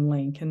that same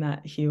link. And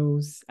that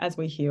heals, as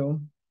we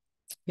heal,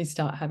 we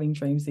start having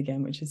dreams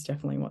again, which is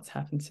definitely what's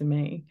happened to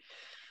me.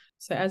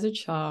 So as a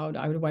child,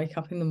 I would wake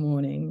up in the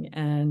morning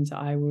and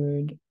I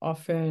would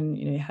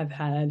often, have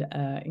had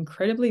an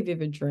incredibly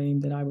vivid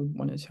dream that I would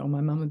want to tell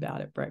my mum about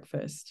at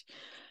breakfast.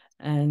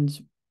 And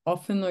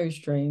often those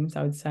dreams,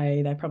 I would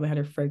say they probably had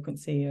a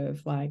frequency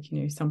of like,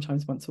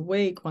 sometimes once a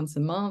week, once a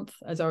month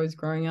as I was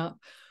growing up,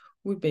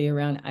 would be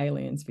around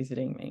aliens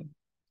visiting me.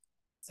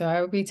 So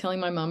I would be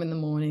telling my mum in the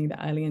morning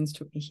that aliens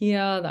took me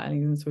here, the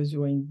aliens was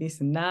doing this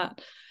and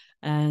that.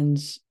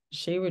 And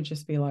she would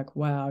just be like,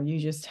 wow, you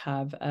just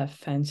have a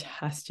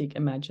fantastic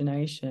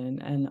imagination.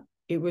 And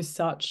it was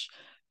such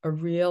a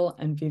real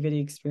and vivid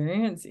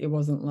experience. It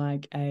wasn't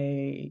like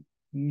a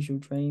usual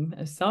dream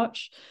as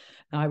such.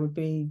 I would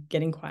be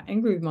getting quite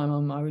angry with my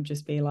mum. I would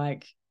just be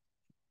like,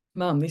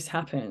 Mum, this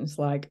happens.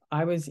 Like,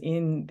 I was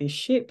in this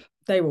ship.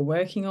 They were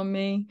working on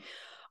me.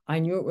 I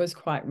knew it was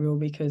quite real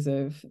because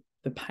of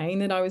the pain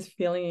that I was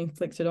feeling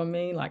inflicted on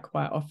me. Like,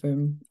 quite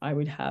often I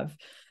would have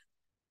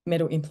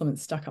metal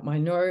implements stuck up my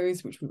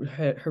nose, which would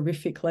hurt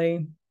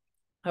horrifically.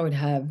 I would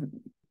have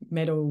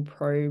metal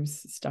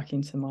probes stuck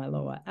into my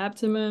lower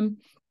abdomen.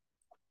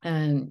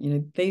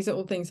 And, these are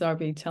all things I'd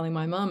be telling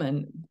my mum.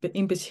 And but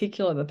in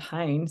particular, the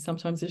pain,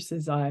 sometimes just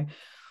as I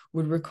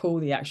would recall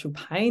the actual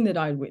pain that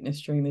I'd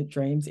witnessed during the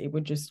dreams, it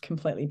would just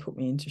completely put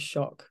me into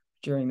shock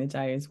during the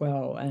day as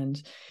well. And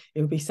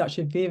it would be such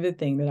a vivid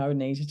thing that I would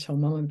need to tell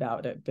mum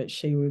about it. But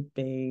she would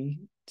be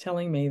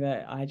telling me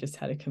that I just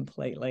had a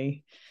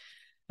completely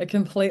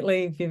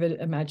vivid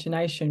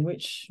imagination,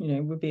 which,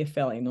 would be a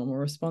fairly normal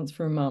response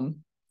for a mum.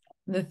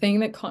 The thing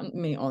that caught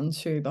me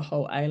onto the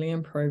whole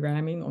alien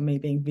programming, or me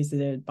being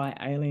visited by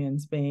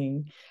aliens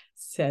being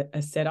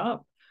a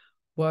setup,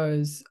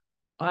 was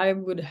I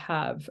would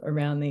have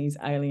around these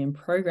alien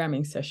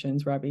programming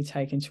sessions where I'd be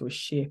taken to a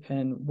ship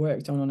and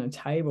worked on a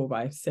table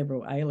by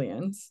several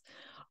aliens.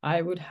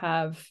 I would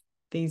have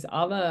these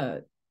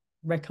other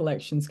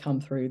recollections come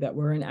through that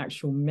were an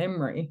actual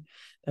memory.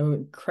 They were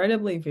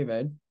incredibly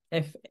vivid,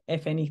 if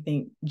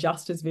anything,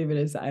 just as vivid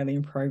as the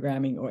alien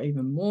programming or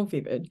even more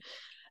vivid.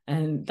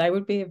 And they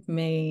would be of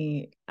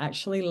me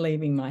actually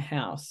leaving my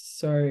house.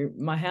 So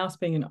my house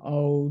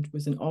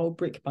was an old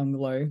brick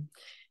bungalow.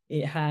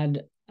 It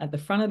had at the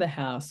front of the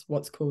house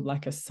what's called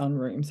like a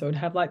sunroom. So it'd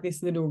have like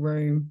this little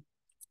room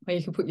where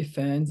you could put your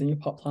ferns and your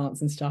pot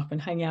plants and stuff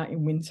and hang out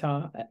in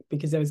winter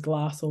because there was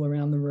glass all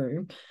around the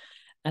room.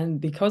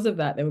 And because of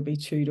that, there would be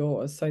two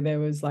doors. So there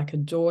was like a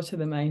door to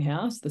the main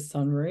house, the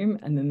sunroom,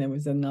 and then there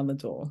was another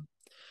door.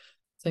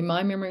 So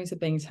my memories of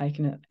being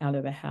taken out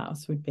of the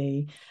house would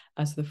be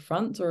as the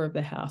front door of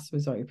the house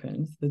was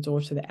opened, the door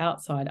to the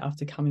outside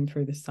after coming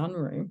through the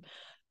sunroom,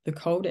 the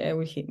cold air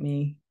would hit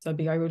me. So I'd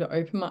be able to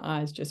open my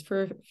eyes just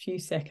for a few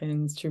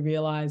seconds to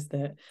realize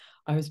that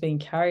I was being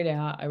carried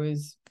out. I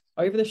was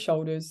over the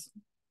shoulders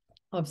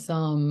of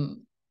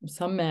some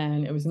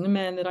man. It wasn't a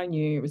man that I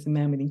knew. It was a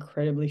man with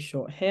incredibly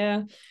short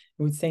hair.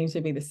 It would seem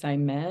to be the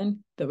same man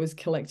that was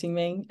collecting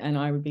me, and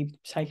I would be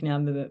taken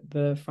out of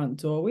the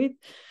front door with.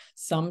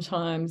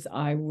 Sometimes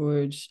I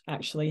would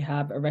actually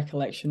have a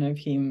recollection of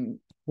him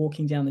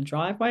walking down the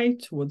driveway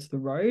towards the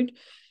road.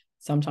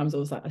 Sometimes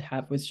all I'd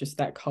have was just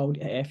that cold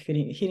air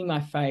hitting my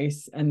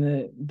face and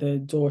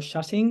the door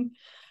shutting,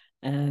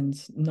 and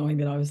knowing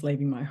that I was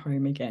leaving my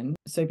home again.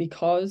 So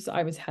because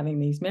I was having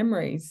these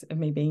memories of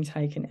me being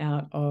taken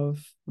out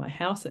of my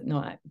house at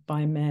night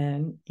by a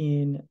man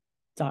in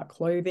dark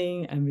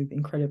clothing and with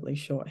incredibly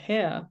short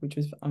hair, which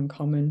was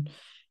uncommon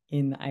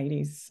in the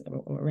 80s,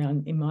 or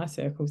around in my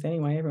circles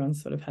anyway, everyone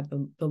sort of had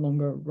the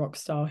longer rock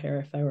style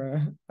hair if they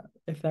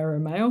were a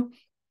male.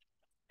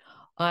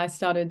 I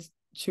started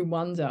to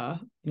wonder,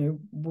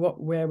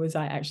 where was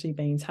I actually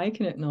being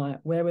taken at night?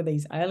 Where were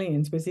these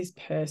aliens? Was this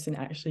person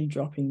actually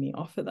dropping me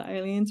off at the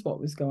aliens?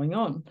 What was going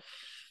on?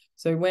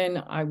 So when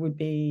I would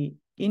be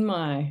in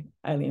my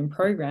alien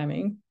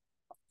programming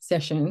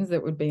sessions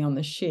that would be on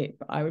the ship,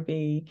 I would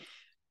be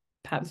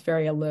perhaps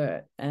very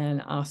alert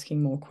and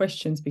asking more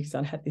questions because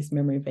I'd had this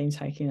memory of being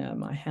taken out of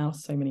my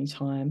house so many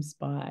times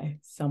by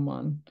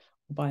someone,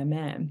 by a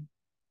man.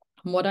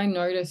 And what I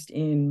noticed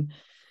in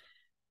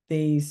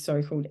these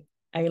so-called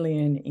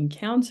alien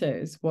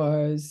encounters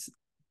was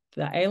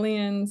the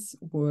aliens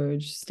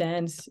would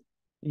stand,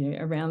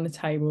 around the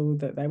table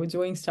that they were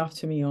doing stuff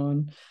to me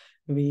on. There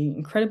would be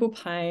incredible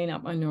pain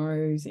up my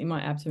nose, in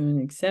my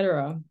abdomen,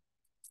 etc.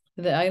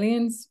 The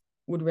aliens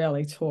would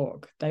rarely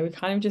talk. They would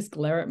kind of just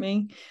glare at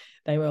me.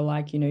 They were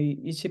like,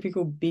 your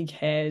typical big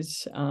head.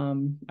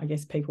 I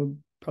guess people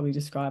probably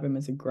describe them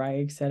as a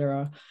grey,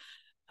 etc.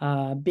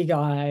 Big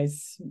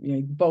eyes,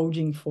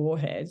 bulging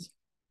forehead.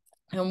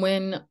 And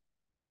when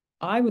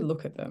I would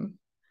look at them,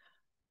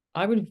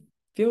 I would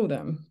feel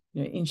them.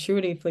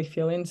 intuitively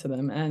feel into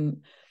them.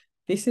 And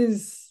this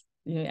is,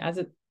 as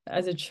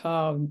a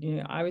child,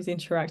 I was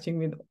interacting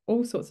with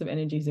all sorts of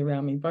energies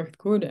around me, both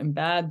good and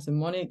bad,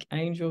 demonic,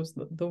 angels,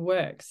 the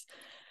works.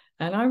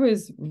 And I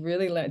was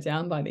really let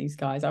down by these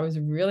guys. I was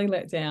really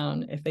let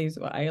down if these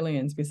were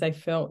aliens, because they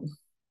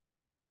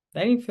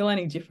didn't feel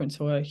any different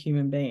to a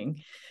human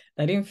being.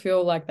 They didn't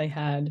feel like they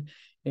had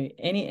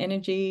any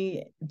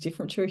energy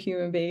different to a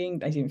human being.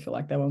 They didn't feel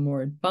like they were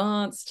more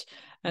advanced.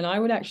 And I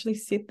would actually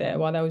sit there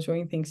while they were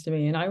doing things to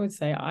me, and I would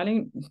say, I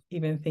don't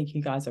even think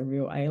you guys are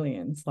real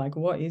aliens. Like,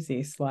 what is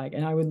this? Like,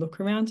 and I would look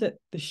around at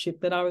the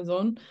ship that I was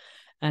on,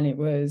 and it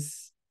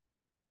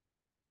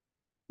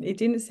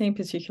didn't seem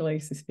particularly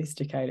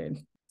sophisticated.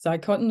 So I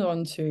cottoned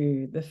on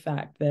to the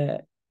fact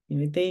that,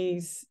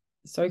 these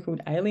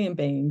so-called alien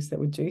beings that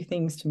would do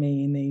things to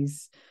me in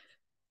these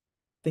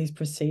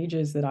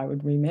procedures that I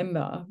would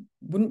remember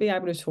wouldn't be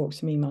able to talk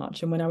to me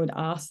much. And when I would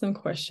ask them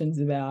questions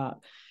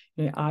about,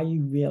 are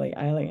you really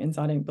aliens?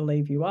 I don't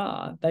believe you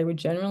are. They would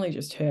generally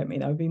just hurt me.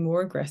 They would be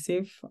more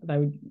aggressive. They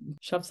would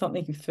shove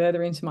something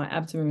further into my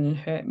abdomen and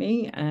hurt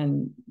me,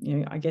 and,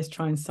 I guess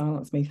try and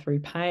silence me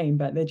through pain.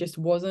 But there just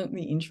wasn't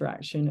the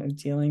interaction of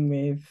dealing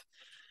with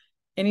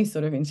any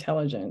sort of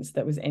intelligence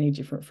that was any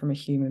different from a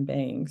human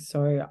being.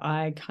 So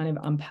I kind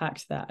of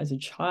unpacked that as a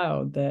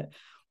child, that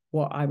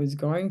what I was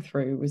going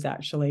through was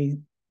actually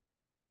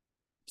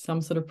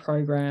some sort of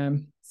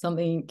program,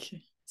 something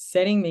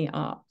setting me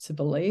up to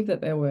believe that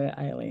there were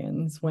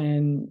aliens,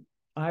 when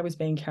I was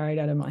being carried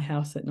out of my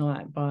house at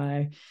night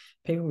by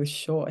people with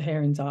short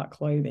hair and dark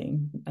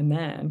clothing, a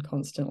man,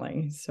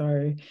 constantly.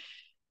 So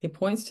it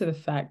points to the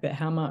fact that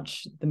how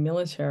much the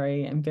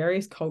military and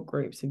various cult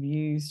groups have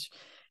used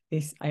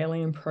this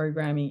alien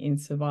programming in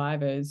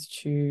survivors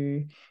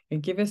to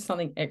give us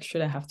something extra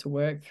to have to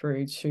work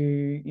through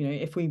to,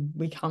 if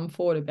we come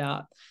forward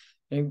about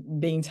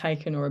being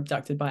taken or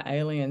abducted by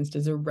aliens,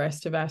 does the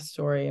rest of our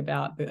story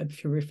about the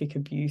horrific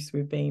abuse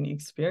we've been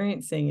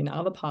experiencing in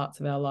other parts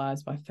of our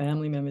lives by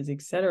family members,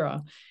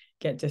 etc.,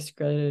 get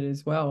discredited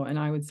as well? And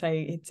I would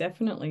say it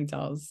definitely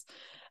does.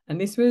 And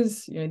this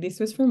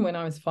was from when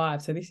I was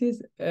 5. So this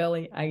is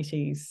early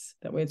 80s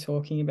that we're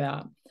talking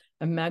about.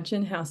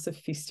 Imagine how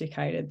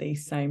sophisticated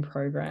these same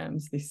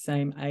programs, this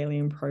same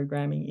alien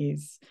programming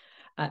is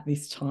at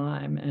this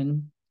time.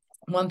 And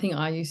one thing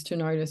I used to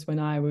notice when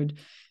I would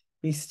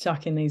be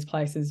stuck in these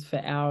places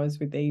for hours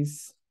with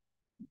these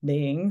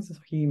beings,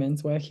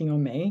 humans working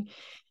on me,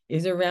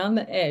 is around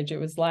the edge. It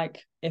was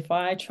like if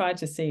I tried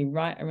to see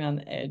right around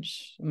the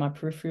edge, my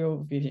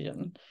peripheral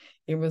vision,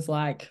 it was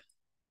like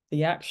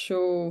the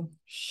actual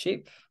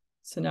ship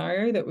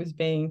scenario that was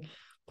being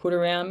put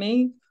around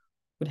me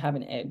would have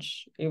an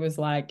edge. It was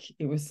like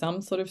it was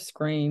some sort of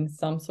screen,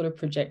 some sort of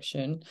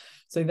projection.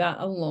 So that,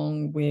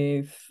 along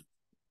with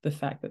the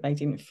fact that they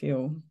didn't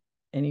feel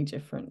any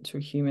different to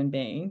a human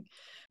being,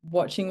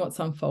 watching what's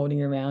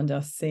unfolding around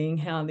us, seeing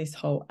how this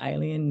whole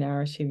alien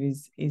narrative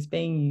is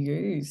being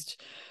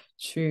used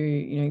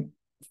to,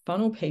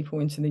 funnel people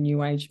into the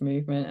New Age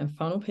movement and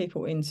funnel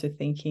people into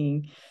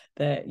thinking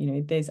that,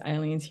 there's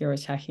aliens here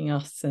attacking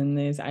us and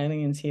there's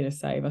aliens here to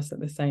save us at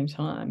the same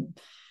time.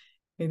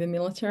 The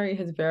military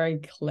has very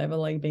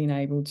cleverly been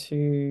able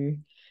to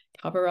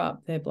cover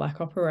up their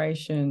black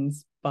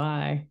operations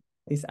by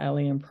this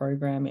alien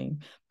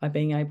programming, by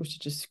being able to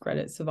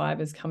discredit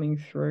survivors coming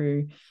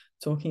through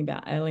talking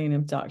about alien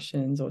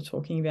abductions or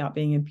talking about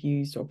being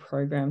abused or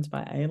programmed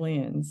by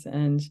aliens.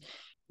 And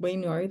we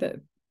know that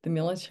the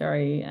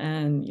military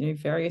and,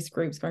 various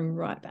groups going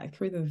right back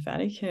through the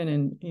Vatican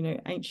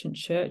and, ancient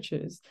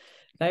churches,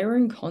 they were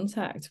in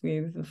contact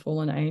with the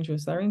fallen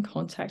angels. They're in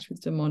contact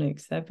with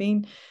demonics. They've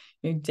been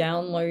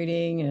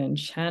downloading and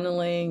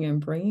channeling and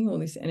bringing all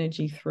this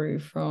energy through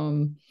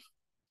from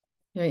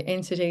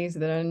entities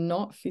that are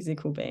not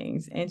physical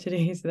beings,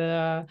 entities that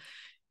are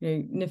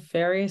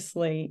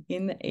nefariously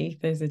in the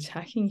ethers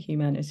attacking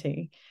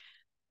humanity.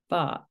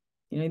 But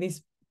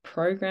this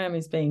program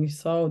is being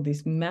sold,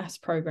 this mass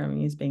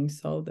programming is being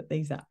sold, that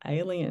these are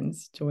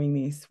aliens doing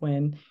this,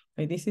 when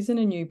this isn't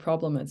a new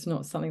problem. It's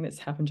not something that's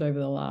happened over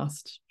the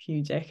last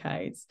few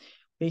decades.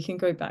 We can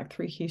go back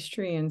through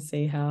history and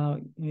see how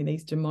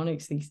these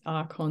demonics, these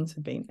archons,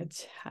 have been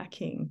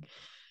attacking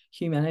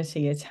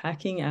humanity,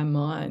 attacking our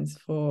minds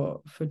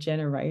for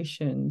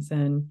generations.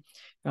 And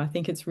I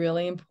think it's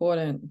really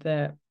important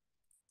that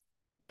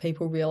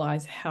people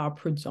realize how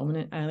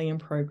predominant alien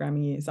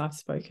programming is. I've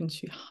spoken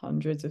to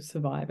hundreds of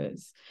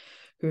survivors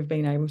who have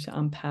been able to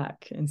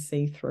unpack and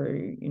see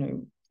through,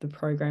 the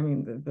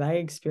programming that they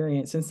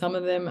experience. And some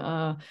of them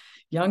are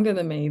younger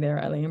than me. Their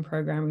alien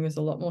programming was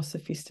a lot more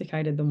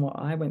sophisticated than what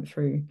I went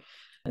through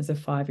as a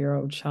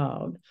 5-year-old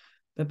child.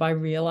 But by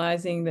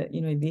realizing that,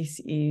 this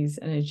is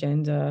an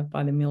agenda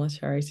by the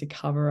military to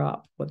cover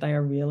up what they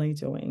are really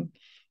doing,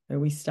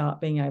 we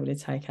start being able to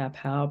take our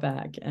power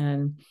back.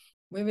 And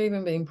we've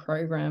even been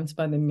programmed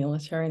by the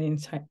military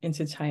and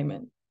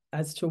entertainment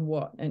as to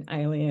what an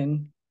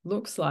alien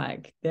looks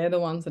like. They're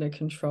the ones that are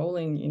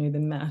controlling,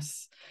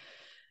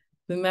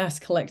 the the mass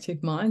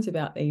collective minds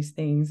about these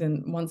things.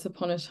 And once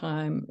upon a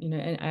time, you know,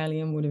 an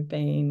alien would have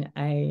been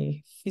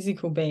a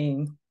physical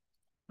being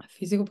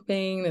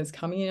that's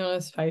coming in on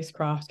a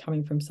spacecraft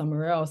coming from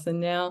somewhere else. And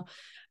now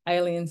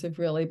aliens have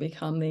really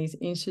become these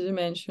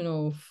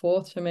interdimensional,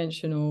 fourth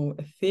dimensional,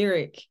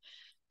 etheric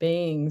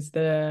beings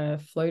that are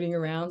floating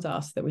around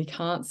us that we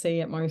can't see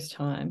at most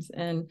times.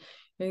 And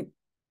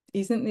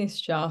isn't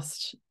this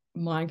just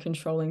mind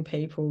controlling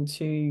people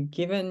to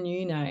give a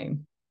new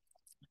name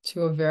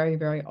to a very,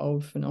 very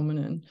old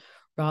phenomenon,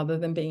 rather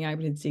than being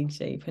able to dig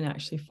deep and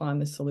actually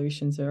find the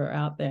solutions that are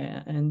out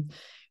there? And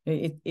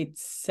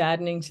it's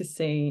saddening to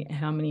see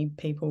how many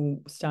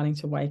people starting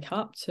to wake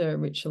up to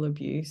ritual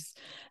abuse,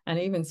 and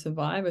even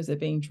survivors are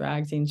being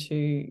dragged into,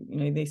 you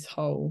know, this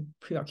whole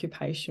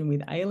preoccupation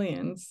with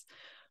aliens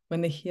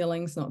when the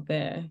healing's not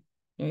there.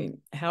 You know,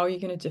 how are you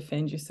going to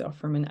defend yourself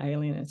from an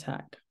alien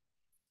attack?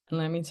 And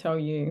let me tell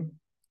you,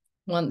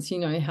 once you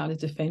know how to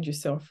defend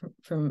yourself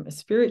from a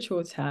spiritual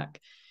attack,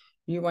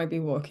 you won't be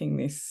walking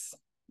this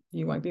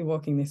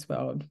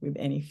world with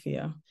any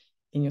fear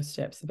in your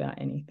steps about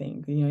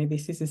anything. You know,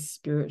 this is a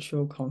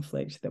spiritual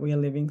conflict that we are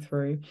living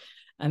through.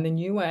 And the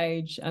New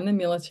Age and the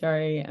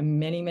military and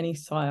many, many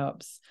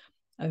psyops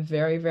are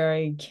very,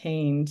 very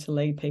keen to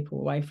lead people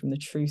away from the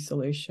true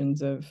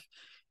solutions of,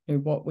 you know,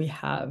 what we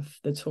have,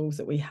 the tools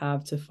that we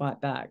have to fight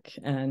back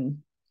and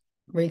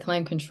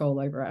reclaim control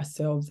over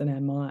ourselves and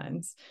our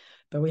minds.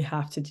 But we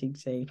have to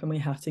dig deep and we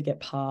have to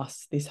get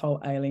past this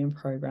whole alien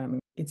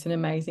programming. It's an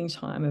amazing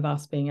time of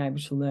us being able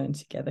to learn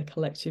together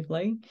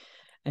collectively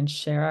and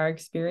share our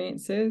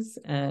experiences.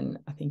 And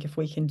I think if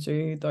we can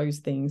do those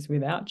things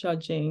without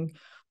judging,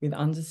 with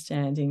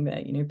understanding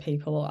that, you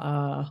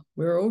know,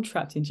 we're all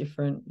trapped in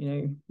different, you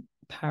know,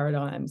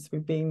 paradigms.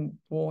 We've been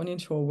born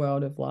into a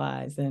world of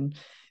lies, and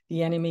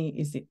the enemy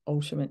is the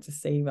ultimate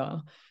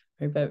deceiver.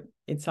 But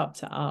it's up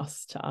to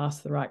us to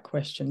ask the right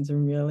questions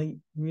and really,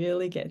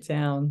 really get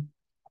down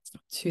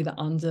to the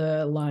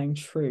underlying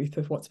truth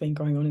of what's been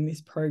going on in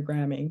this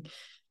programming.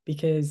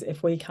 Because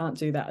if we can't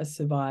do that as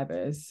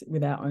survivors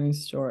with our own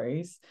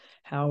stories,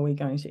 how are we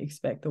going to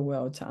expect the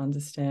world to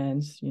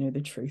understand, you know,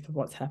 the truth of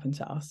what's happened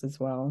to us as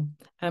well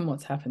and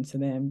what's happened to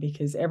them?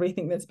 Because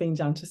everything that's been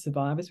done to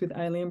survivors with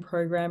alien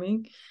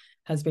programming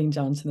has been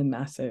done to the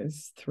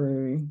masses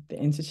through the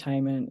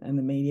entertainment and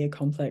the media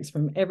complex,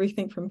 from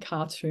everything from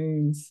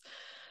cartoons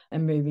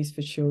and movies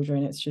for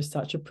children. It's just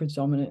such a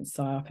predominant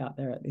psyop out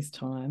there at this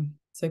time.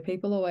 So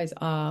people always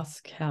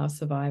ask how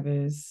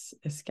survivors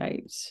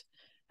escaped,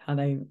 how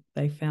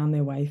they found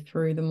their way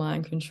through the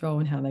mind control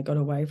and how they got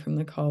away from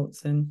the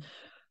cults. And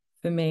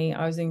for me,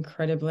 I was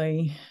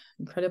incredibly,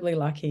 incredibly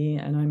lucky,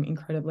 and I'm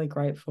incredibly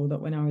grateful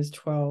that when I was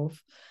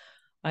 12,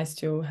 I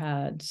still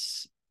had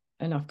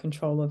enough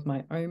control of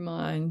my own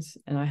mind,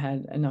 and I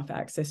had enough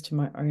access to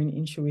my own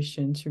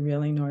intuition to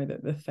really know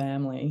that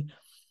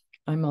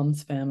my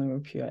mum's family were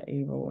pure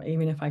evil.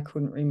 Even if I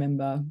couldn't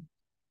remember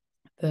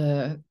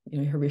the,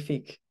 you know,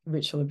 horrific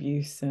ritual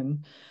abuse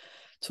and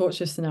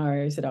torture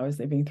scenarios that I was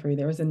living through,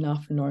 there was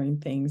enough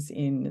known things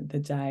in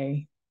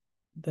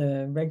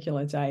the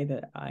regular day,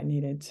 that I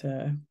needed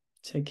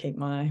to keep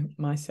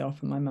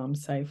myself and my mum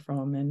safe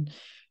from. And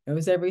it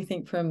was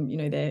everything from, you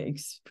know, their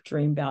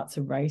extreme bouts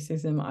of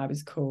racism. I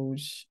was called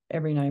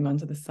every name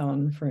under the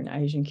sun for an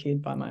Asian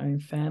kid by my own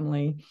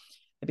family.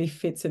 There'd be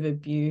fits of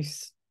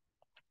abuse,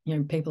 you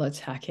know, people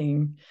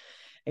attacking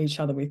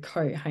each other with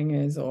coat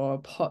hangers or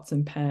pots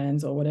and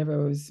pans or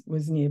whatever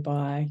was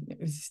nearby.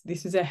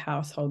 This was a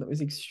household that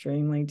was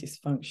extremely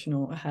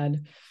dysfunctional. I had,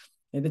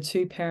 you know, the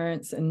 2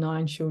 parents and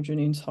 9 children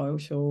in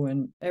total,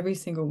 and every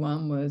single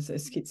one was a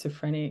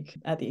schizophrenic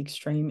at the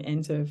extreme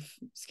end of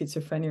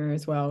schizophrenia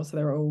as well. So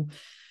they were all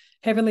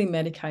heavily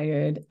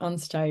medicated,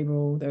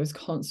 unstable. There was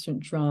constant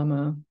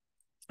drama,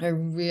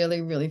 really,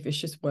 really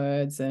vicious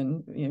words,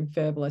 and, you know,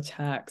 verbal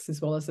attacks,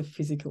 as well as the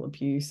physical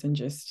abuse and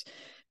just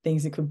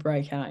things that could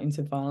break out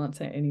into violence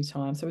at any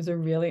time. So it was a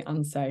really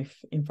unsafe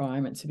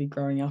environment to be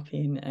growing up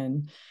in.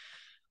 And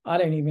I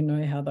don't even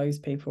know how those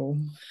people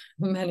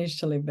manage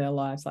to live their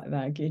lives like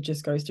that. It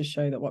just goes to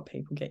show that what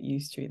people get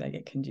used to, they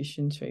get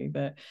conditioned to.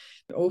 But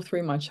all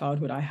through my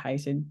childhood, I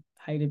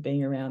hated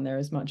being around there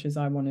as much as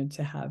I wanted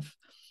to have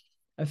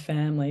a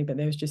family. But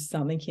there was just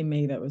something in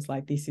me that was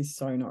like, this is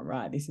so not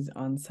right. This is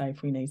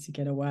unsafe. We need to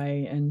get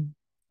away. And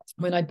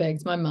when I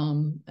begged my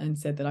mum and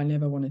said that I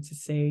never wanted to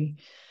see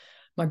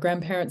my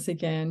grandparents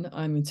again,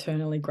 I'm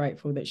eternally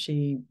grateful that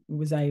she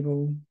was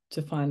able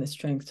to find the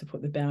strength to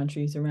put the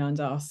boundaries around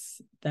us.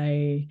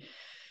 They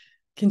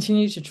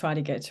continued to try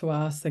to get to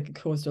us. They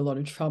caused a lot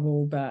of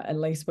trouble, but at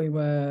least we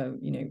were,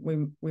 you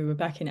know, we were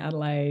back in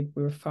Adelaide.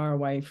 We were far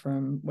away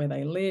from where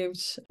they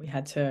lived. We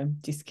had to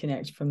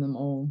disconnect from them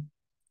all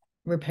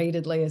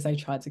repeatedly as they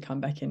tried to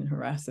come back and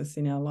harass us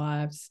in our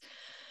lives.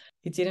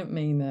 It didn't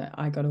mean that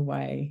I got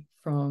away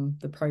from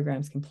the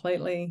programs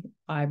completely.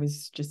 I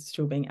was just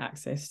still being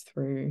accessed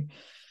through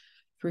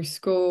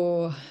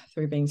school,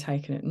 through being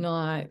taken at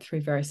night,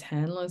 through various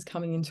handlers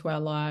coming into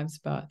our lives.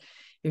 But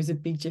it was a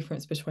big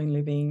difference between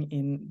living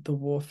in the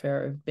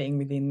warfare of being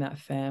within that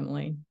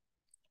family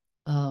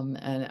and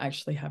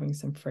actually having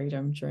some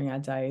freedom during our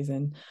days.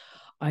 And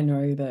I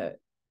know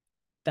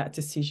that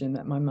decision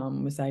that my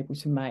mum was able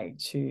to make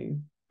to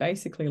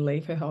basically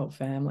leave her whole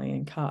family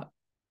and cut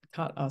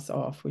us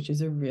off, which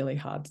is a really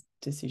hard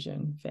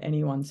decision for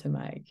anyone to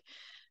make,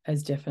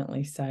 has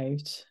definitely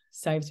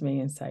saved me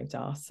and saved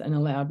us, and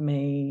allowed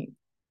me,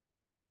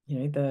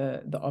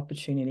 the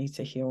opportunity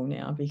to heal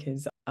now,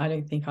 because I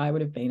don't think I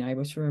would have been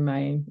able to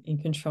remain in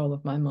control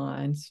of my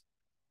mind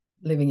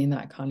living in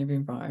that kind of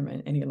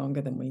environment any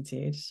longer than we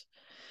did.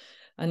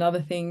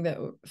 Another thing that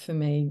for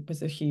me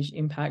was a huge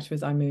impact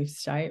was I moved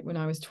state when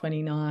I was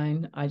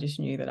 29. I just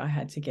knew that I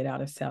had to get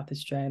out of South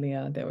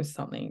Australia. There was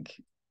something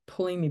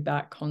pulling me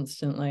back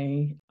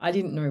constantly. I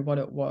didn't know what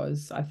it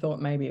was. I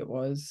thought maybe it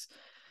was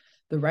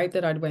the rape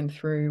that I'd went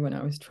through when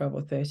I was 12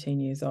 or 13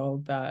 years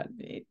old. But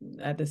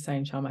at the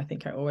same time, I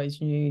think I always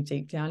knew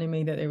deep down in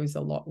me that it was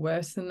a lot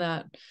worse than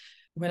that.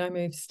 When I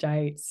moved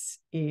states,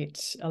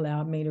 it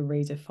allowed me to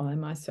redefine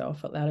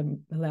myself. It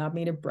allowed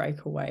me to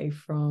break away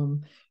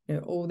from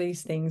all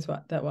these things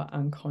that were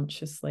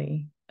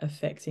unconsciously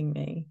affecting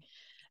me.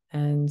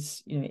 And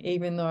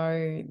even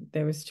though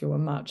there was still a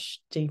much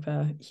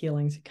deeper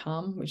healing to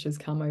come, which has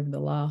come over the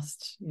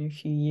last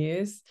few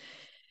years,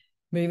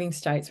 moving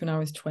states when I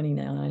was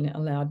 29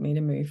 allowed me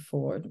to move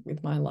forward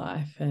with my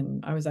life,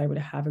 and I was able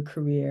to have a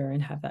career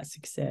and have that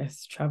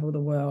success, travel the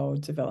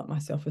world, develop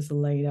myself as a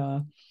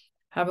leader,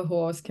 have a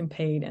horse,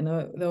 compete. And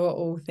there were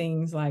all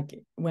things like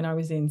when I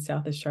was in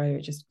South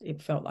Australia,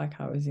 it felt like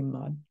I was in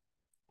mud.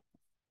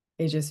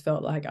 It just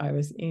felt like I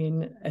was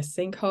in a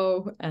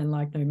sinkhole, and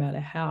like no matter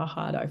how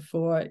hard I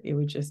fought, it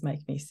would just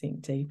make me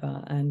sink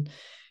deeper. And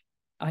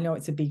I know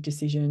it's a big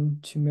decision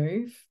to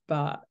move,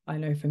 but I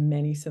know for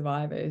many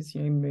survivors,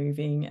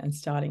 moving and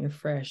starting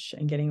afresh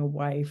and getting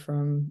away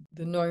from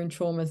the known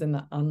traumas and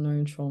the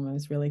unknown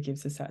traumas really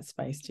gives us that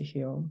space to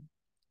heal.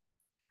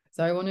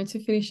 So I wanted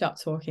to finish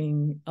up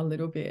talking a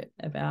little bit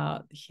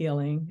about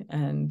healing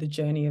and the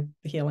journey of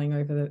healing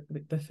over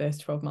the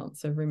first 12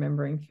 months of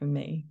remembering for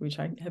me, which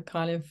I have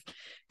kind of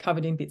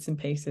covered in bits and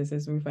pieces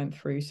as we went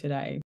through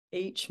today.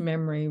 Each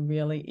memory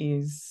really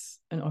is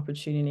an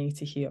opportunity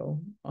to heal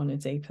on a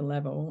deeper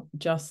level,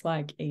 just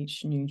like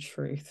each new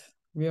truth,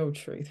 real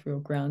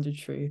grounded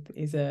truth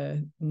is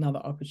another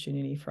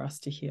opportunity for us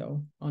to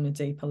heal on a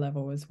deeper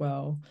level as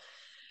well.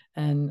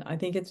 And I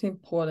think it's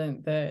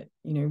important that,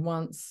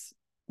 once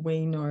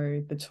we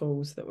know the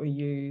tools that were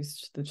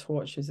used, the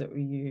tortures that were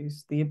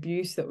used, the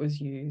abuse that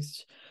was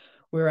used,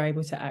 we're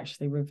able to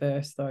actually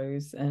reverse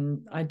those.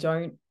 And I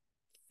don't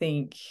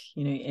think,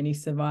 any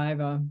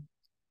survivor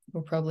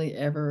will probably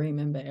ever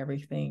remember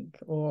everything,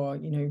 or,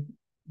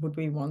 would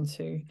we want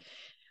to?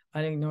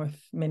 I don't know if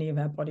many of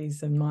our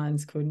bodies and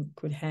minds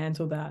could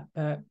handle that,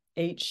 but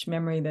each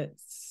memory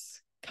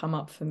that's come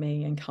up for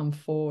me and come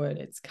forward,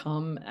 it's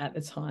come at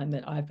the time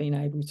that I've been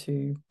able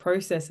to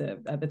process it,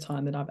 at the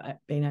time that I've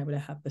been able to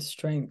have the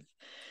strength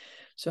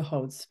to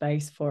hold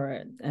space for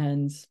it.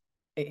 And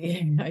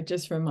it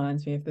just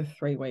reminds me of the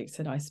 3 weeks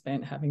that I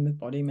spent having the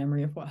body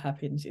memory of what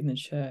happened in the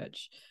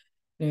church.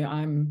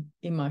 I'm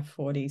in my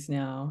 40s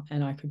now,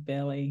 and I could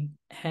barely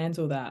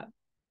handle that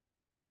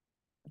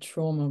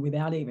trauma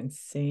without even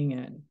seeing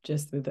it,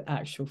 just with the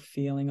actual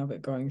feeling of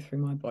it going through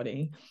my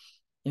body.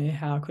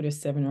 How could a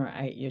 7 or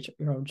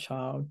 8-year-old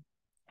child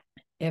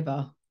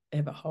ever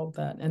hold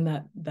that? And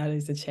that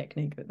is a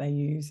technique that they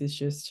use, is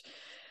just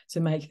to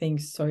make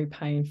things so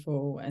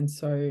painful and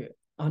so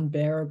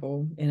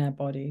unbearable in our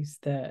bodies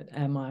that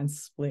our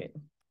minds split,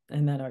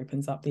 and that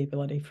opens up the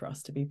ability for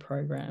us to be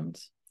programmed.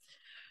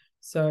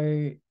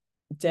 So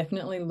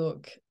definitely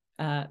look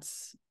at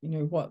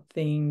what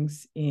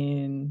things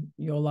in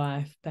your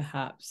life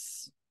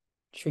perhaps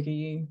trigger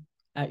you,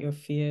 at your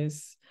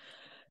fears.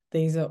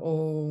 These are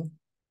all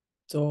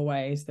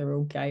doorways, they're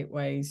all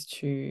gateways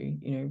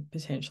to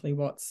potentially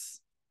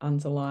what's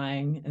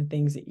underlying, and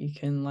things that you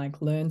can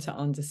learn to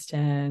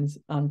understand,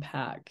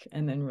 unpack,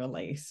 and then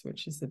release,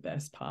 which is the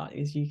best part,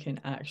 is you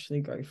can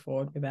actually go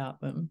forward without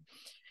them.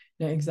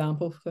 An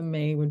example for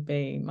me would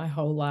be, my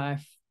whole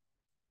life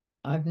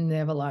I've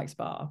never liked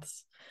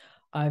baths.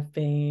 I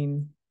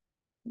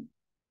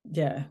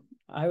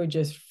would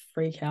just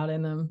freak out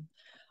in them.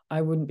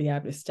 I wouldn't be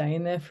able to stay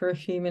in there for a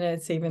few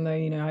minutes, even though,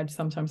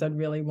 I'd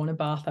really want a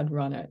bath, I'd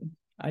run it.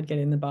 I'd get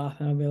in the bath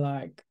and I'd be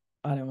like,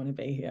 I don't want to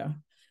be here.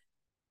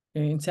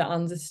 To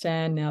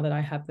understand now that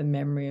I have the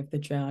memory of the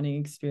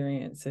drowning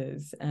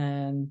experiences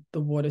and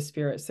the water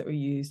spirits that were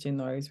used in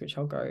those, which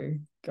I'll go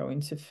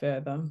into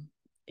further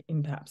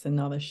in perhaps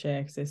another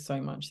share, because there's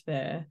so much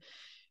there.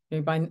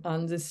 By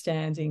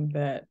understanding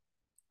that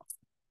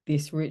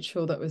this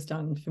ritual that was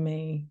done for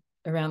me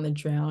around the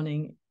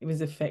drowning, it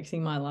was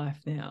affecting my life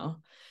now,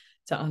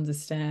 to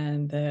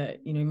understand that,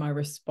 my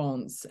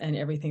response and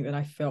everything that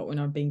I felt when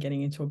I've been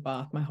getting into a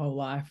bath my whole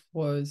life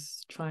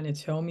was trying to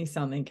tell me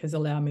something, has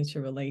allowed me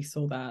to release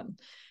all that.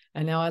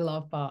 And now I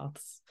love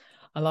baths.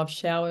 I love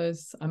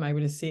showers. I'm able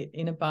to sit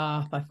in a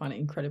bath. I find it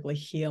incredibly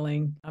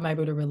healing. I'm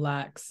able to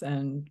relax,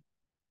 and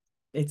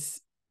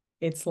it's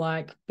it's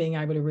like being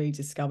able to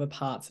rediscover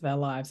parts of our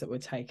lives that were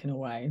taken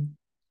away.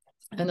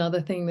 Another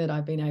thing that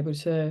I've been able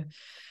to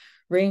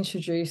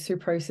reintroduce through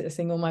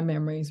processing all my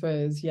memories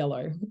was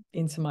yellow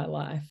into my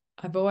life.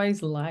 I've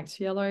always liked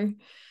yellow,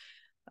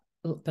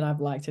 but I've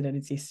liked it at a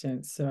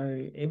distance.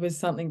 So it was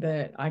something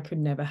that I could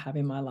never have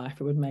in my life.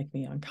 It would make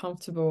me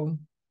uncomfortable.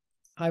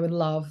 I would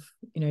love,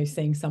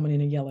 seeing someone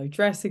in a yellow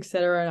dress,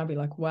 etc. And I'd be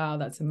like, wow,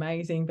 that's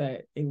amazing,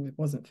 but it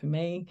wasn't for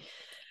me.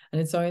 And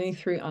it's only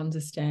through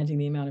understanding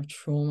the amount of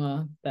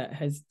trauma that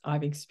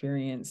I've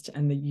experienced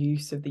and the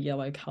use of the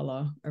yellow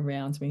color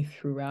around me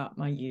throughout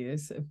my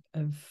years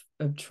of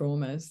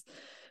traumas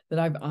that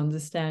I've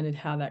understood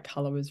how that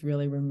color was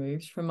really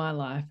removed from my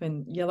life.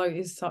 And yellow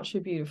is such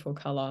a beautiful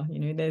color.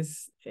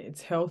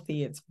 It's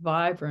healthy, it's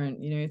vibrant,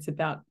 it's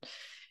about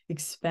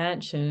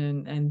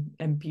expansion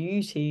and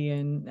beauty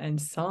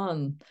and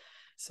sun.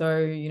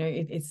 So,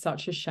 it's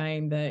such a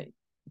shame that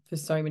for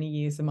so many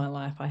years of my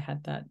life, I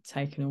had that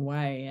taken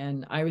away.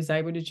 And I was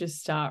able to just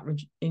start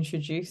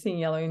introducing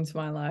yellow into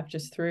my life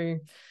just through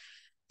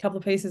a couple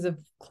of pieces of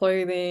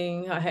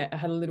clothing. I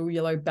had a little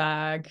yellow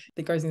bag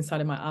that goes inside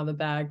of my other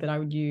bag that I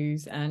would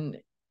use. And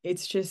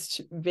it's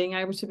just being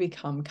able to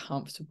become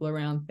comfortable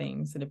around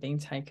things that have been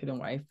taken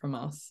away from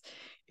us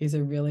is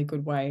a really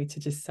good way to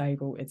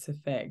disable its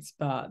effects.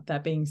 But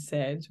that being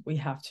said, we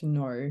have to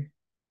know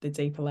the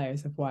deeper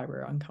layers of why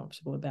we're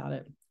uncomfortable about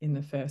it in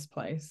the first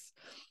place.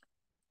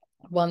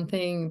 One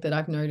thing that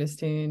I've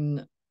noticed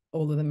in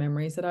all of the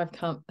memories that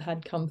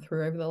I've come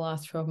through over the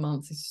last 12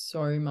 months is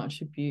so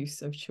much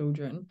abuse of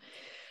children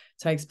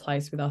takes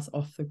place with us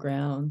off the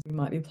ground. We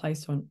might be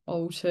placed on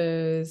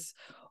altars,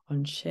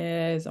 on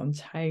chairs, on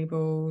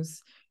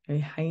tables,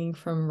 hanging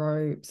from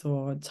ropes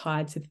or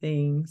tied to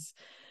things.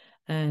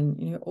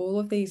 And, all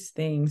of these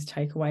things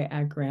take away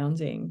our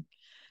grounding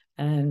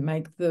and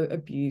make the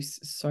abuse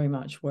so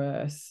much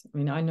worse. I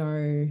mean, I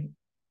know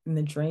in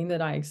the dream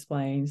that I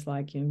explained,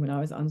 when I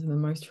was under the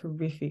most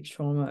horrific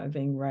trauma of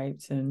being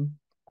raped and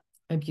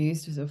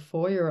abused as a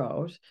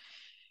 4-year-old,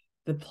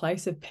 the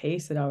place of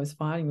peace that I was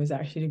finding was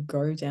actually to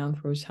go down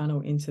through a tunnel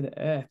into the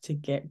earth, to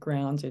get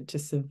grounded, to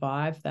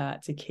survive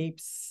that, to keep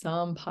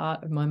some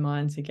part of my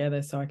mind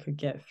together so I could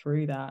get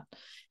through that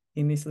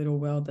in this little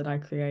world that I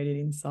created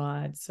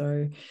inside.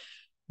 So,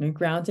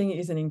 grounding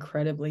is an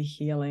incredibly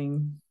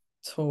healing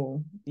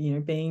tool,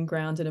 being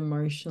grounded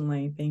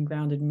emotionally, being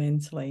grounded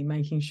mentally,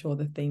 making sure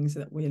the things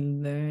that we're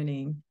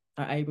learning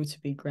are able to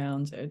be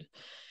grounded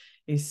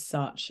is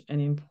such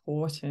an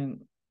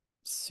important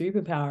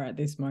superpower at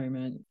this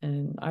moment.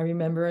 And I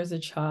remember as a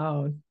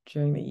child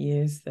during the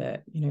years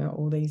that,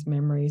 all these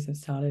memories have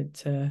started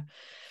to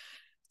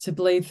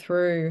bleed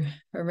through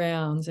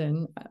around.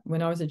 And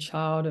when I was a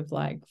child of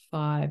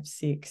 5,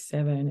 6,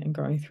 7 and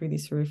going through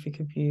this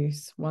horrific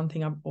abuse, one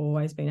thing I've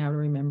always been able to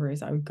remember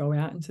is I would go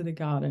out into the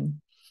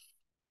garden,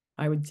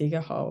 I would dig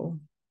a hole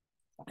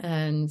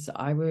and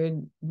I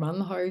would run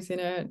the hose in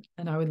it,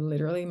 and I would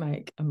literally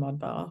make a mud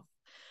bath,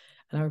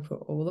 and I would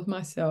put all of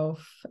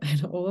myself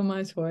and all of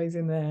my toys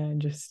in there and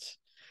just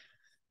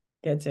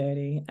get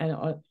dirty. And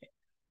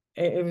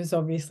it was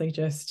obviously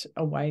just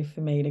a way for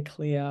me to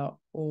clear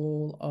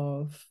all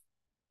of,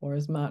 or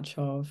as much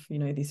of,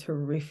 this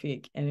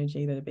horrific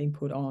energy that had been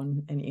put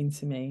on and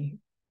into me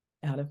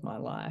out of my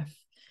life.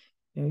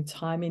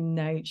 Time in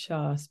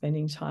nature,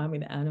 spending time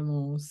with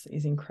animals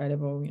is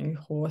incredible.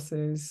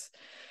 Horses,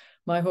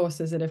 my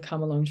horses that have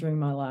come along during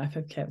my life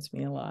have kept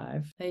me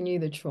alive. They knew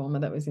the trauma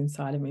that was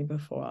inside of me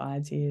before I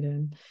did.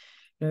 And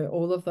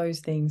all of those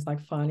things, like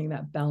finding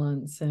that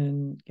balance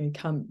and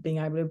being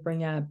able to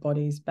bring our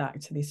bodies back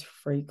to this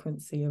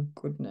frequency of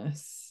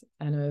goodness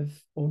and of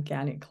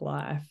organic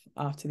life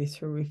after this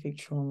horrific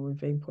trauma we've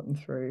been putting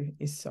through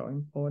is so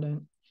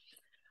important.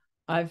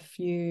 I've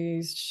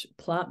used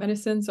plant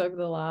medicines over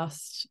the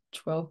last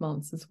 12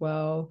 months as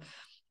well.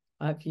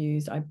 I've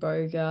used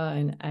iboga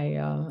and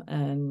aya,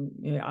 and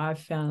I've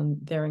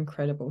found they're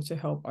incredible to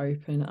help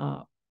open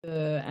up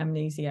the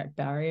amnesiac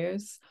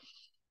barriers.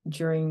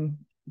 During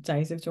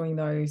days of doing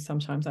those,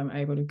 sometimes I'm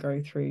able to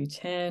go through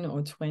 10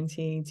 or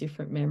 20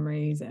 different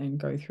memories and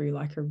go through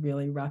a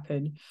really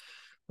rapid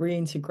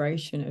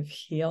reintegration of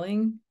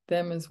healing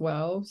them as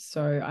well.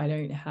 So I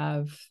don't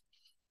have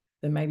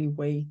the maybe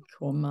week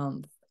or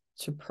month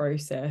to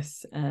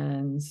process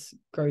and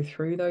go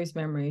through those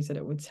memories that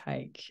it would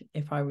take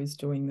if I was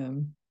doing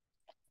them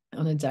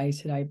on a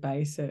day-to-day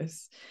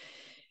basis.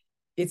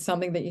 It's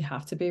something that you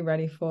have to be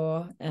ready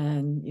for,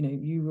 and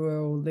you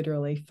will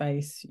literally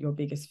face your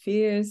biggest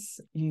fears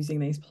using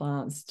these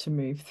plants to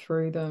move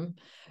through them.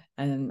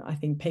 And I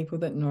think people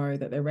that know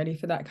that they're ready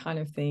for that kind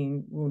of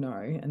thing will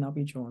know, and they'll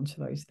be drawn to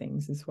those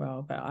things as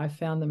well. But I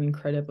found them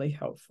incredibly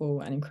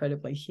helpful and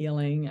incredibly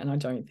healing, and I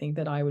don't think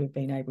that I would have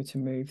been able to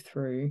move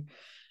through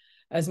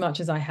as much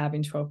as I have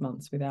in 12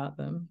 months without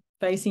them.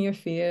 Facing your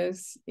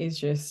fears is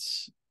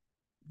just,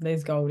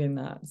 there's gold in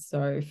that.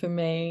 So for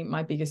me,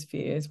 my biggest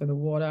fears were the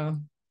water,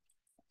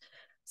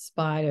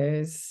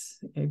 spiders,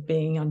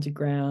 being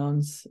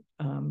underground,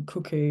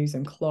 cuckoos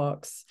and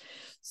clocks.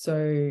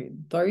 So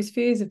those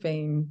fears have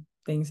been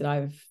things that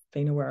I've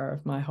been aware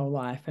of my whole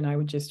life, and I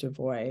would just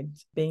avoid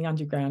being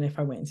underground. If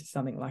I went into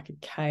something like a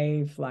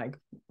cave, like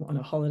on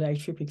a holiday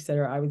trip,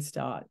 etc., I would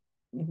start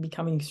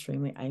becoming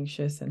extremely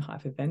anxious and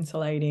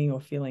hyperventilating or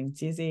feeling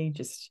dizzy,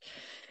 just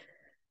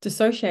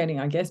dissociating,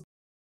 I guess.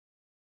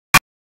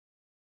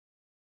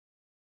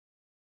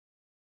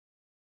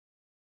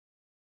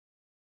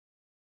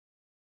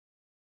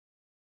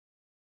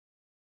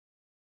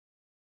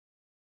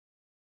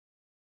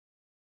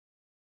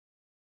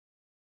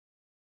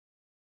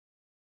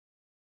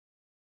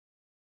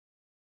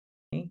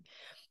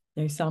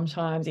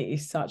 Sometimes it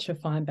is such a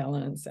fine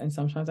balance, and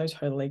sometimes I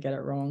totally get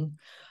it wrong.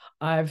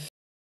 I've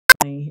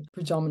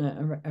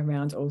predominant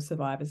around all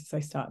survivors as they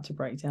start to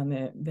break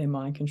down their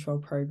mind control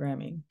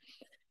programming.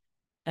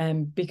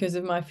 And because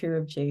of my fear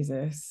of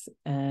Jesus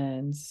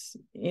and,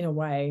 in a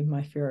way,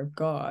 my fear of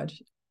God,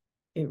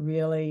 it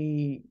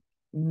really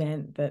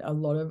meant that a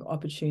lot of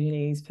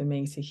opportunities for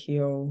me to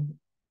heal,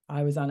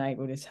 I was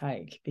unable to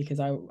take, because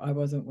I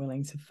wasn't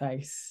willing to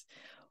face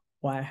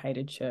why I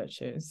hated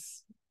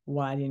churches,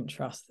 why I didn't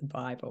trust the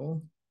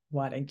Bible,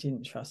 why I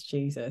didn't trust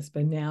Jesus.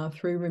 But now,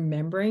 through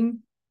remembering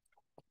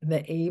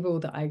the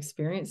evil that I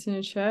experienced in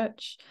a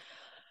church,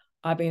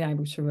 I've been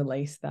able to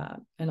release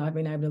that, and I've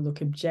been able to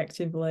look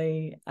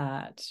objectively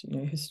at,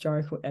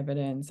 historical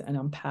evidence and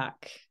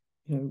unpack,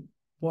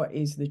 what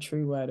is the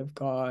true word of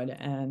God,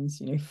 and,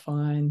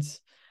 find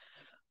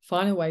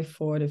a way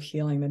forward of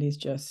healing that is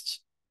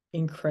just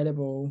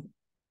incredible.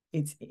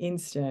 It's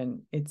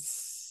instant.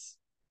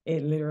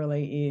 It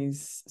literally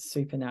is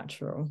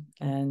supernatural.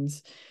 And,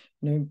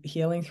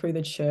 healing through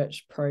the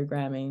church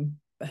programming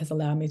has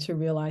allowed me to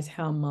realize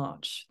how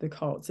much the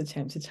cults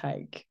attempt to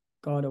take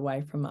God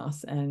away from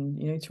us.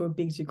 And, to a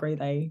big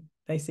degree,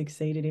 they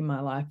succeeded in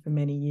my life for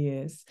many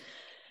years.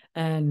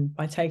 And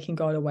by taking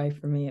God away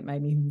from me, it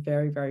made me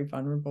very, very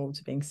vulnerable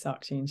to being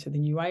sucked into the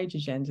New Age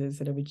agendas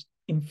that have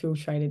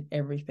infiltrated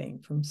everything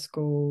from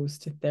schools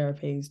to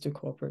therapies to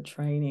corporate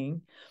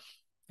training.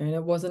 And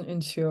it wasn't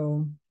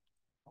until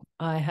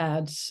I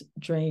had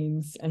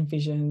dreams and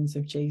visions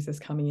of Jesus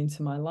coming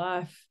into my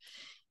life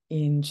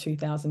in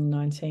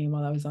 2019,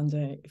 while I was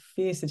under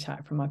fierce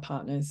attack from my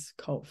partner's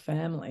cult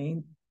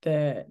family,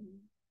 the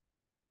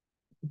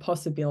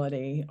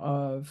possibility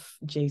of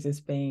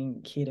Jesus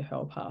being here to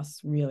help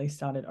us really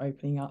started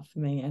opening up for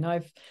me. And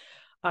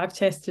I've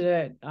tested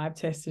it. I've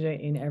tested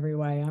it in every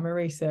way. I'm a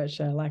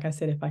researcher. Like I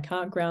said, if I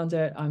can't ground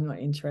it, I'm not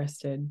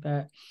interested.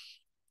 But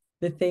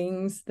the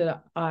things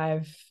that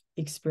I've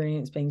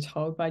experienced being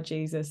told by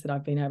Jesus, that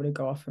I've been able to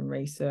go off and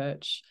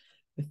research,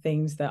 the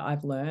things that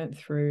I've learned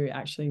through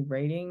actually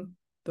reading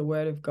the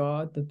Word of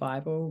God, the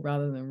Bible,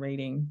 rather than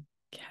reading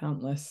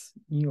countless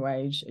New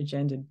Age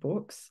agendaed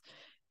books,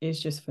 is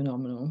just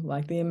phenomenal.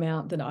 Like, the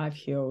amount that I've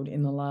healed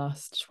in the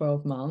last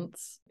 12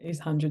 months is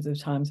hundreds of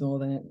times more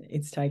than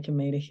it's taken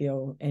me to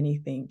heal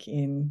anything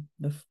in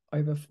the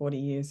over 40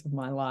 years of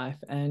my life.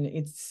 And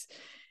it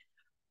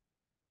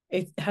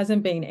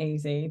hasn't been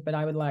easy, but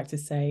I would like to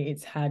say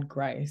it's had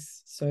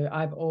grace. So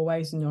I've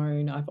always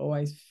known, I've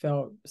always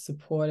felt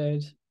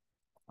supported.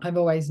 I've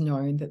always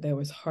known that there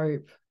was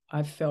hope.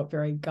 I've felt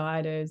very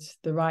guided.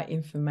 The right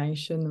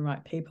information, the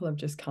right people have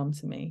just come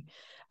to me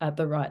at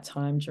the right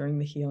time during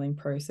the healing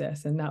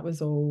process. And that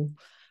was all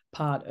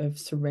part of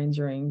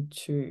surrendering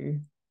to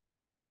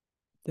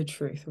the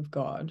truth of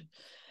God.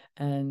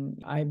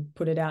 And I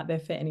put it out there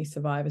for any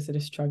survivors that are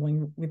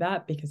struggling with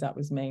that, because that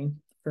was me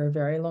for a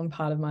very long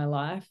part of my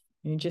life.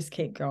 You just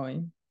keep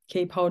going,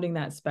 keep holding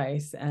that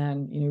space,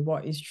 and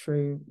what is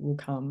true will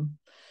come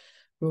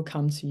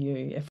to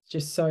you. It's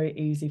just so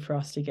easy for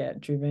us to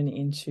get driven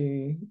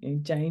into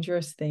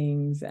dangerous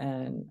things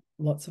and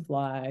lots of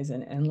lies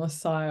and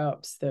endless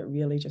psyops that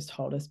really just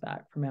hold us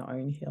back from our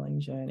own healing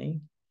journey.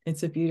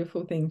 It's a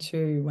beautiful thing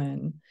too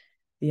when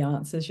the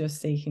answers you're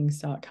seeking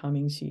start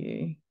coming to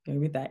you,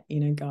 with that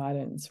inner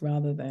guidance,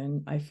 rather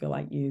than, I feel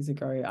like years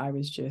ago, I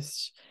was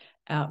just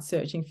out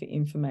searching for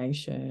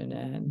information,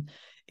 and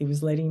it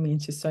was leading me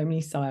into so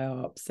many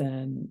psyops,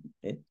 and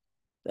it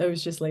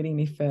was just leading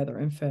me further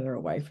and further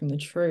away from the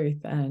truth,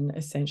 and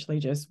essentially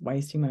just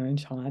wasting my own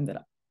time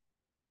that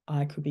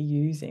I could be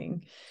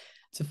using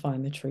to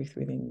find the truth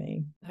within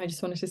me. I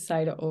just wanted to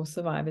say to all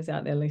survivors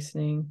out there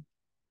listening,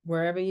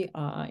 wherever you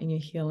are in your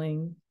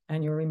healing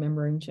and your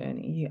remembering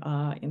journey, you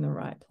are in the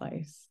right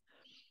place.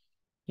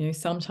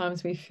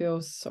 Sometimes we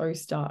feel so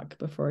stuck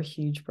before a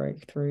huge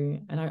breakthrough.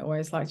 And I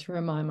always like to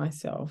remind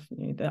myself,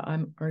 that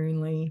I'm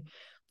only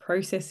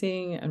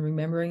processing and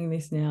remembering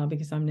this now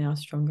because I'm now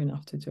strong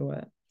enough to do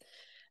it.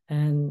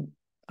 And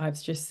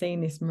I've just seen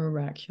this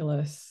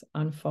miraculous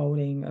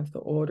unfolding of the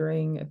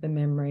ordering of the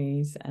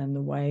memories and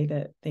the way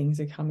that things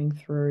are coming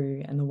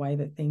through, and the way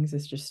that things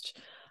is just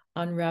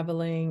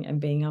unraveling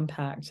and being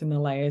unpacked, and the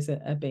layers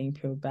are being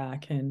peeled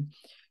back. And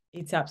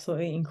it's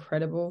absolutely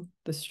incredible,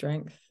 the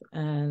strength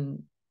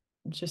and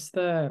just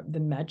the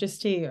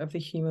majesty of the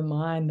human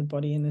mind, the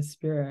body and the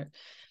spirit.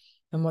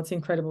 And what's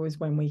incredible is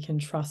when we can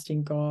trust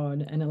in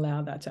God and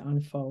allow that to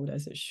unfold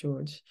as it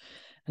should,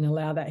 and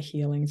allow that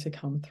healing to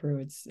come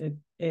through. It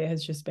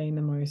has just been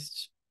the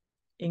most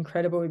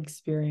incredible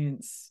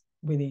experience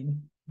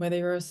within. Whether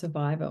you're a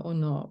survivor or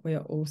not, we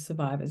are all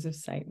survivors of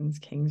Satan's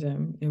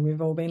kingdom. You know,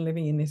 we've all been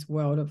living in this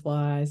world of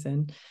lies,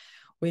 and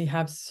we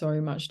have so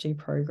much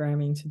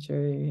deprogramming to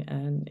do.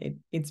 And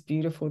it's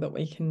beautiful that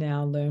we can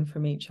now learn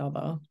from each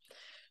other,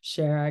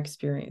 share our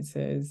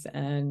experiences,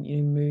 and, you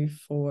know, move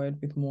forward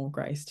with more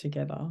grace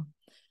together.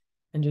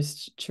 And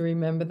just to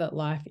remember that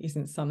life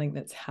isn't something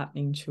that's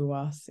happening to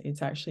us.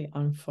 It's actually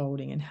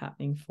unfolding and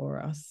happening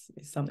for us.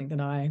 It's something that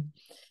I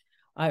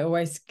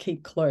always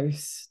keep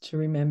close to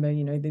remember,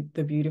 you know,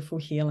 the beautiful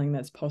healing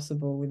that's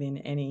possible within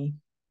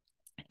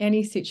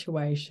any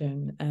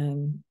situation,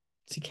 and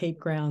to keep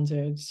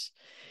grounded,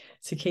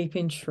 to keep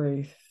in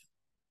truth,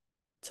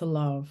 to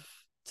love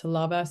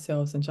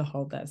ourselves and to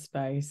hold that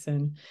space,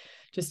 and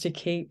just to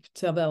keep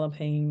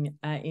developing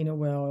our inner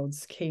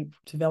worlds, keep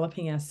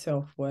developing our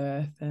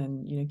self-worth,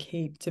 and, you know,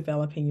 keep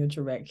developing your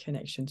direct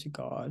connection to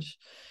God.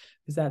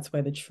 Because that's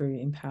where the true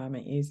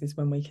empowerment is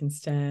when we can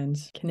stand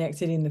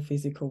connected in the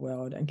physical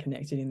world and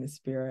connected in the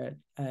spirit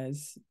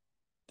as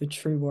the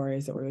true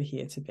warriors that we were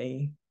here to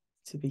be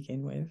to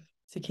begin with.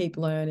 To keep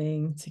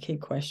learning, to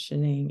keep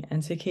questioning,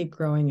 and to keep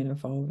growing and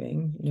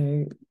evolving. You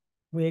know,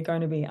 we're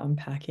going to be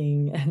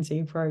unpacking and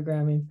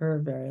deprogramming for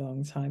a very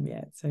long time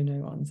yet, so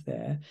no one's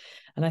there.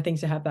 And I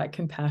think to have that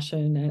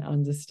compassion and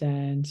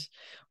understand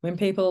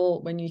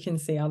when you can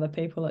see other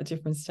people at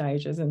different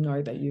stages and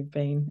know that you've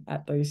been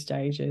at those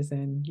stages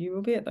and you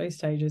will be at those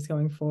stages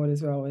going forward,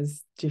 as well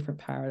as different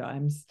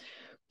paradigms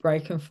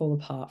break and fall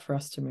apart for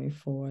us to move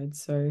forward.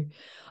 So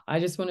I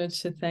just wanted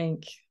to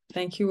thank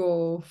you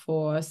all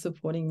for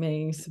supporting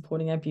me,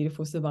 supporting our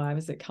beautiful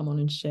survivors that come on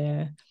and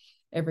share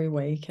every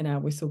week, and our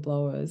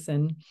whistleblowers.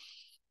 And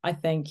I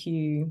thank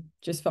you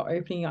just for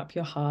opening up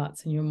your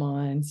hearts and your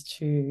minds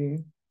to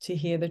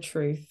hear the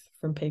truth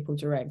from people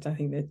direct. I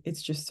think that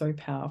it's just so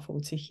powerful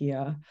to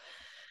hear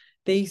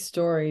these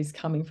stories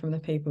coming from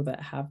the people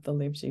that have the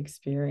lived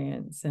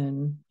experience.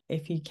 And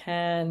if you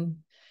can,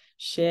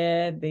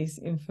 share this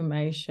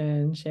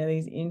information, share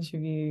these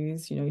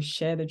interviews, you know,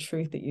 share the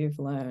truth that you've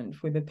learned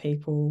with the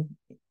people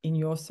in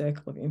your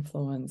circle of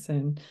influence.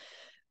 And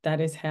that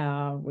is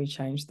how we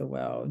change the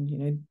world. You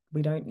know,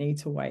 we don't need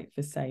to wait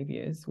for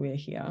saviors. We're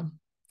here.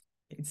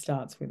 It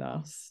starts with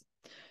us.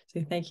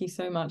 So thank you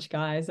so much,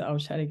 guys. I'll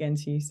chat again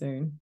to you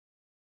soon.